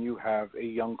 especially when you have a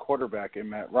young quarterback in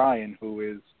Matt Ryan who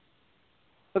is,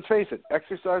 let's face it,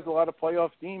 exercised a lot of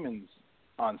playoff demons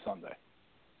on Sunday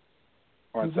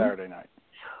or on Saturday night.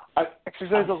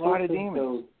 Exercised a lot of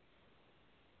demons.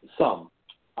 Some.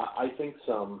 I think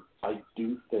some. I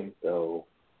do think, though,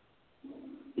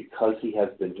 because he has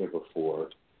been here before,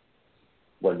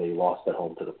 when they lost at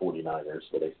home to the 49ers,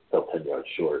 where they fell 10 yards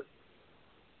short,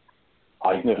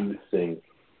 I do think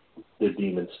the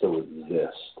demons still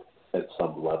exist at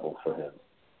some level for him.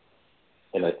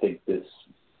 And I think making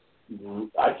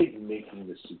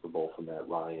the Super Bowl for Matt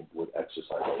Ryan would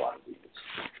exercise a lot of demons.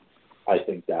 I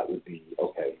think that would be,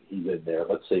 okay, he's in there.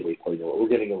 Let's say they play we're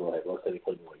getting a right. Let's say they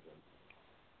play New England.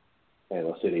 And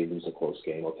let's say they lose a close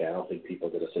game. Okay, I don't think people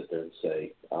are going to sit there and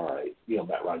say, all right,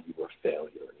 Matt Ryan, you were a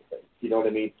failure or anything. You know what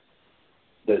I mean?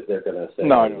 They're going to say,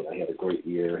 he had a great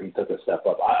year. He took a step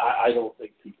up. I don't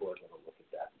think people are going to look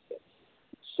at that and say.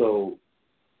 So,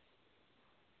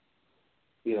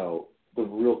 the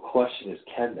real question is,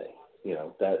 can they?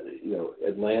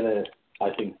 Atlanta, I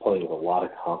think, playing with a lot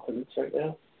of confidence right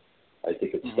now. I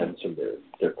think it stems from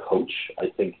their coach.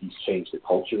 I think he's changed the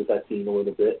culture of that team a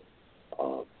little bit,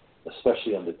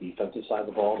 especially on the defensive side of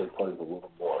the ball. They're playing with a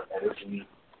little more energy,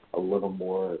 a little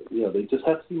more, they just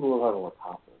have to be a little more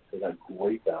confident. They got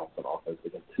great balance on offense. They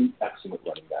got two excellent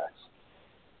running backs.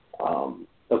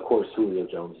 Of course, Julio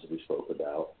Jones, as we spoke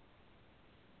about.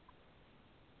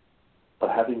 But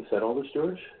having said all this,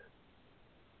 George,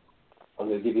 I'm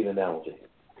going to give you an analogy.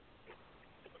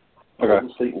 Okay.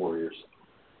 Golden State Warriors,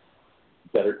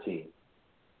 better team,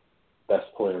 best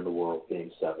player in the world,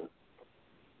 Game 7.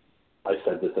 I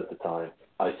said this at the time.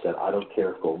 I said, I don't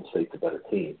care if Golden State's a better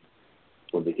team.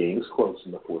 When the game is close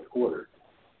in the fourth quarter,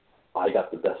 I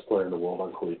got the best player in the world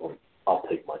on Cleveland. I'll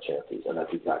take my chances, and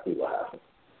that's exactly what happened.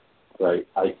 Right?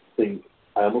 I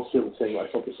almost feel the same. I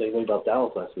felt the same way about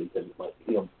Dallas last week. And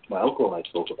my uncle and I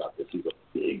spoke about this. He's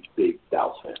a big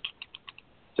Dallas fan.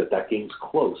 So if that game's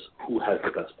close, who has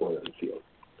the best player in the field?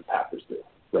 The Packers do,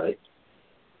 right?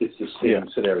 It's the same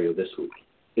scenario this week.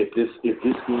 If this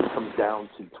game comes down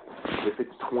to, if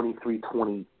it's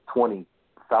 23-20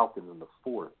 Falcons in the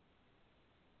fourth,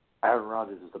 Aaron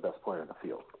Rodgers is the best player in the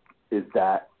field. Is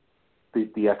that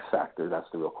the X factor? That's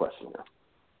the real question here.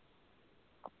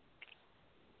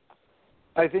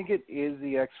 I think it is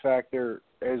the X factor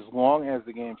as long as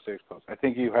the game stays close. I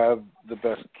think you have the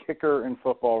best kicker in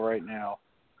football right now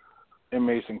in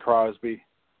Mason Crosby.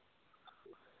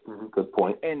 Mm-hmm. Good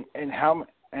point. And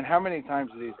how many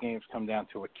times do these games come down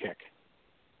to a kick?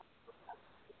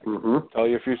 Mm-hmm. Tell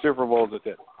you a few Super Bowls it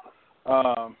did.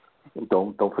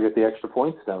 Don't forget the extra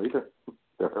points now either.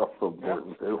 They're also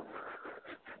important too.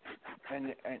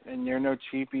 And there are no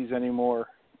cheapies anymore,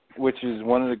 which is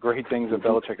one of the great things that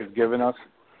Belichick has given us,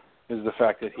 is the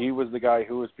fact that he was the guy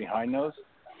who was behind those.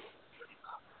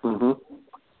 Mm-hmm.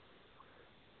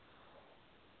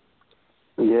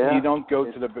 Yeah. You don't go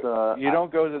to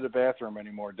the bathroom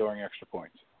anymore during extra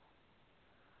points.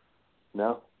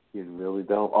 No, you really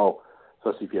don't. Oh,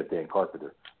 especially if you have Dan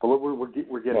Carpenter. But we're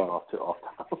getting off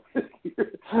topic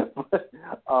here. But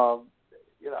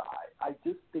I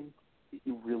just think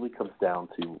it really comes down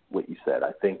to what you said.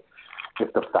 I think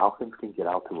if the Falcons can get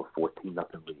out to a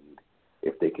 14-0 lead,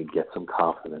 if they can get some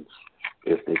confidence,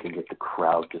 if they can get the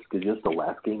crowd, just the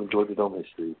last game in Georgia Dome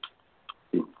history,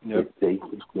 if they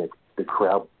can get the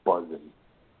crowd buzzing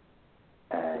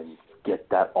and get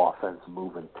that offense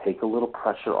moving, take a little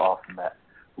pressure off Matt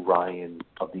Ryan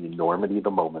of the enormity of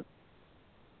the moment,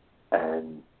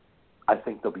 and I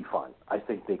think they'll be fine. I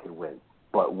think they can win.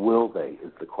 But will they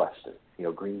is the question.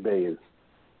 Green Bay is,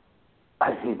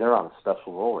 they're on a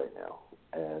special roll right now.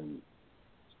 And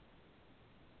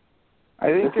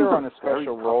I think they're on a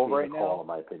special roll right now, in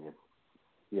my opinion.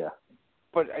 Yeah.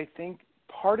 But I think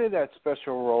part of that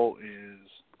special role is,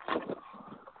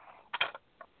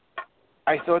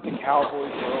 I thought the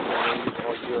Cowboys were overrated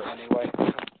all year anyway.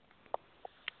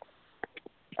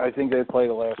 I think they play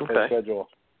the last play schedule.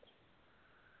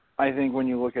 I think when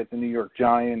you look at the New York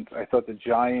Giants, I thought the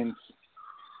Giants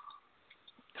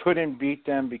couldn't beat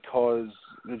them because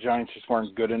the Giants just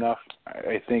weren't good enough.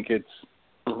 I think it's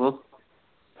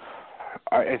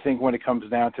I think when it comes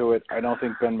down to it, I don't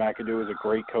think Ben McAdoo is a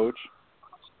great coach.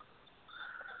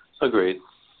 Agreed.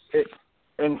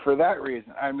 And for that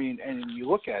reason, and you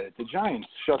look at it, the Giants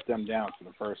shut them down for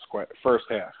the first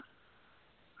half.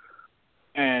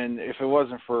 And if it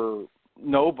wasn't for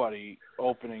nobody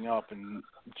opening up and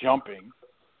jumping,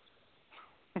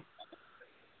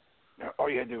 all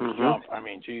you had to do was jump.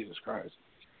 Jesus Christ.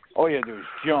 All you had to do is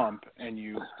jump, and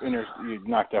you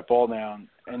knocked that ball down,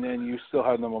 and then you still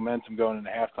had the momentum going into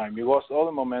halftime. You lost all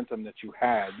the momentum that you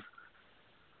had,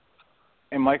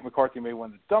 and Mike McCarthy made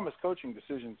one of the dumbest coaching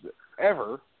decisions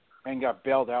ever and got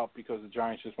bailed out because the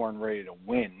Giants just weren't ready to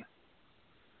win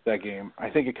that game. I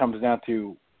think it comes down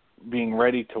to being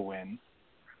ready to win.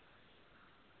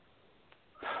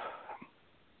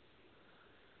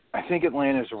 I think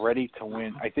Atlanta's ready to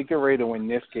win. I think they're ready to win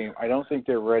this game. I don't think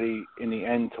they're ready in the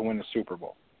end to win the Super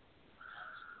Bowl.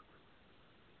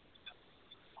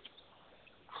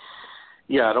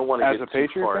 Yeah, I don't want to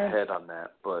get too far ahead on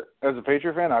that, but as a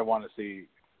Patriot fan, I want to see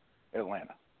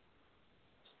Atlanta.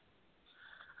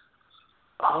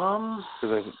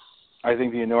 Because I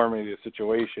think the enormity of the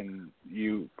situation,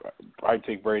 I'd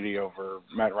take Brady over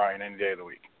Matt Ryan any day of the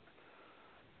week.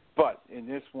 But in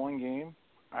this one game,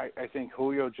 I think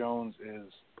Julio Jones is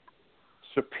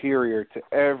superior to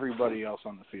everybody else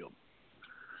on the field.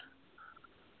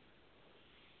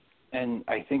 And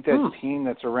I think that team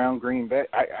that's around Green Bay,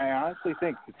 I honestly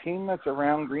think the team that's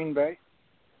around Green Bay,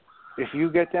 if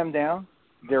you get them down,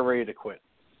 they're ready to quit.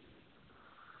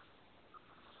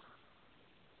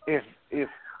 If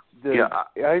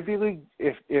Ivy League,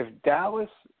 if Dallas,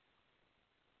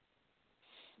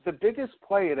 the biggest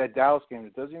play at that Dallas game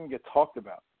that doesn't even get talked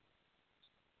about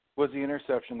was the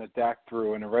interception that Dak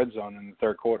threw in the red zone in the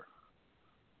third quarter.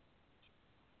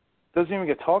 Doesn't even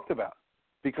get talked about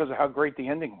because of how great the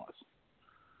ending was.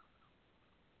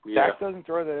 Yeah. Dak doesn't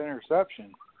throw that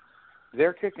interception.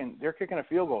 They're kicking a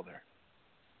field goal there.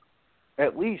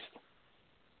 At least.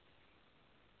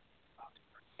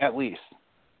 At least.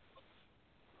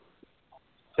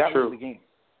 That True. was the game.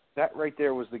 That right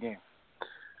there was the game.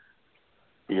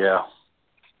 Yeah.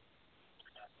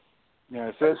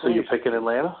 Yeah. So you're picking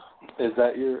Atlanta? Is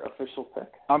that your official pick?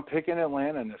 I'm picking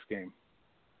Atlanta in this game.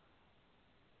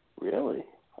 Really?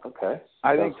 Okay.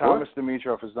 I think Thomas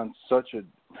Dimitrov has done such a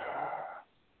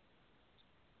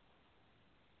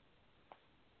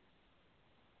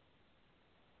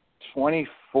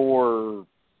 24-17.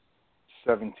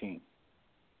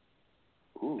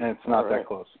 Ooh, and it's not that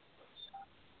close.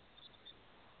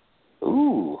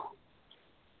 Ooh.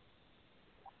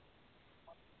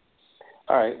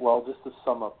 All right, well, just to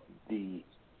sum up the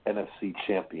NFC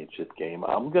Championship game,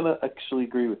 I'm going to actually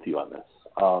agree with you on this.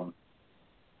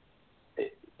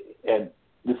 And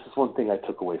this is one thing I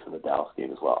took away from the Dallas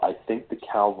game as well. I think the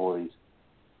Cowboys,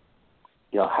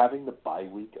 having the bye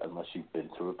week, unless you've been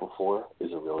through it before,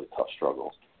 is a really tough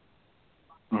struggle.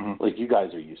 Mm-hmm. Like, you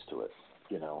guys are used to it,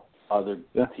 Other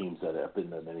teams that have been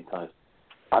there many times.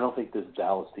 I don't think this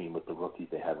Dallas team with the rookies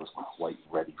they had was quite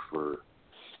ready for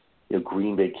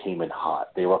Green Bay came in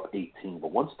hot. They were up 18,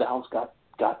 but once Dallas got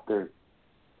their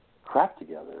crap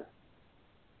together,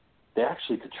 they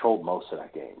actually controlled most of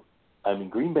that game. I mean,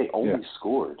 Green Bay only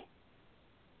scored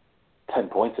 10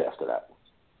 points after that,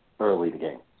 early in the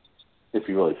game, if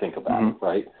you really think about it,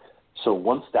 right? So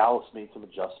once Dallas made some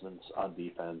adjustments on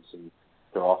defense and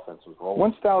their offense was rolling.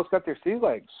 Once Dallas got their sea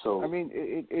legs, so I mean,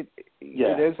 it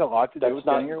is a lot to do with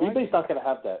getting your Green legs. Bay's not going to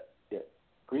have that. Yeah,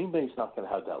 Green Bay's not going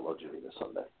to have that luxury this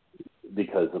Sunday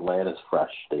because Atlanta's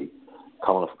fresh. They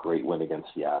coming off a great win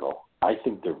against Seattle. I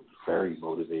think they're very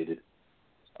motivated,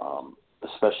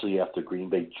 especially after Green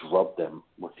Bay drubbed them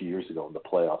a few years ago in the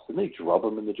playoffs. Didn't they drub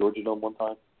them in the Georgia Dome one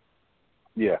time?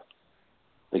 Yeah.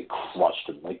 They crushed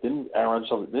them. Like, didn't Aaron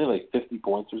something? Didn't like 50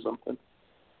 points or something?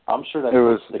 I'm sure that it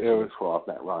was off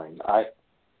Matt Ryan. It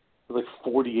was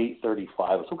like 48-35. It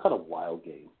was some kind of wild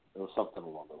game. It was something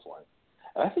along those lines.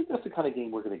 And I think that's the kind of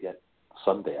game we're going to get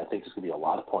Sunday. I think there's going to be a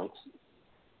lot of points.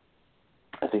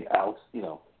 I think Alex, I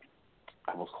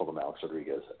almost called him Alex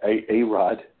Rodriguez.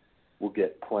 A-Rod will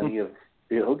get plenty of –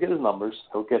 he'll get his numbers.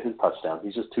 He'll get his touchdown.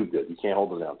 He's just too good. You can't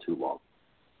hold him down too long.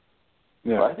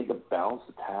 Yeah. But I think a balanced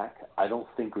attack, I don't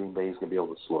think Green Bay is going to be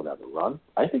able to slow down the run.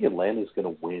 I think Atlanta is going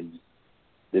to win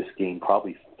this game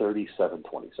probably 37-27,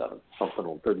 something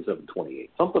on 37-28,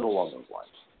 something along those lines.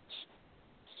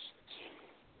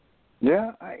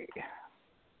 Yeah, I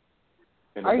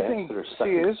think their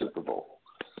second Super Bowl.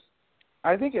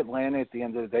 I think Atlanta at the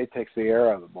end of the day takes the air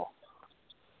out of the ball,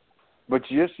 but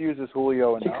just uses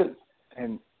Julio enough.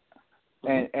 And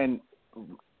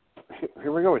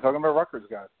here we go. We're talking about Rutgers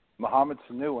guys. Mohamed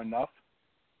Sanu enough.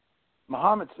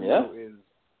 Mohamed Sanu is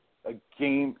a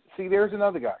game. See, there's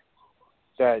another guy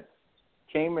that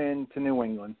came into New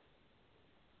England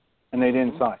and they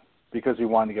didn't sign because he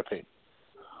wanted to get paid.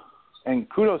 And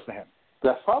kudos to him.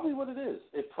 That's probably what it is.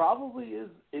 It probably is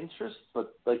interest,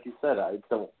 but like you said, I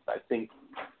think,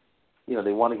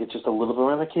 they want to get just a little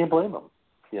bit, and I can't blame them.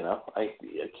 I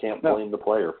can't blame the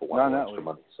player for wanting extra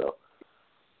money. So,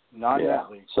 not in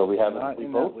that league. So we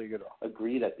both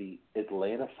agreed that the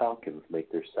Atlanta Falcons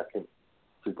make their second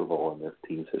Super Bowl in their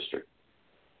team's history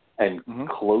and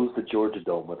close the Georgia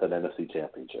Dome with an NFC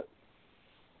championship.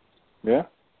 Yeah.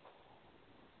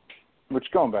 Which,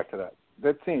 going back to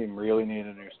that team really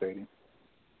needed a new stadium.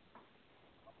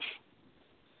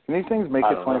 Can these things make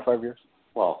it 25 years?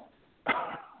 Well,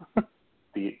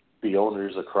 the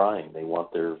owners are crying. They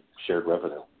want their shared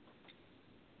revenue.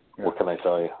 Yeah. What can I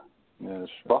tell you? Yeah,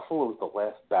 Buffalo is the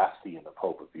last bastion of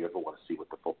hope if you ever want to see what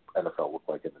the NFL looked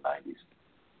like in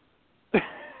the 90s.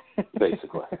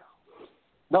 Basically.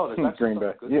 No, there's actually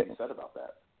something good to be said about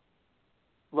that.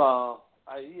 Well,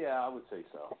 I would say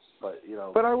so. But,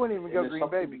 But I wouldn't even go Green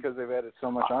Bay because they've added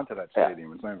so much onto that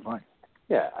stadium. It's not even fine.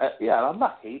 Yeah, I'm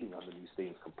not hating on the new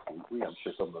stadiums completely. I'm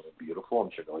sure some of them are beautiful.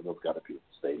 I'm sure New England's got a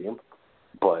beautiful stadium.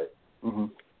 But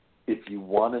if you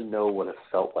want to know what it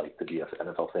felt like to be an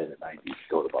NFL fan in the 90s,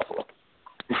 go to Buffalo.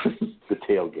 The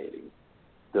tailgating,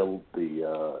 the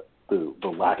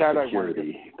lack of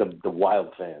security, the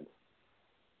wild fans.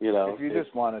 If you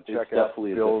just want to check out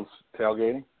Bill's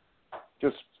tailgating,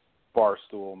 just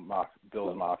Barstool,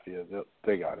 Bill's Mafia,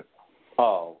 they got it.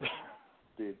 Oh,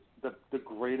 dude. The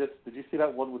greatest. Did you see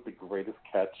that one with the greatest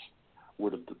catch,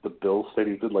 where the Bills said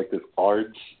he did like this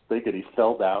arch thing and he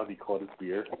fell down and he caught his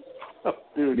beer?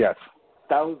 Dude, yes,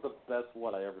 that was the best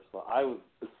one I ever saw.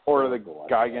 Or the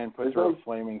guy getting put through a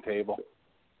flaming table.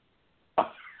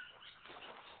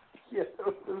 Yeah,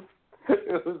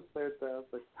 it was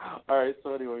fantastic. All right,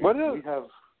 so anyway, what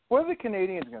are the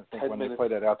Canadians going to think when they play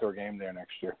that outdoor game there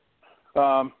next year?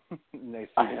 They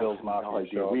see Bill's Mafia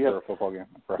show up for a football game.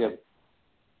 Right.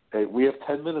 Hey, we have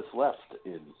 10 minutes left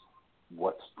in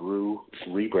What's Brew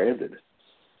rebranded.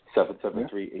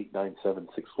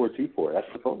 773-897-6424. That's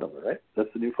the phone number, right? That's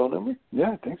the new phone number?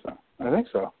 Yeah, I think so. I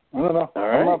don't know. All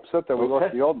right. I'm upset that we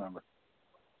lost the old number.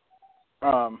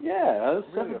 That's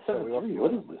 773.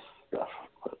 What is this stuff?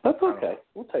 That's okay.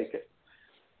 We'll take it.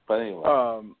 But anyway.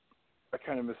 I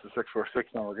kind of missed the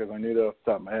 646 number because I knew that off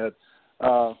the top of my head,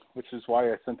 which is why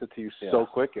I sent it to you so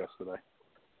quick yesterday.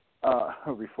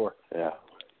 Before. Yeah.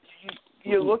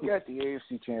 You look at the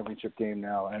AFC Championship game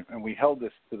now, and we held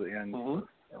this to the end for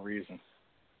a reason.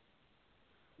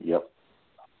 Yep.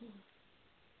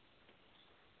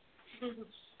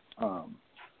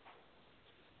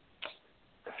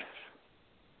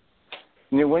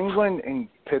 New England and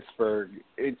Pittsburgh,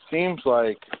 it seems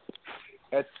like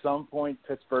at some point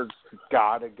Pittsburgh's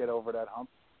got to get over that hump.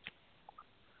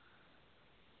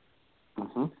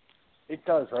 It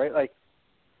does, right? Like,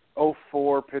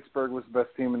 2004, Pittsburgh was the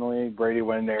best team in the league. Brady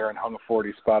went in there and hung a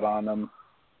 40 spot on them.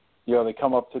 You know, they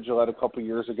come up to Gillette a couple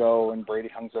years ago, and Brady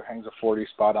hangs a 40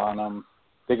 spot on them.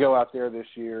 They go out there this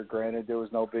year. Granted, there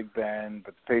was no Big Ben,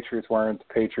 but the Patriots weren't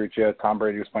the Patriots yet. Tom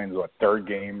Brady was playing his, third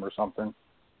game or something.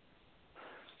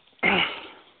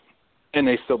 And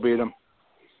they still beat him.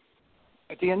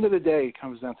 At the end of the day, it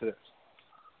comes down to this.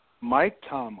 Mike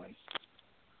Tomlin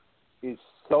is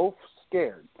so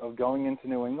scared of going into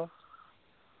New England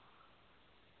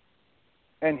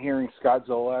and hearing Scott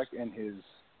Zolak and his,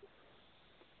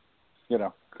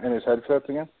 and his headsets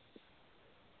again,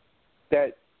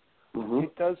 that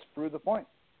it does prove the point.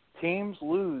 Teams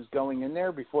lose going in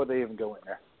there before they even go in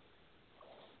there.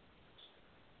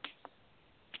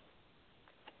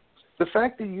 The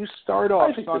fact that you start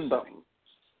off Sunday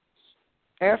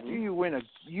after you win a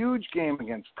huge game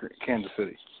against Kansas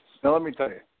City. Now, let me tell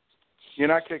you, you're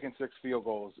not kicking 6 field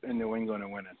goals in New England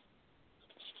and winning.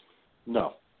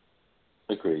 No.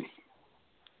 Agreed.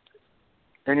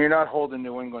 And you're not holding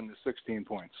New England to 16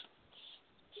 points.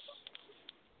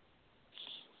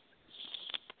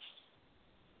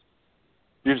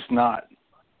 You're just not.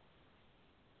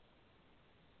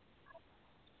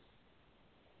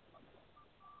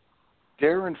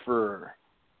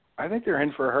 I think they're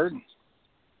in for a hurting.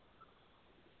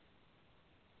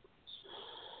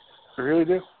 I really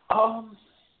do.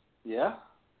 Yeah.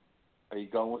 Are you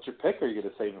going with your pick, or are you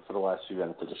going to save it for the last few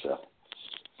minutes of the show?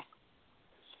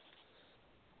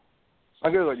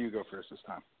 I'm going to let you go first this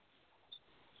time.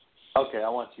 Okay, I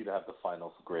want you to have the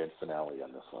final grand finale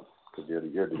on this one, because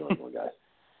you're the New England guy.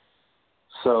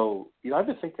 So, I've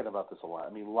been thinking about this a lot.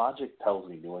 I mean, logic tells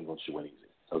me New England should win easy,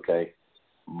 okay?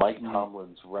 Mike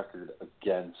Tomlin's record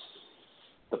against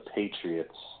the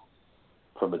Patriots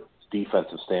from a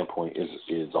defensive standpoint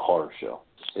is a horror show.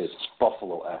 It's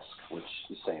Buffalo-esque, which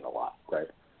is saying a lot, right?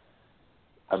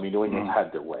 I mean, New England's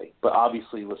had their way. But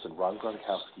obviously, listen, Ron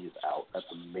Gronkowski is out. That's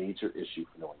a major issue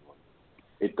for New England.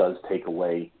 It does take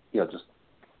away, just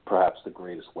perhaps the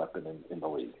greatest weapon in the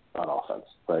league on offense,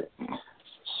 right?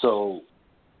 So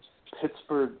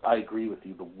Pittsburgh, I agree with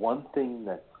you. The one thing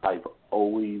that I've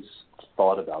always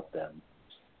thought about them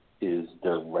is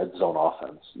their red zone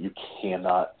offense. You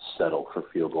cannot settle for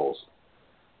field goals.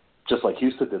 Just like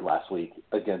Houston did last week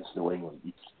against New England.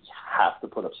 You have to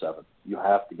put up 7. You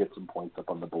have to get some points up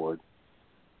on the board.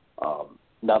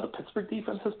 Now, the Pittsburgh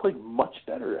defense has played much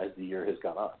better as the year has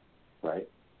gone on, right?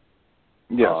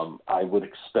 Yes. I would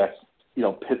expect,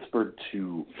 Pittsburgh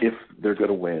to, if they're going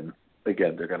to win,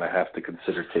 again, they're going to have to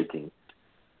consider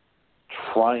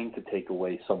trying to take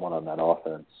away someone on that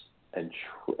offense, and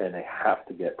they have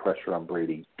to get pressure on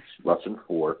Brady, rushing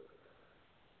 4,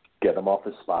 get him off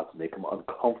his spots, make him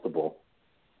uncomfortable,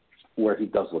 where he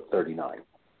does look 39.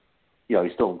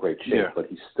 He's still in great shape, but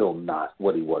he's still not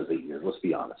what he was 8 years. Let's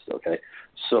be honest, okay?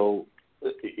 So,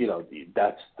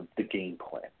 that's the game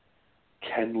plan.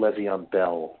 Can Le'Veon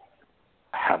Bell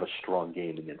have a strong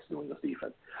game against New England's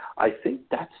defense? I think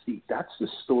that's the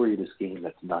story of this game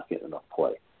that's not getting enough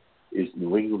play, is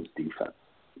New England's defense.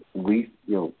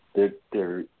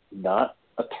 They're not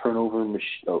a turnover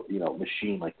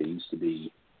machine like they used to be.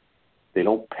 They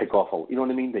don't pick off you know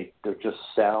what I mean? They're just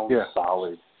sound,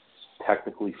 solid,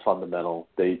 technically fundamental.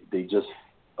 They just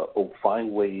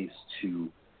find ways to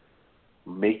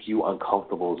make you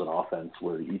uncomfortable as an offense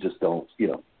where you just don't,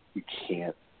 you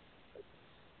can't.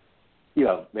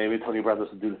 Maybe Tony Brown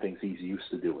doesn't do the things he's used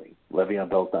to doing. Le'Veon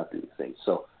Bell's not doing things.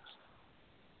 So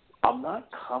I'm not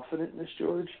confident in this,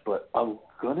 George, but I'm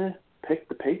going to pick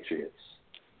the Patriots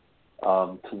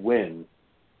to win.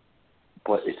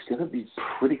 But it's going to be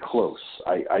pretty close.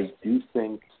 I do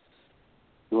think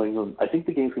New England. I think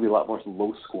the game's going to be a lot more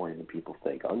low scoring than people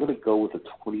think. I'm going to go with a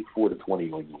 24-20 New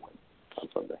England win on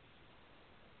Sunday.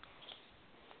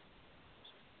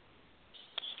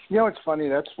 You know, it's funny.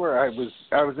 That's where I was.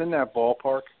 I was in that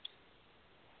ballpark.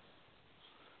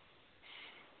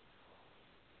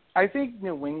 I think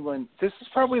New England. This is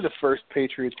probably the first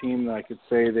Patriot team that I could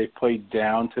say they played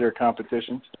down to their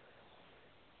competition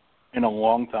in a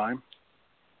long time.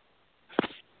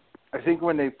 I think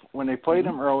when they played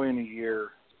them early in the year,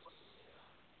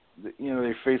 you know,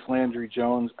 they faced Landry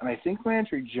Jones, and I think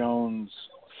Landry Jones,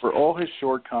 for all his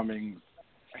shortcomings,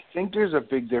 I think there's a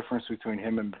big difference between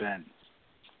him and Ben.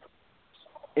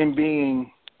 In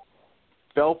being,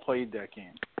 Bell played that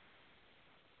game,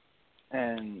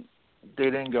 and they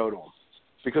didn't go to him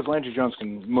because Landry Jones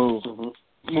can move,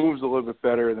 moves a little bit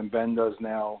better than Ben does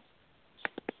now.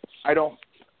 I don't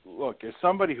look as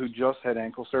somebody who just had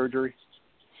ankle surgery.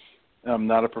 I'm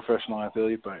not a professional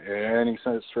athlete, but any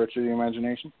stretch of the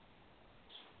imagination.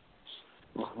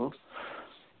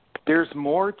 There's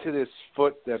more to this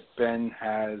foot that Ben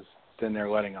has than they're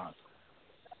letting on.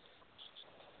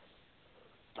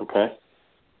 Okay.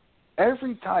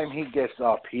 Every time he gets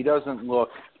up, he doesn't look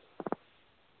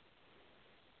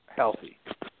healthy.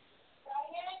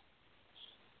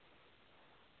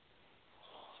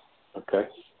 Okay.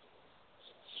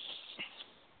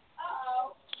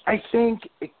 I think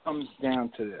it comes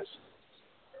down to this.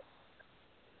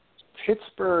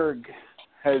 Pittsburgh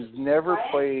has never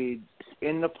played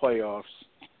in the playoffs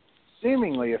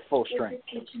seemingly at full strength.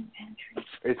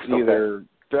 It's either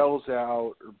Bell's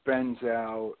out or Ben's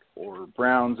out or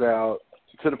Brown's out,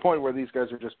 to the point where these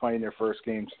guys are just playing their first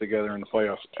games together in the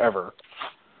playoffs ever.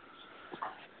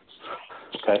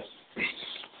 Okay.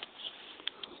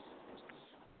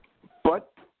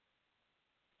 But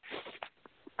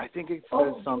I think it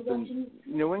says something.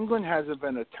 New England hasn't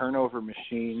been a turnover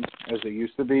machine as they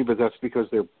used to be, but that's because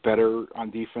they're better on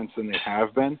defense than they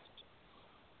have been.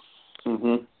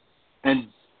 And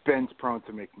Ben's prone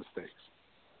to make mistakes.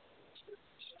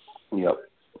 Yep.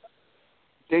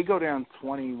 They go down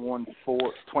 21-4,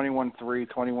 21-3,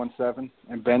 21-7,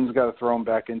 and Ben's got to throw them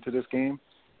back into this game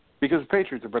because the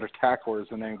Patriots are better tacklers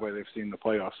than anybody they've seen in the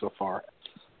playoffs so far.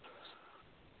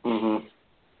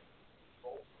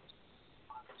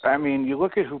 I mean, you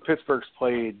look at who Pittsburgh's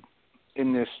played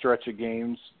in this stretch of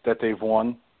games that they've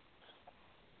won.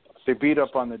 They beat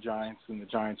up on the Giants, and the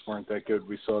Giants weren't that good.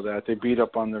 We saw that. They beat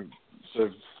up on the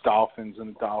Dolphins,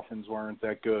 and the Dolphins weren't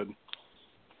that good.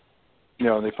 You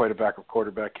know, they played a backup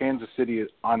quarterback. Kansas City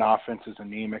on offense is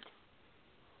anemic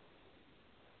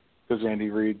because Andy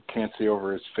Reid can't see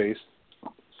over his face.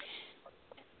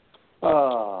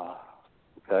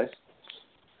 Okay.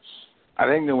 I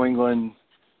think New England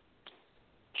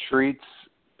treats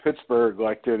Pittsburgh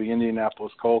like they're the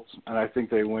Indianapolis Colts, and I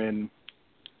think they win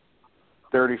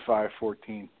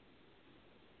 35-14.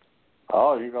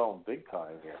 Oh, you're going big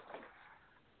time here.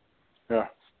 Yeah.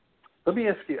 Let me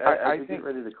ask you. I think, get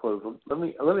ready to close. Let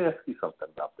me ask you something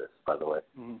about this. By the way,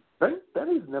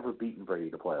 Benny's never beaten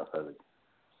Brady to playoffs, has he?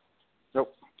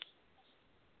 Nope.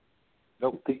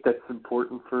 I think that's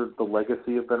important for the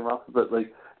legacy of Ben Roethlisberger. But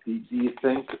like, do you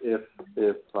think if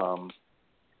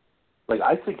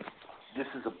I think this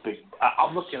is a big.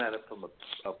 I'm looking at it from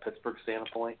a Pittsburgh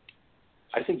standpoint.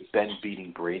 I think Ben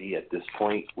beating Brady at this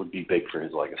point would be big for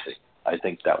his legacy. I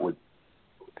think that would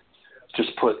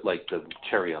just put like the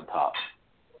cherry on top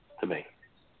to me.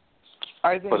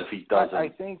 I think, but if he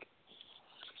doesn't,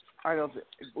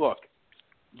 look,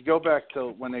 you go back to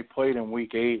when they played in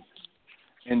Week 8,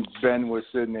 and Ben was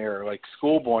sitting there like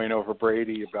schoolboying over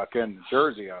Brady about getting the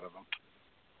jersey out of him.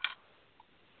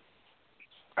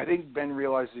 I think Ben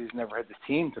realizes he's never had the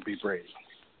team to beat Brady,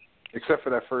 except for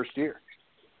that first year.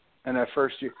 And that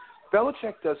first year,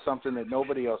 Belichick does something that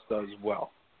nobody else does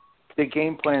well. The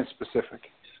game plan specific.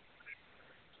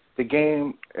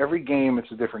 Every game,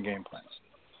 it's a different game plan.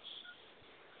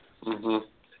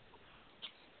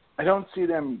 I don't see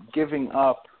them giving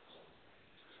up.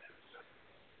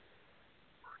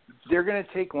 They're going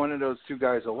to take one of those two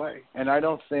guys away. And I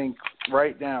don't think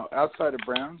right now, outside of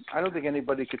Brown, I don't think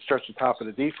anybody could stretch the top of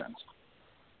the defense.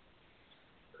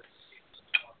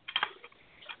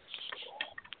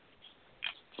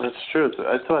 That's true.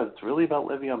 It's really about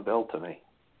Le'Veon Bell to me.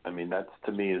 I mean, that's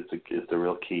to me is the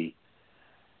real key.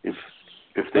 If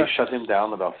they shut him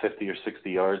down about 50 or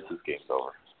 60 yards, his game's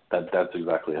over. That's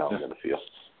exactly how I'm going to feel.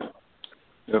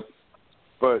 Yep.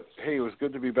 But hey, it was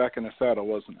good to be back in the saddle,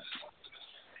 wasn't it?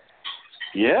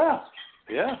 Yeah.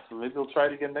 So maybe we'll try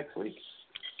it again next week.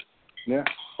 Yeah.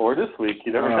 Or this week.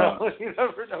 You never know. You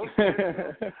never know.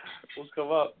 We'll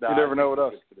come up. You never know with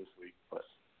us for this week, but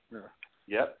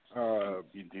Yep.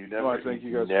 You do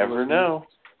never know.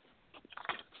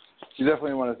 You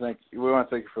definitely want to thank. We want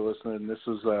to thank you for listening. This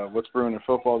was What's Brewing in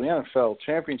Football, the NFL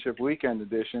Championship Weekend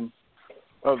edition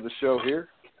of the show here.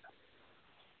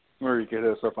 Or you can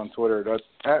hit us up on Twitter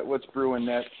at What's Brewing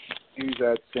Net. He's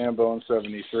at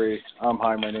Sambone73. I'm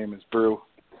hi. My name is Brew.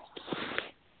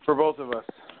 For both of us.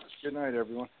 Good night,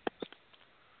 everyone.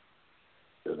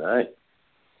 Good night.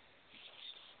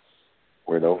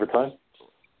 We're in overtime?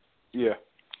 Yeah.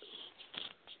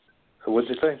 So what'd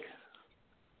you think?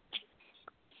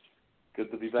 Good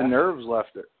to be back? The nerves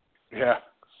left it. Yeah.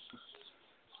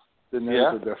 The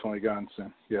nerves are definitely gone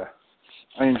soon. Yeah.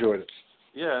 I enjoyed it.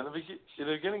 Yeah, in the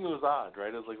beginning it was odd,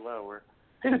 right? I was like, wow,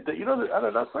 I don't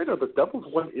know, the Devils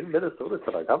won in Minnesota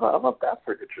tonight. How about that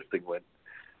for an interesting win?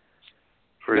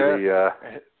 For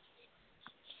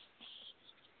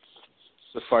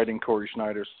the Fighting Corey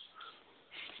Schneiders.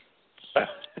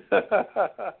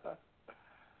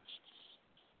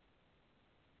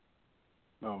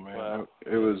 Oh man, wow.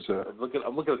 It was. I'm looking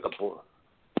at the board.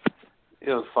 It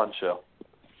was a fun show.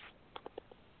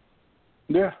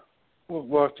 Yeah,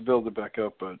 we'll have to build it back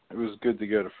up, but it was good to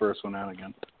get a first one out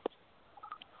again.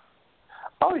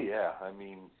 Oh yeah, I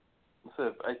mean,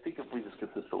 so I think if we just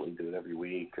consistently do it every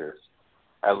week, or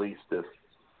at least if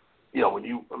when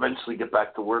you eventually get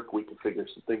back to work, we can figure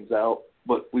some things out.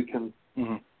 But we can.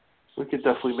 Mm-hmm. We could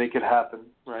definitely make it happen,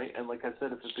 right? And like I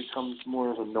said, if it becomes more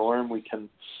of a norm, we can,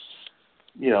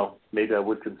 maybe I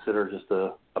would consider just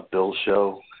a Bill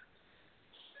show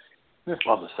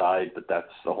on the side, but that's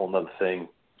a whole nother thing.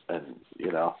 And,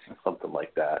 something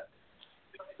like that.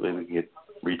 Maybe we can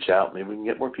reach out. Maybe we can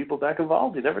get more people back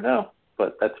involved. You never know.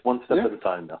 But that's one step at a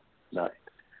time, though.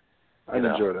 I'd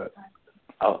enjoy that.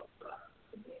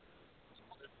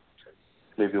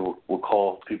 Maybe we'll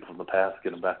call people from the past,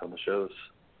 get them back on the shows.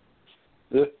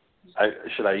 Yeah.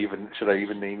 Should I even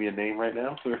name you a name right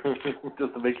now,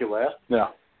 just to make you laugh?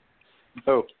 No.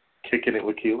 Oh. Kicking it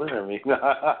with Keelan? I mean,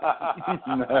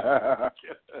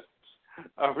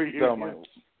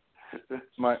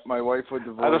 my wife would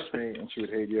divorce me, and she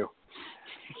would hate you.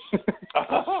 No,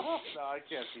 I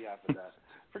can't be after that.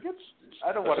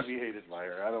 I don't want to be hated by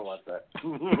her. I don't want that.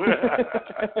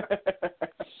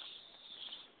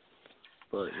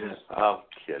 But yeah, I'm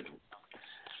kidding.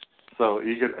 So are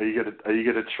you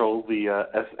gonna troll the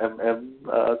SMM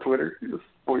Twitter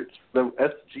sports, the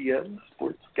SGM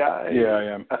sports guy? Yeah, I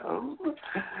am.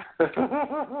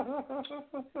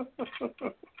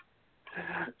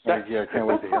 I can't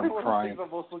wait to hear him crying. I'm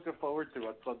most looking forward to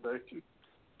on Sunday.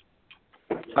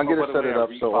 I'm gonna set it up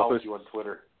I so refollowed you on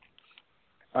Twitter.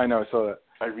 I know, I saw that.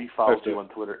 I refollowed you on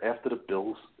Twitter after the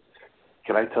Bills.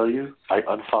 Can I tell you, I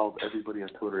unfollowed everybody on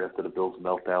Twitter after the Bills'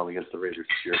 meltdown against the Raiders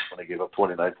this year when they gave up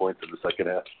 29 points in the second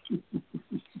half.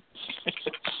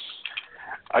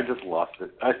 I just lost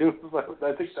it. I think that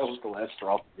was the last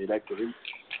straw for me that game.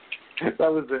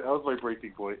 That was it. That was my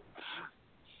breaking point.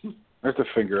 I have to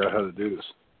figure out how to do this.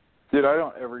 Dude, I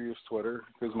don't ever use Twitter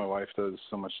because my wife does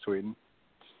so much tweeting.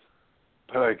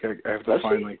 But I have to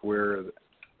find where.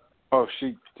 Oh,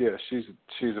 she's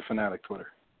a fanatic Twitter.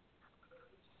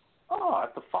 Oh, I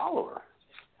have to follow her.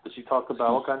 Does she talk about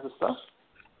all kinds of stuff?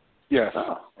 Yes.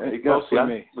 Oh, there you go. Mostly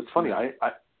me. It's funny.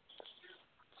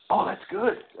 Oh, that's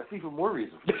good. That's even more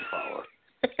reason for me to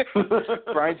follow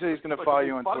her. Brian said he's going to follow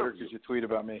you on Twitter because you tweet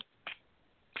about me.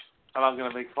 And I'm going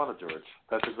to make fun of George.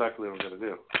 That's exactly what I'm going to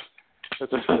do.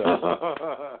 That's what she does.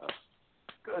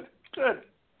 Good.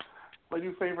 My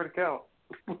new favorite account.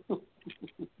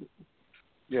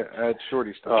 Yeah, add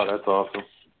Shorty stuff. Oh, that's awesome.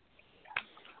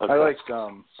 Okay. I like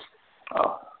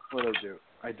what did I do?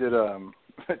 I did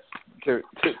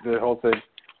the whole thing.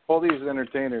 All these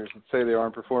entertainers that say they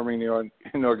aren't performing the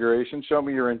inauguration, show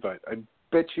me your invite. I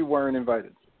bet you weren't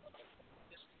invited.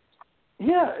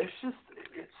 Yeah, it's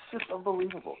just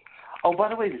unbelievable. Oh, by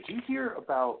the way, did you hear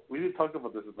about? We didn't talk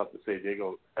about this about the San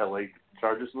Diego LA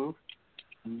Chargers move.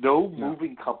 No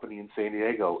moving company in San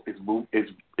Diego is going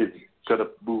to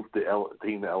move the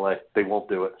team to LA. They won't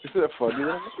do it. Isn't that funny?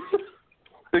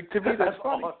 To me, that's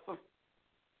funny. Awesome.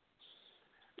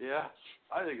 Yeah,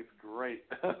 I think it's great.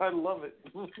 I love it.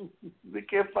 They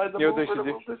can't find the mover to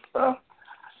move this stuff.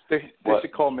 They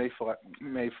should call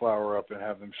Mayflower up and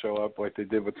have them show up like they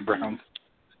did with the Browns.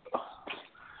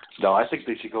 No, I think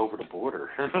they should go over the border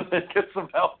and get some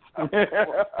help.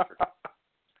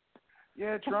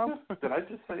 Yeah, Trump. Did I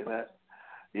just say that?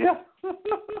 Yeah.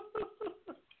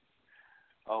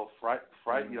 Oh, Friday.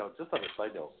 Just on a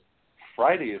side note,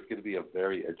 Friday is going to be a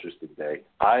very interesting day.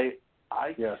 I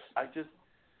just,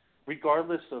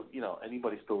 regardless of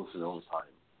anybody still listening all the time,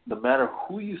 no matter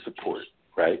who you support,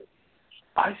 right?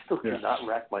 I still cannot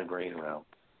rack my brain around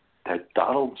that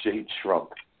Donald J. Trump,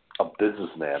 a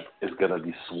businessman, is going to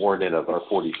be sworn in as our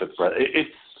 45th president. It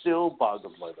still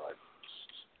boggles my mind.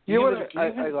 You know what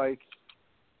I like?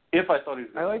 If I thought he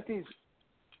was I like these.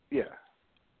 Yeah.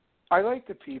 I like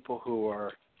the people who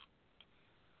are,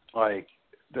 like,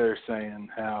 they're saying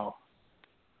how,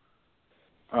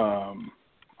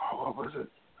 what was it?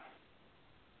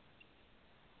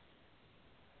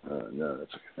 No,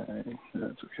 that's okay.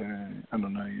 That's okay. I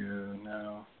don't know you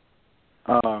now.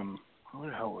 Who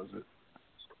the hell was it?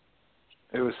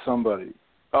 It was somebody.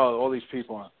 Oh, all these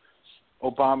people.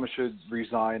 Obama should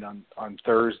resign on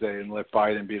Thursday and let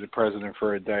Biden be the president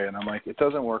for a day. And I'm like, it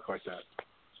doesn't work like that.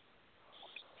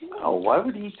 No, why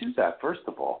would he do that? First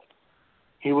of all,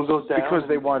 he will go down because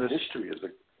they want history as a.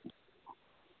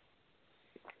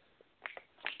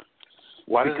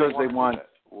 Why because they want.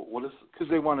 What is? Because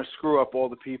they want to screw up all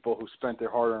the people who spent their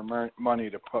hard-earned money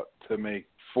to make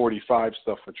 45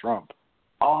 stuff for Trump.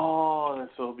 Oh,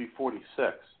 so it'll be 46.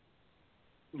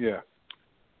 Yeah.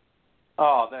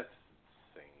 Oh, that's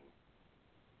insane.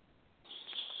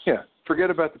 Yeah, forget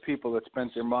about the people that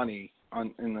spent their money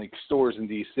in like stores in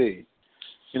D.C.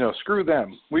 You know, screw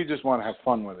them. We just want to have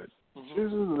fun with it. Mm-hmm.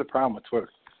 This is the problem with Twitter.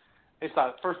 It's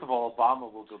not. First of all, Obama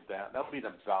will go down. That'll be an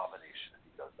abomination if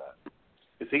he does that.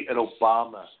 It's an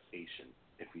Obama-ation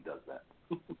if he does that.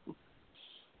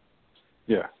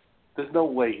 Yeah. There's no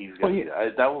way he's going to do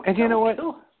that. That will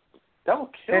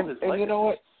kill his legacy. And you know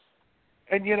what?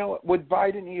 And you know what? Would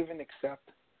Biden even accept?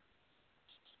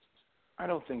 I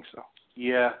don't think so.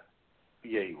 Yeah.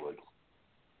 Yeah, he would.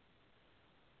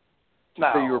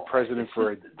 No. So you were president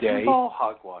for a day? It's all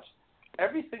hogwash.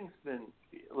 Everything's been...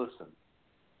 Listen,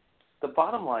 the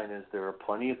bottom line is there are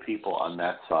plenty of people on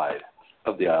that side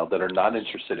of the aisle that are not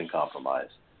interested in compromise.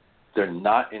 They're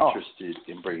not interested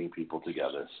in bringing people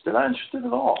together. They're not interested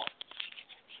at all.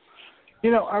 You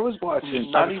know, I was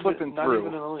watching... I was flipping through. Not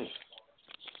even in the least.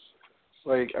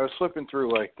 Like, I was flipping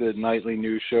through, like, the nightly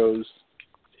news shows,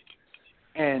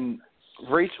 and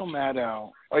Rachel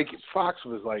Maddow, like, Fox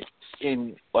was,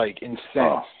 incensed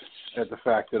at the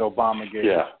fact that Obama gave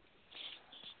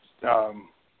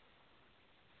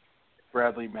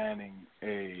Bradley Manning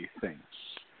a thing.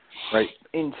 Right?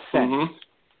 Incensed. Mm-hmm.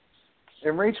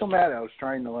 And Rachel Maddow is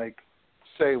trying to,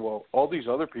 say, well, all these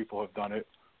other people have done it.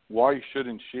 Why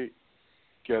shouldn't she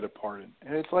get a pardon?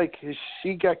 And it's like,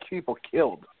 she got people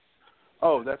killed.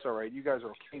 Oh, that's all right. You guys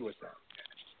are okay with that.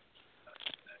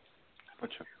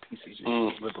 Bunch of pieces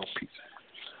of liberal pieces.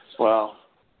 Well,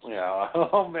 yeah.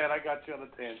 Oh, man, I got you on a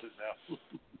tangent now.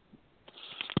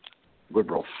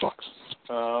 Liberal fucks.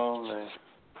 Oh, man.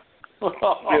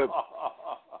 Yeah.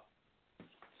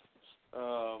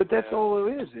 But that's all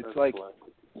it is. It's that's like,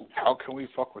 how can we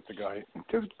fuck with the guy?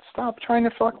 Dude, stop trying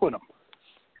to fuck with him.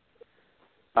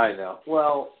 I know.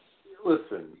 Well,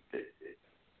 listen,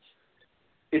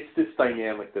 it's this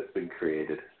dynamic that's been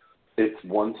created. It's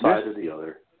one side or the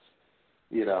other,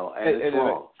 you know, and it's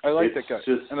wrong. I like that guy,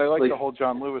 and I like the whole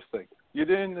John Lewis thing. You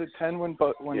didn't attend when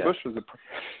Bush was the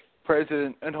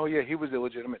president, and he was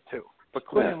illegitimate too, but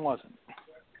Clinton wasn't.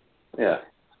 Yeah.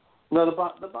 No, the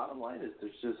bottom line is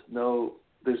there's no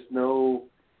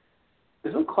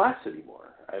class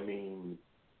anymore. I mean,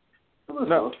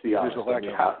 let's be honest.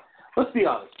 Let's be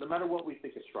honest. No matter what we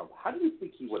think of Trump, how do you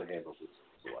think he would have handled this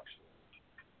election?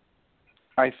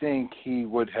 I think he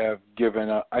would have given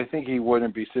up. I think he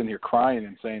wouldn't be sitting here crying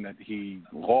and saying that he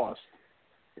lost.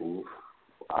 Oof.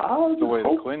 The way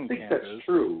the Clinton camp is. That's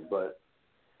true, but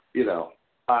you know.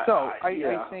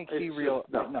 I think he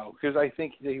because I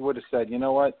think he would have said, you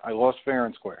know what, I lost fair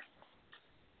and square.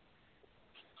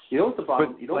 You know what the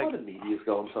bottom? You know why the media is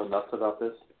going so nuts about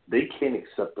this? They can't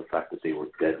accept the fact that they were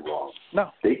dead wrong.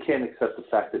 No. They can't accept the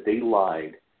fact that they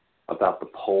lied about the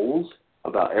polls,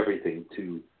 about everything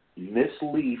to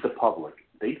mislead the public.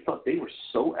 They thought they were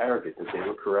so arrogant that they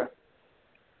were correct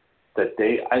that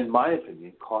they, in my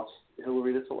opinion, cost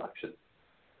Hillary this election.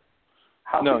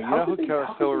 Who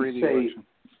cost Hillary the election?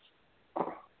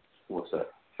 What's that?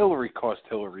 Hillary cost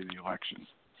Hillary the election.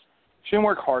 She didn't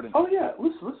work hard enough. Oh, yeah.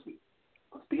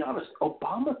 Let's be honest.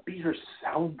 Obama beat her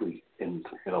soundly in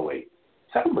 08.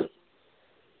 Soundly.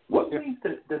 What made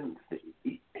them...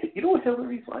 You know what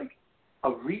Hillary's like?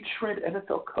 A retread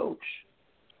NFL coach.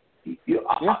 You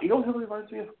know what Hillary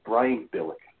reminds me of? Brian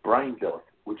Billick.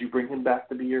 Would you bring him back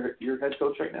to be your head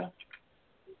coach right now?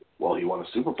 Well, he won a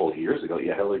Super Bowl years ago.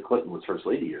 Yeah, Hillary Clinton was First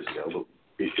Lady years ago.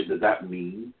 But does that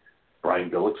mean Brian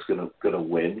Billick's gonna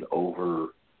win over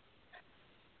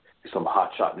some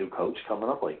hotshot new coach coming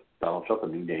up like Donald Trump, a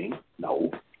new name?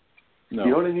 No. You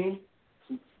know what I mean?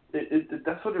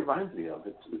 That's what it reminds me of.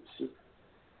 It's just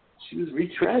She was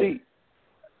retread.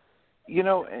 You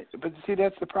know, but see,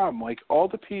 that's the problem. Like, all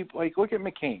the people, like, look at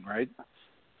McCain, right?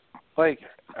 Like,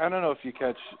 I don't know if you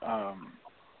catch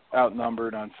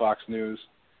Outnumbered on Fox News,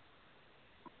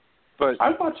 but I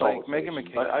watch like all Meghan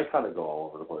McCain. I kind of go all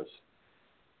over the place.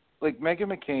 Like,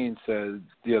 Meghan McCain said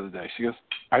the other day, she goes,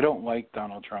 I don't like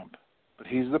Donald Trump, but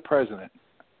he's the president.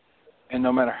 And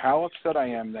no matter how upset I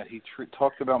am that he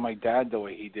talked about my dad the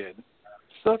way he did,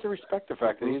 still have to respect the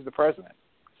fact that he's the president.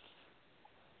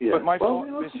 Yeah. But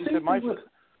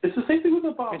it's the same thing with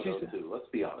Obama, too. Let's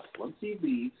be honest. Once he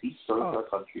leaves, he served our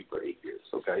country for 8 years,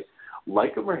 okay?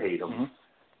 Like him or hate him,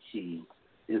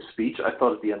 his speech, I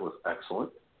thought at the end was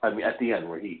excellent. I mean, at the end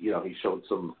where he showed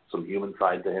some human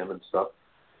side to him and stuff.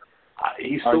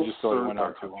 He still served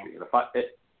our country.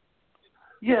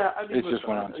 It just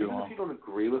went on too long. If you don't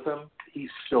agree with him,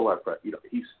 he's still our president.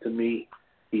 To me,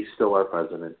 he's still our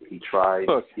president. He tried,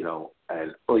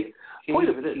 and like, point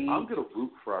of it is, I'm going to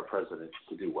root for our president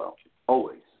to do well,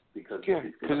 always, because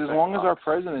as long as our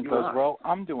president does well,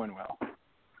 I'm doing well.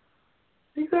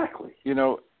 Exactly. You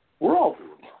know, we're all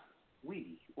doing well.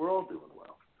 We're all doing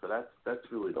well. So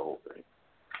that's really the whole thing.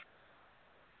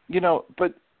 You know,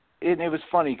 but it was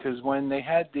funny because when they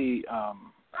had the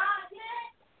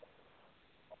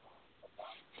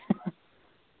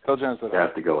Tell Jen I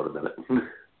have to go in a minute.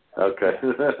 Okay.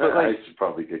 I should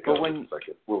probably get going in a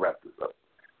second. We'll wrap this up.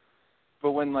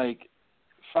 But when, like,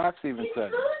 Fox even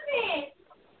said,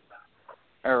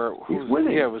 or he's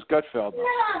winning. Yeah, it was Gutfeld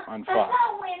on Fox. That's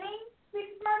not winning.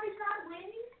 Big Brother's not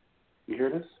winning. You hear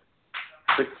this?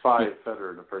 6-5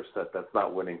 Federer in the first set. That's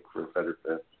not winning for Federer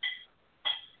fans.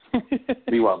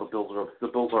 Meanwhile, the Bills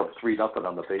are up 3-0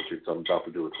 on the Patriots. I'm about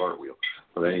to do a cartwheel.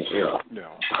 So they,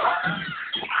 No.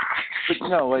 But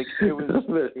no, like, it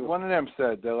was one of them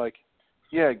said, they're like,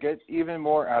 yeah, get even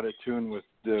more out of tune with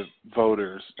the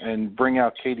voters and bring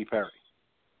out Katy Perry.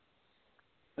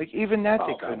 Like, even that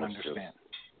they couldn't understand.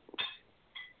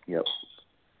 Yep.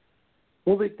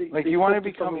 Well, like, you want to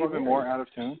become even more out of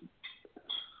tune?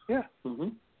 Yeah. Mm-hmm.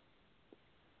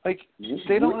 Like,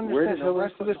 they don't understand. The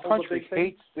rest of this country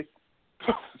hates the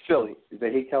Philly.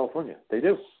 They hate California. They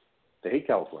do. They hate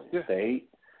California. Yeah. They hate.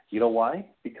 You know why?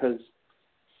 Because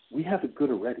we have it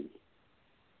good already,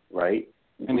 right?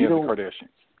 And you have the Kardashians.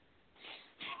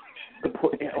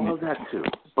 Well, that too.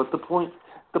 But the point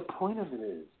of it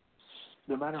is,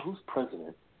 no matter who's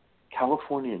president,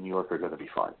 California and New York are going to be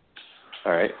fine.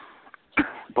 All right?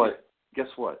 But guess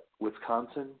what?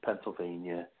 Wisconsin,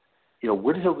 Pennsylvania,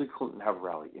 where did Hillary Clinton have a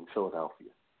rally? In Philadelphia.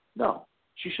 No.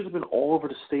 She should have been all over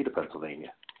the state of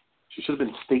Pennsylvania. She should have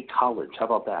been State College. How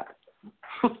about that?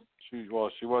 She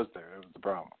was there. That was the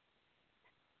problem.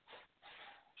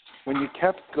 When you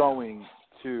kept going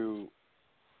to,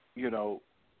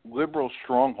 liberal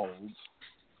strongholds,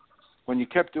 when you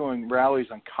kept doing rallies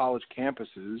on college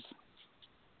campuses,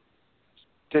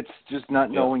 that's just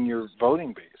not knowing your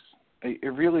voting base.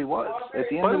 It really was. At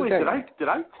the end of the day. Did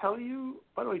I tell you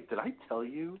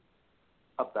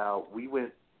about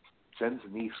Jen's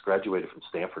niece graduated from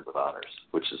Stanford with honors,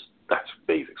 that's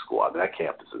basic school. I mean, that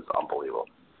campus is unbelievable.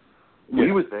 Yeah.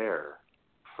 We were there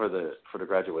for the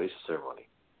graduation ceremony.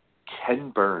 Ken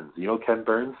Burns, Ken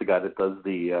Burns, the guy that does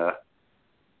the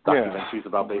documentaries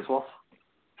about baseball?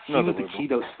 He was the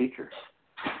keynote speaker.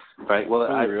 Right? Well,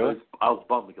 I was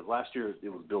bummed because last year it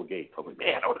was Bill Gates. I was like,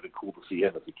 man, that would have been cool to see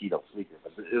him as a keynote speaker.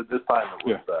 But this time it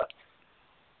was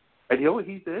and you know what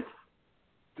he did?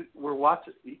 We're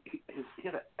watching. He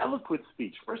had an eloquent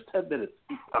speech, first 10 minutes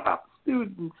about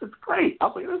students. It's great. I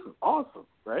was like, this is awesome,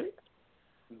 right?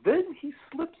 Then he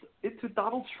slips into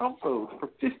Donald Trump mode for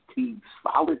 15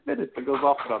 solid minutes and goes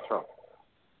off about Trump.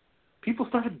 People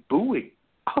started booing.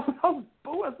 I was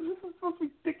booing. This is the most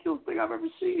ridiculous thing I've ever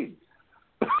seen.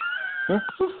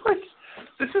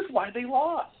 This is why they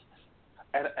lost.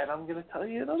 And I'm going to tell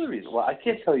you another reason. Well, I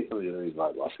can't tell you some of the other reasons why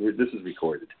I lost. This is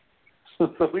recorded.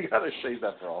 So we got to save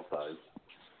that for all times.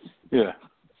 Yeah.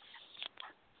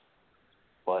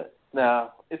 But, no,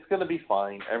 it's going to be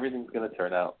fine. Everything's going to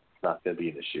turn out. It's not going to be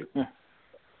an issue. Yeah.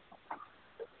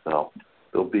 So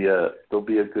there'll be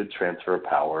a good transfer of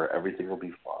power. Everything will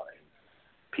be fine.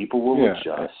 People will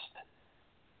adjust.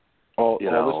 All the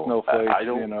snowflakes,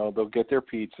 they'll get their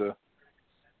pizza.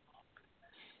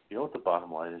 You know what the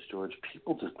bottom line is, George?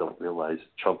 People just don't realize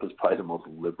Trump is probably the most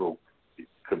liberal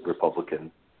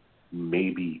Republican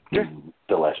maybe in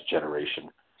the last generation.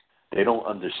 They don't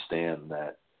understand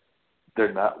that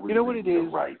they're not really the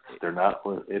rights. They're not.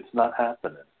 It's not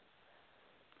happening.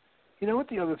 You know what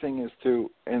the other thing is too,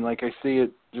 and like I see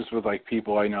it just with like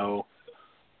people I know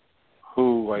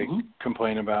who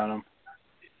complain about him.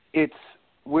 It's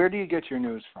where do you get your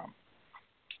news from?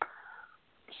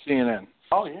 CNN.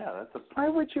 Oh yeah, that's a. Why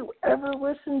would you ever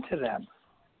listen to them?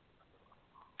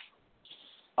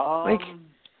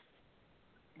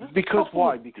 Because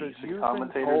why? Because you've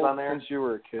commentators been told on there since you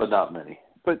were a kid, but not many.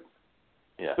 But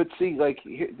yeah. But see, like,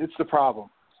 it's the problem.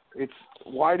 It's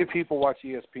why do people watch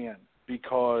ESPN?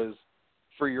 Because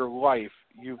for your life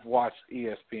you've watched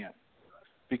ESPN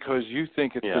because you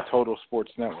think it's the total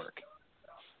sports network,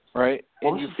 right?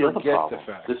 Well, and you this is the other problem.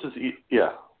 The fact. This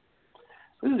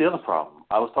is the other problem.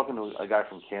 I was talking to a guy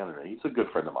from Canada. He's a good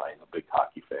friend of mine, a big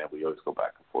hockey fan. We always go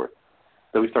back and forth.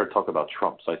 Then we started talking about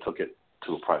Trump, so I took it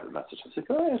to a private message. I said,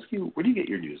 can I ask you, where do you get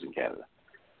your news in Canada?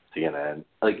 CNN.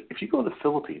 Like, if you go to the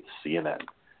Philippines, CNN.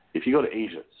 If you go to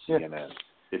Asia, CNN.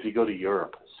 If you go to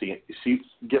Europe, CNN. See,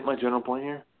 get my general point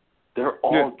here? They're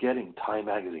all getting Time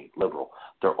Magazine, liberal.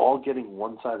 They're all getting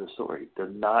one side of the story. They're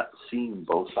not seeing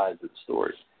both sides of the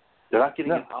story. They're not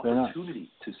getting an opportunity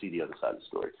to see the other side of the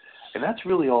story. And that's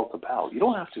really all it's about. You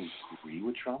don't have to agree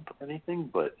with Trump or anything,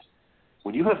 but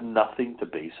when you have nothing to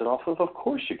base it off of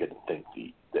course you're going to think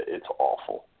that it's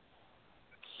awful.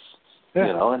 Yeah.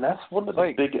 You know, and that's one of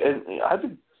the big – and I've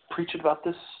been preaching about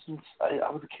this since I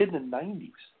was a kid in the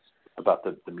 90s about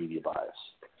the media bias.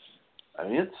 I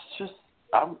mean, it's just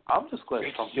 – I'm just glad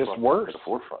Trump's just worse at the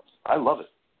forefront. I love it.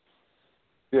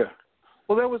 Yeah.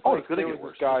 Well, that was it's going to get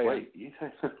worse. Guy.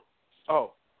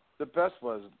 The best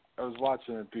was I was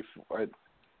watching it before.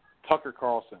 Tucker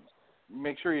Carlson.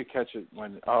 Make sure you catch it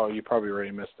when. Oh, you probably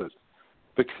already missed it.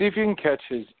 But see if you can catch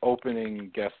his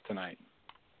opening guest tonight.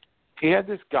 He had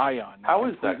this guy on. How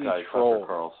is that guy, Tucker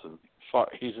Carlson?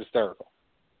 He's hysterical.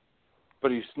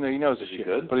 But he knows his shit.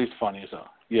 Good? But he's funny as hell.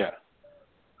 Yeah.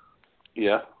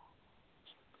 Yeah.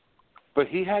 But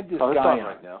he had this guy on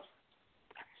right now.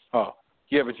 Oh,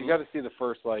 yeah, but you got to see the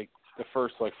first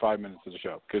 5 minutes of the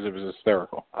show because it was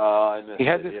hysterical. I missed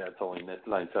it. Yeah, it's only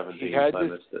 9:17. I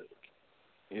missed it.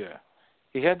 Yeah,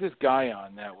 he had this guy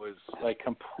on that was like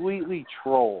completely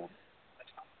trolled,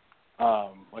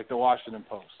 like the Washington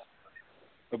Post.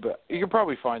 But you can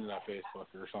probably find it on Facebook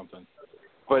or something.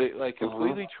 But it like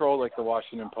completely trolled like the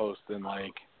Washington Post and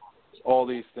like all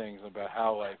these things about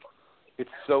how like it's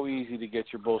so easy to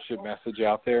get your bullshit message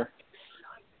out there.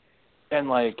 And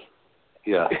like,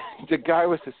 the guy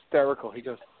was hysterical. He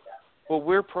goes, "Well,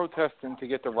 we're protesting to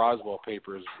get the Roswell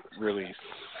papers released."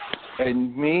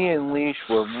 And me and Leash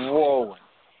were rolling.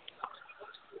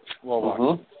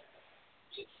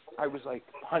 I was like,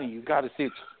 "Honey, you got to see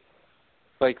it."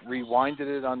 Like, rewinded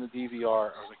it on the DVR.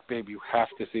 I was like, "Babe, you have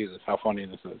to see this. How funny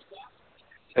this is."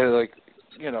 And like,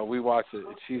 we watched it,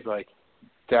 and she's like,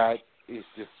 "That is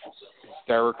just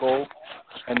hysterical."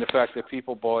 And the fact that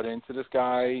people bought into this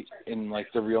guy in like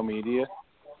the real media,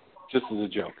 just as a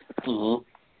joke.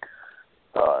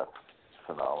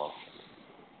 Phenomenal.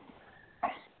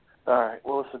 All right.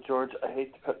 Well, listen, George, I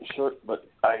hate to cut you short, but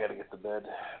I got to get to bed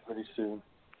pretty soon.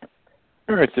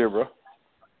 All right there, bro.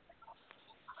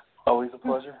 Always a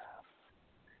pleasure.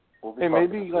 We'll be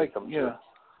maybe like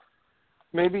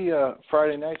maybe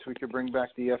Friday nights we could bring back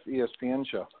the ESPN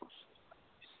show.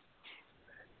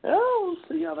 Yeah, we'll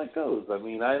see how that goes. I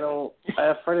mean,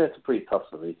 Friday nights are pretty tough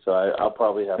for me, so I'll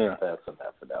probably have to pass on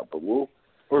that for now. But we'll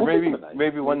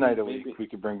maybe one night a week we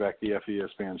could bring back the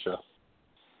ESPN show.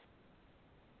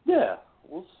 Yeah,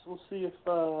 we'll see if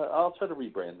I'll try to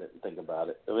rebrand it and think about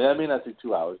it. I may not do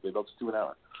 2 hours, maybe I'll just do an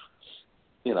hour.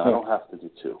 I don't have to do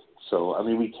 2. So I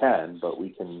mean, we can, but we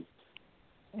can.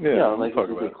 Yeah, like as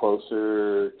we get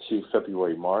closer to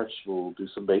February, March, we'll do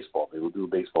some baseball. Maybe we'll do a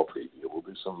baseball preview. We'll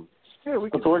do some. Yeah,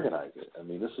 let's organize it. I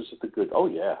mean, this is just a good. Oh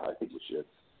yeah, I think we should.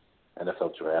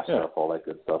 NFL draft stuff, all that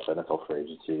good stuff. NFL free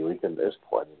agency. There's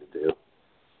plenty to do.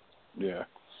 Yeah.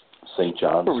 St.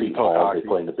 John's, Seton Hall. They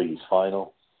play in the Big East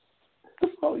final.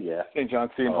 Oh yeah. St.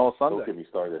 John's, Seton Hall Sunday. Don't get me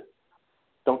started.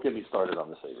 Don't get me started on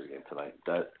the Sabre game tonight.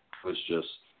 That was just.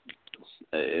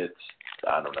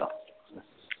 I don't know.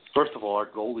 First of all, our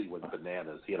goalie went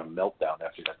bananas. He had a meltdown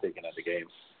after he got taken out of the game.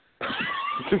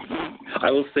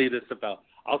 I'll say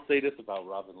this about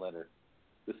Robin Leonard.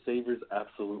 The Sabres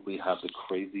absolutely have the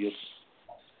craziest,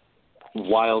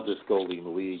 wildest goalie in the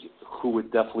league who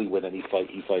would definitely win any fight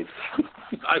he fights.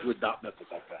 I would not mess with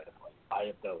that guy to fight. I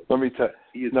have no. Let me tell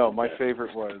you. No, my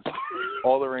favorite was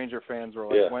all the Ranger fans were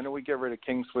like, when do we get rid of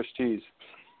King Swiss cheese?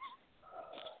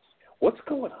 What's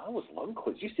going on with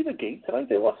Lundqvist? You see the game tonight?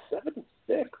 They lost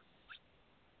 7-6.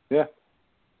 Yeah.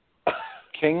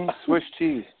 King Swiss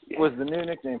cheese was the new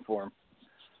nickname for him.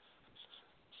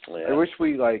 Yeah. I wish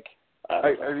we I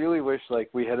really wish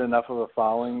we had enough of a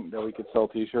following that we could sell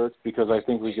T-shirts because I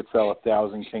think we could sell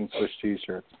 1,000 King Swiss cheese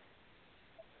shirts.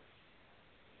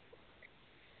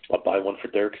 I'll buy one for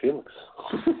Derek Felix.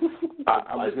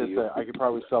 I was going to say, I could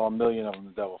probably sell 1 million of them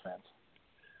to Devil fans.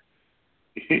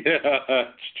 Yeah,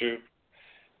 that's true.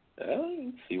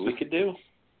 Let's see what we could do.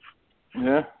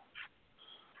 Yeah.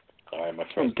 All right, my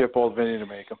friend. Get old Vinny to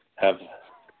make them.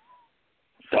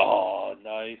 Oh,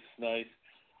 nice.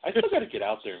 I still got to get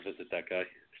out there and visit that guy.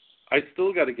 I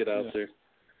still got to get out there.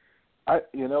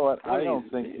 You know what? I don't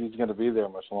think he's going to be there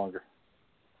much longer.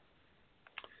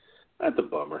 That's a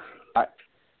bummer.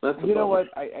 You know what?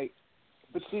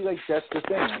 But see, like, that's the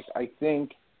thing. Like, I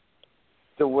think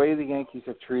the way the Yankees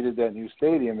have treated that new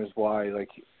stadium is why,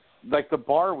 like the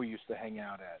bar we used to hang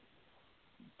out at,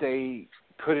 they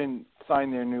couldn't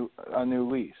sign a new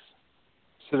lease.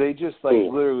 So they just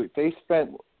literally they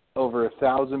spent over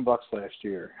 $1,000 last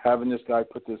year having this guy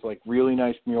put this like really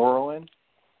nice mural in,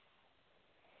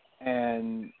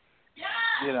 and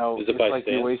it's like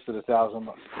they wasted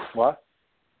 $1,000. What?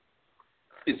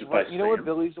 Is it by you know what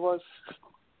Billy's was?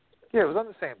 Yeah, it was on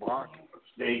the same block.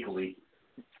 Vaguely.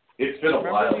 It's been a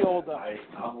while.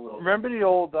 Remember the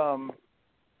old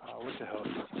what the hell?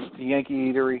 The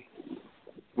Yankee Eatery.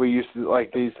 They used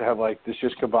to have like the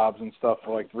shish kebabs and stuff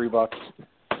for like $3.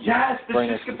 Yes, the right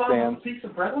shish kebab with a piece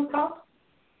of bread on top.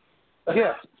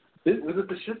 Yeah. Was it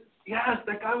the shish? Yes,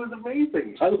 that guy was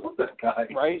amazing. I love that guy.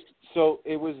 Right. So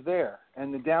it was there,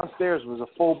 and the downstairs was a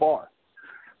full bar,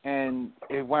 and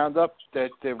it wound up that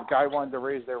the guy wanted to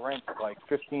raise their rent to like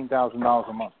 $15,000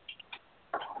 a month.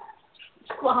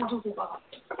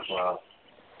 Wow,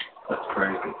 that's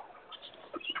crazy.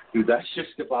 Dude, that shish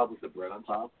kebab with the bread on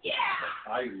top? Yeah.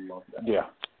 I love that. Yeah.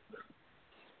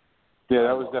 Yeah,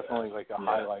 that was definitely like a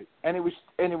highlight. And it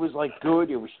was like good,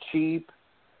 it was cheap.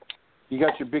 You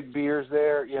got your big beers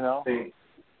there, Hey,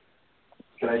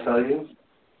 can I tell you?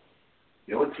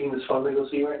 You know what team is fun to go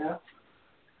see right now?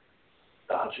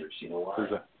 Dodgers. You know why? Who's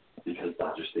that? Because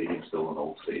Dodger Stadium's still an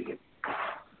old stadium.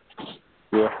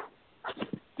 Yeah.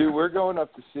 Dude, we're going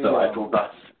up to see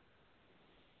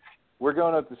We're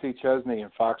going up to see Chesney in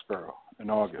Foxborough in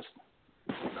August.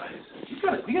 Nice. You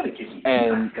gotta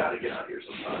get out here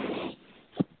sometime.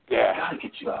 Yeah. Gotta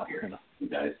get you out here, you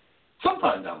guys.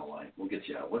 Sometime down the line, we'll get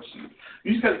you out.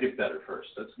 You just gotta get better first.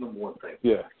 That's the number one thing.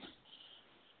 Yeah.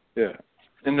 Yeah.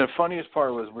 And the funniest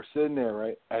part was we're sitting there,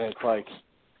 right? And it's like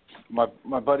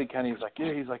my buddy Kenny's like,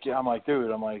 yeah. I'm like,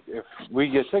 dude, if we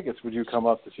get tickets, would you come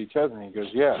up to see Chesney? He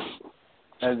goes, yeah.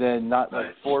 And then not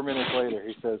like 4 minutes later,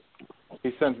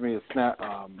 he sends me a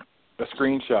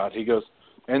screenshot. He goes,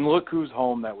 and look who's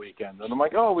home that weekend. And I'm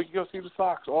like, oh, we can go see the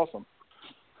Sox. Awesome.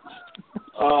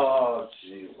 Oh,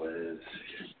 gee whiz.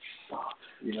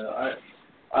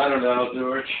 I don't know,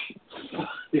 George.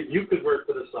 If you could work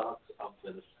for the Sox, I'm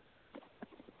finished.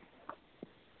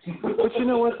 But you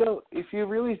know what, though? If you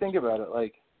really think about it,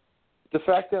 like, the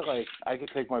fact that, like, I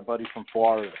could take my buddy from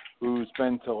Florida who's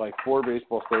been to, like, 4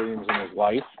 baseball stadiums in his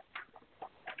life,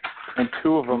 and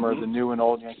 2 of them are the new and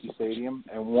old Yankee Stadium,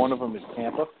 and 1 of them is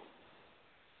Tampa.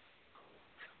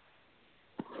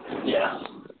 Yeah.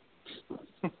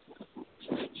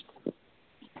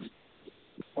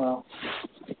 Well,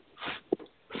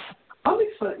 I'm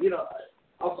excited.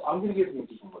 I'm going to give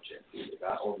Yankee one more chance. I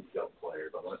got all these young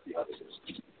players. I want to see how they do.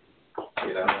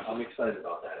 I'm excited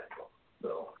about that.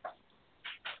 So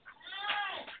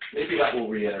maybe that will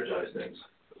re-energize things.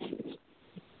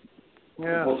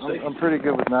 Yeah, I'm pretty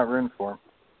good with not rooting for him.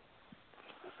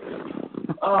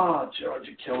 Oh, George,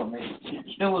 you're killing me. You're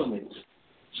killing me.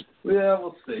 Yeah,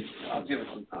 we'll see. I'll give it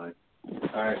some time.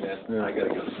 All right, man. Yeah. I got to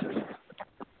go.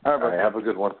 All right, have a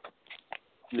good one.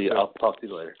 See you. I'll talk to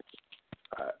you later.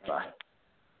 All right, bye.